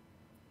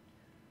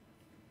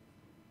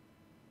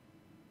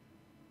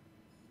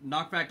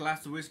 Knock back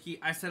glass of whiskey.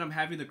 I said I'm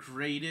having the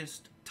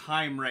greatest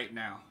time right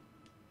now.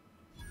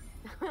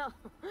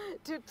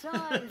 To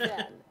time,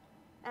 then.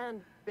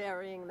 And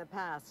burying the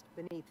past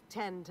beneath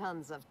 10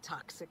 tons of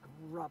toxic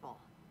rubble.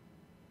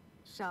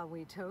 Shall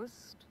we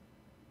toast?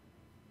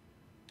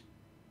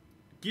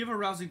 Give a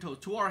rousing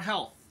toast to our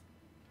health.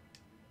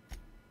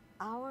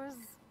 Ours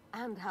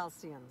and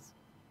Halcyon's.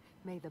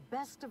 May the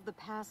best of the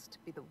past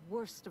be the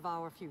worst of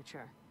our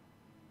future.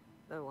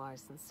 Though I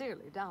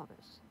sincerely doubt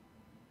it.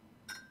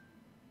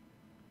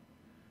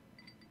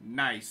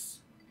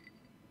 Nice.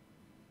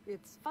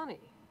 It's funny.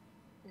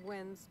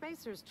 When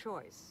Spacer's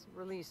Choice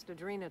released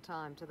Adrena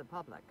Time to the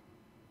public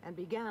and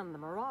began the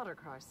Marauder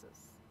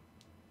crisis,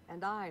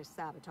 and I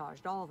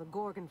sabotaged all the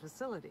Gorgon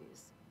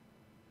facilities,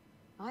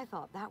 I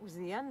thought that was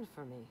the end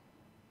for me.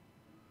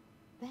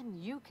 Then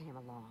you came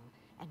along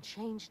and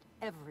changed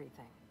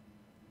everything.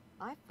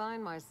 I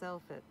find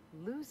myself at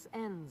loose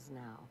ends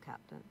now,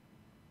 Captain.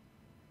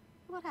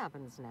 What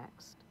happens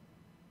next?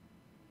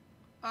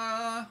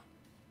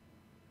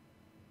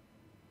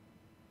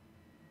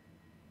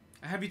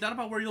 Have you thought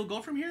about where you'll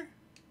go from here?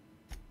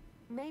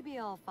 Maybe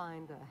I'll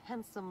find a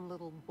handsome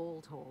little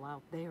bolt hole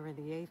out there in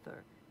the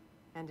aether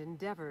and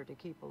endeavor to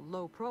keep a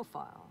low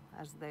profile,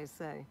 as they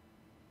say.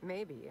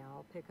 Maybe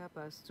I'll pick up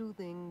a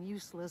soothing,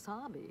 useless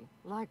hobby,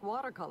 like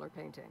watercolor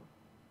painting.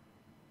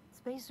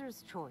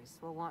 Spacer's Choice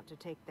will want to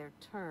take their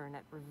turn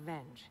at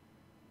revenge,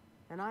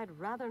 and I'd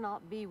rather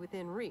not be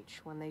within reach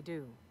when they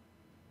do.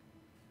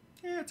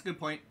 Yeah, that's a good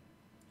point.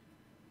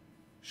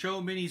 Show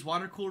Minnie's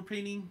water cooler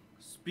painting.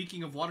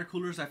 Speaking of water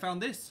coolers, I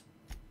found this.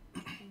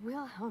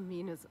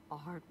 Wilhelmina's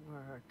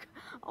artwork.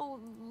 Oh,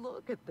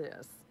 look at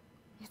this.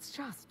 It's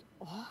just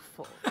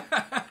awful.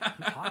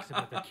 Who talks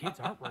about their kids'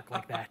 artwork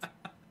like that?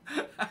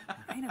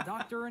 I ain't a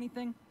doctor or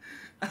anything.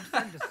 I'm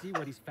starting to see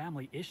where these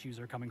family issues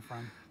are coming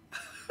from.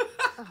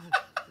 Oh,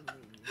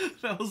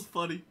 please. That was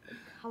funny.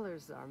 The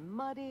colors are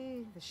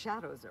muddy, the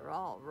shadows are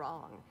all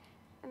wrong,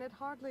 and it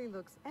hardly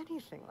looks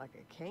anything like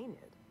a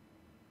canid.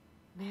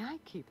 May I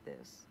keep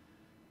this?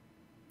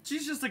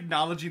 She's just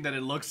acknowledging that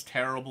it looks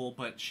terrible,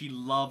 but she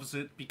loves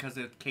it because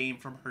it came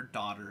from her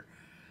daughter.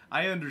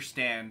 I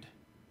understand.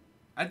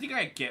 I think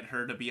I get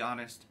her, to be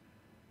honest.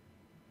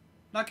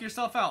 Knock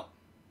yourself out.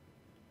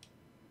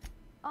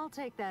 I'll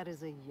take that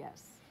as a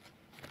yes.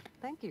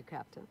 Thank you,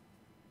 Captain.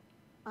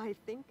 I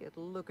think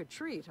it'll look a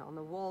treat on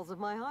the walls of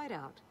my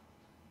hideout.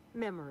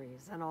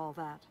 Memories and all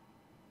that.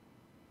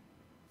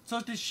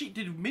 So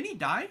did Minnie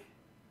die?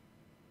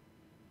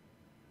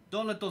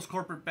 Don't let those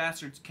corporate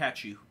bastards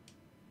catch you.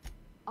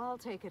 I'll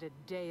take it a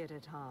day at a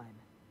time.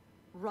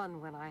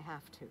 Run when I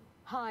have to.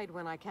 Hide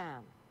when I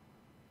can.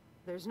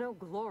 There's no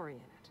glory in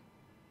it,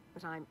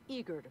 but I'm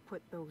eager to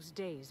put those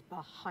days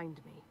behind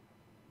me.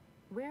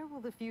 Where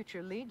will the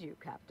future lead you,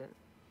 Captain?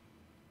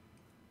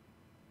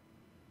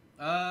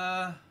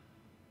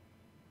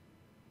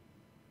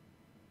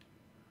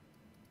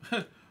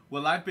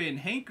 Well, I've been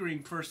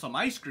hankering for some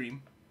ice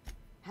cream.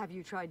 Have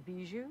you tried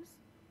bijous?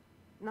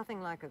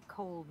 Nothing like a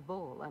cold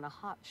bowl and a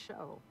hot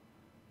show.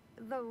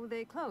 Though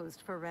they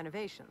closed for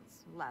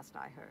renovations, last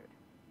I heard.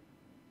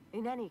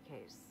 In any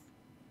case,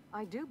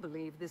 I do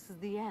believe this is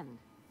the end.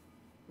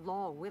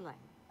 Law willing,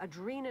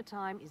 Adrena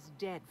time is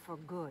dead for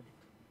good,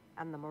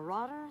 and the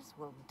Marauders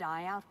will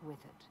die out with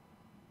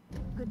it.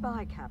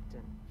 Goodbye,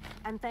 Captain,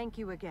 and thank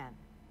you again.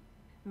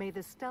 May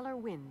the stellar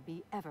wind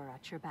be ever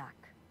at your back.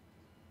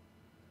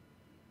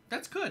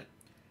 That's good.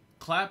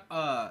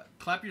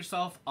 Clap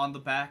yourself on the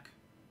back.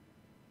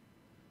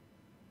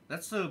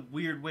 That's a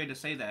weird way to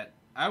say that.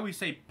 I always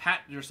say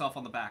pat yourself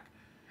on the back.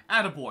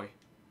 Attaboy.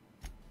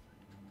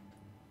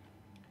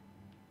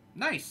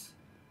 Nice.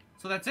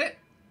 So that's it.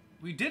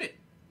 We did it.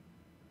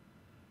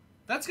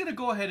 That's gonna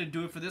go ahead and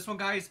do it for this one,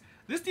 guys.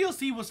 This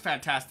DLC was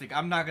fantastic.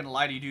 I'm not gonna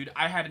lie to you, dude.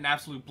 I had an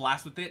absolute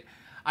blast with it.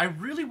 I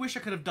really wish I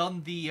could have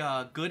done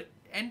the good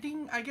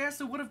ending, I guess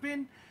it would have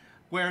been,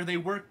 where they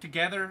work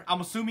together.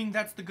 I'm assuming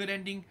that's the good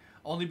ending,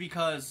 only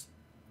because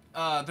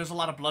there's a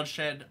lot of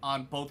bloodshed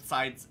on both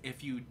sides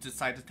if you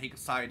decide to take a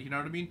side, you know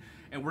what I mean?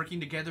 And working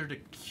together to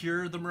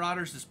cure the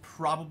Marauders is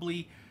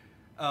probably,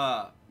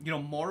 you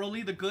know,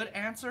 morally the good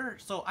answer.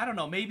 So, I don't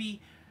know,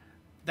 maybe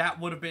that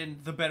would have been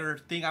the better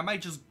thing. I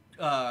might just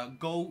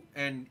go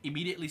and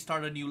immediately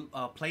start a new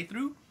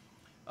playthrough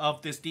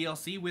of this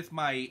DLC with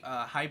my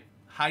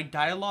high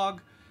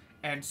dialogue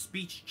and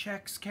speech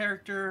checks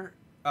character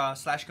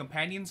slash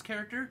companions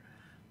character,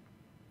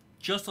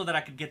 just so that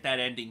I could get that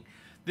ending.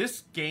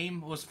 This game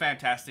was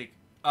fantastic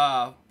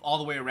all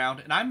the way around,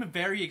 and I'm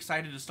very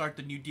excited to start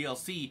the new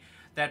DLC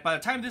that by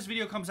the time this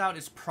video comes out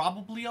is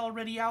probably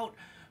already out,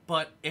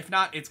 but if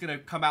not, it's going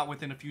to come out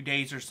within a few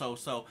days or so.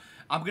 So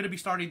I'm going to be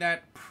starting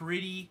that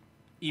pretty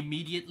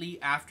immediately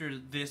after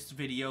this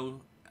video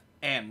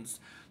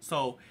ends.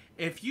 So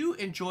if you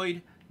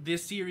enjoyed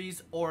this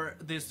series or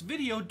this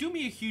video, do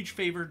me a huge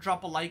favor,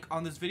 drop a like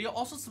on this video.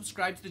 Also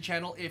subscribe to the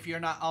channel if you're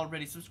not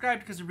already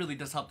subscribed, because it really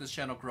does help this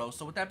channel grow.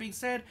 So with that being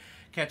said,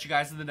 catch you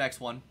guys in the next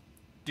one.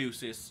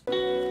 Deuces.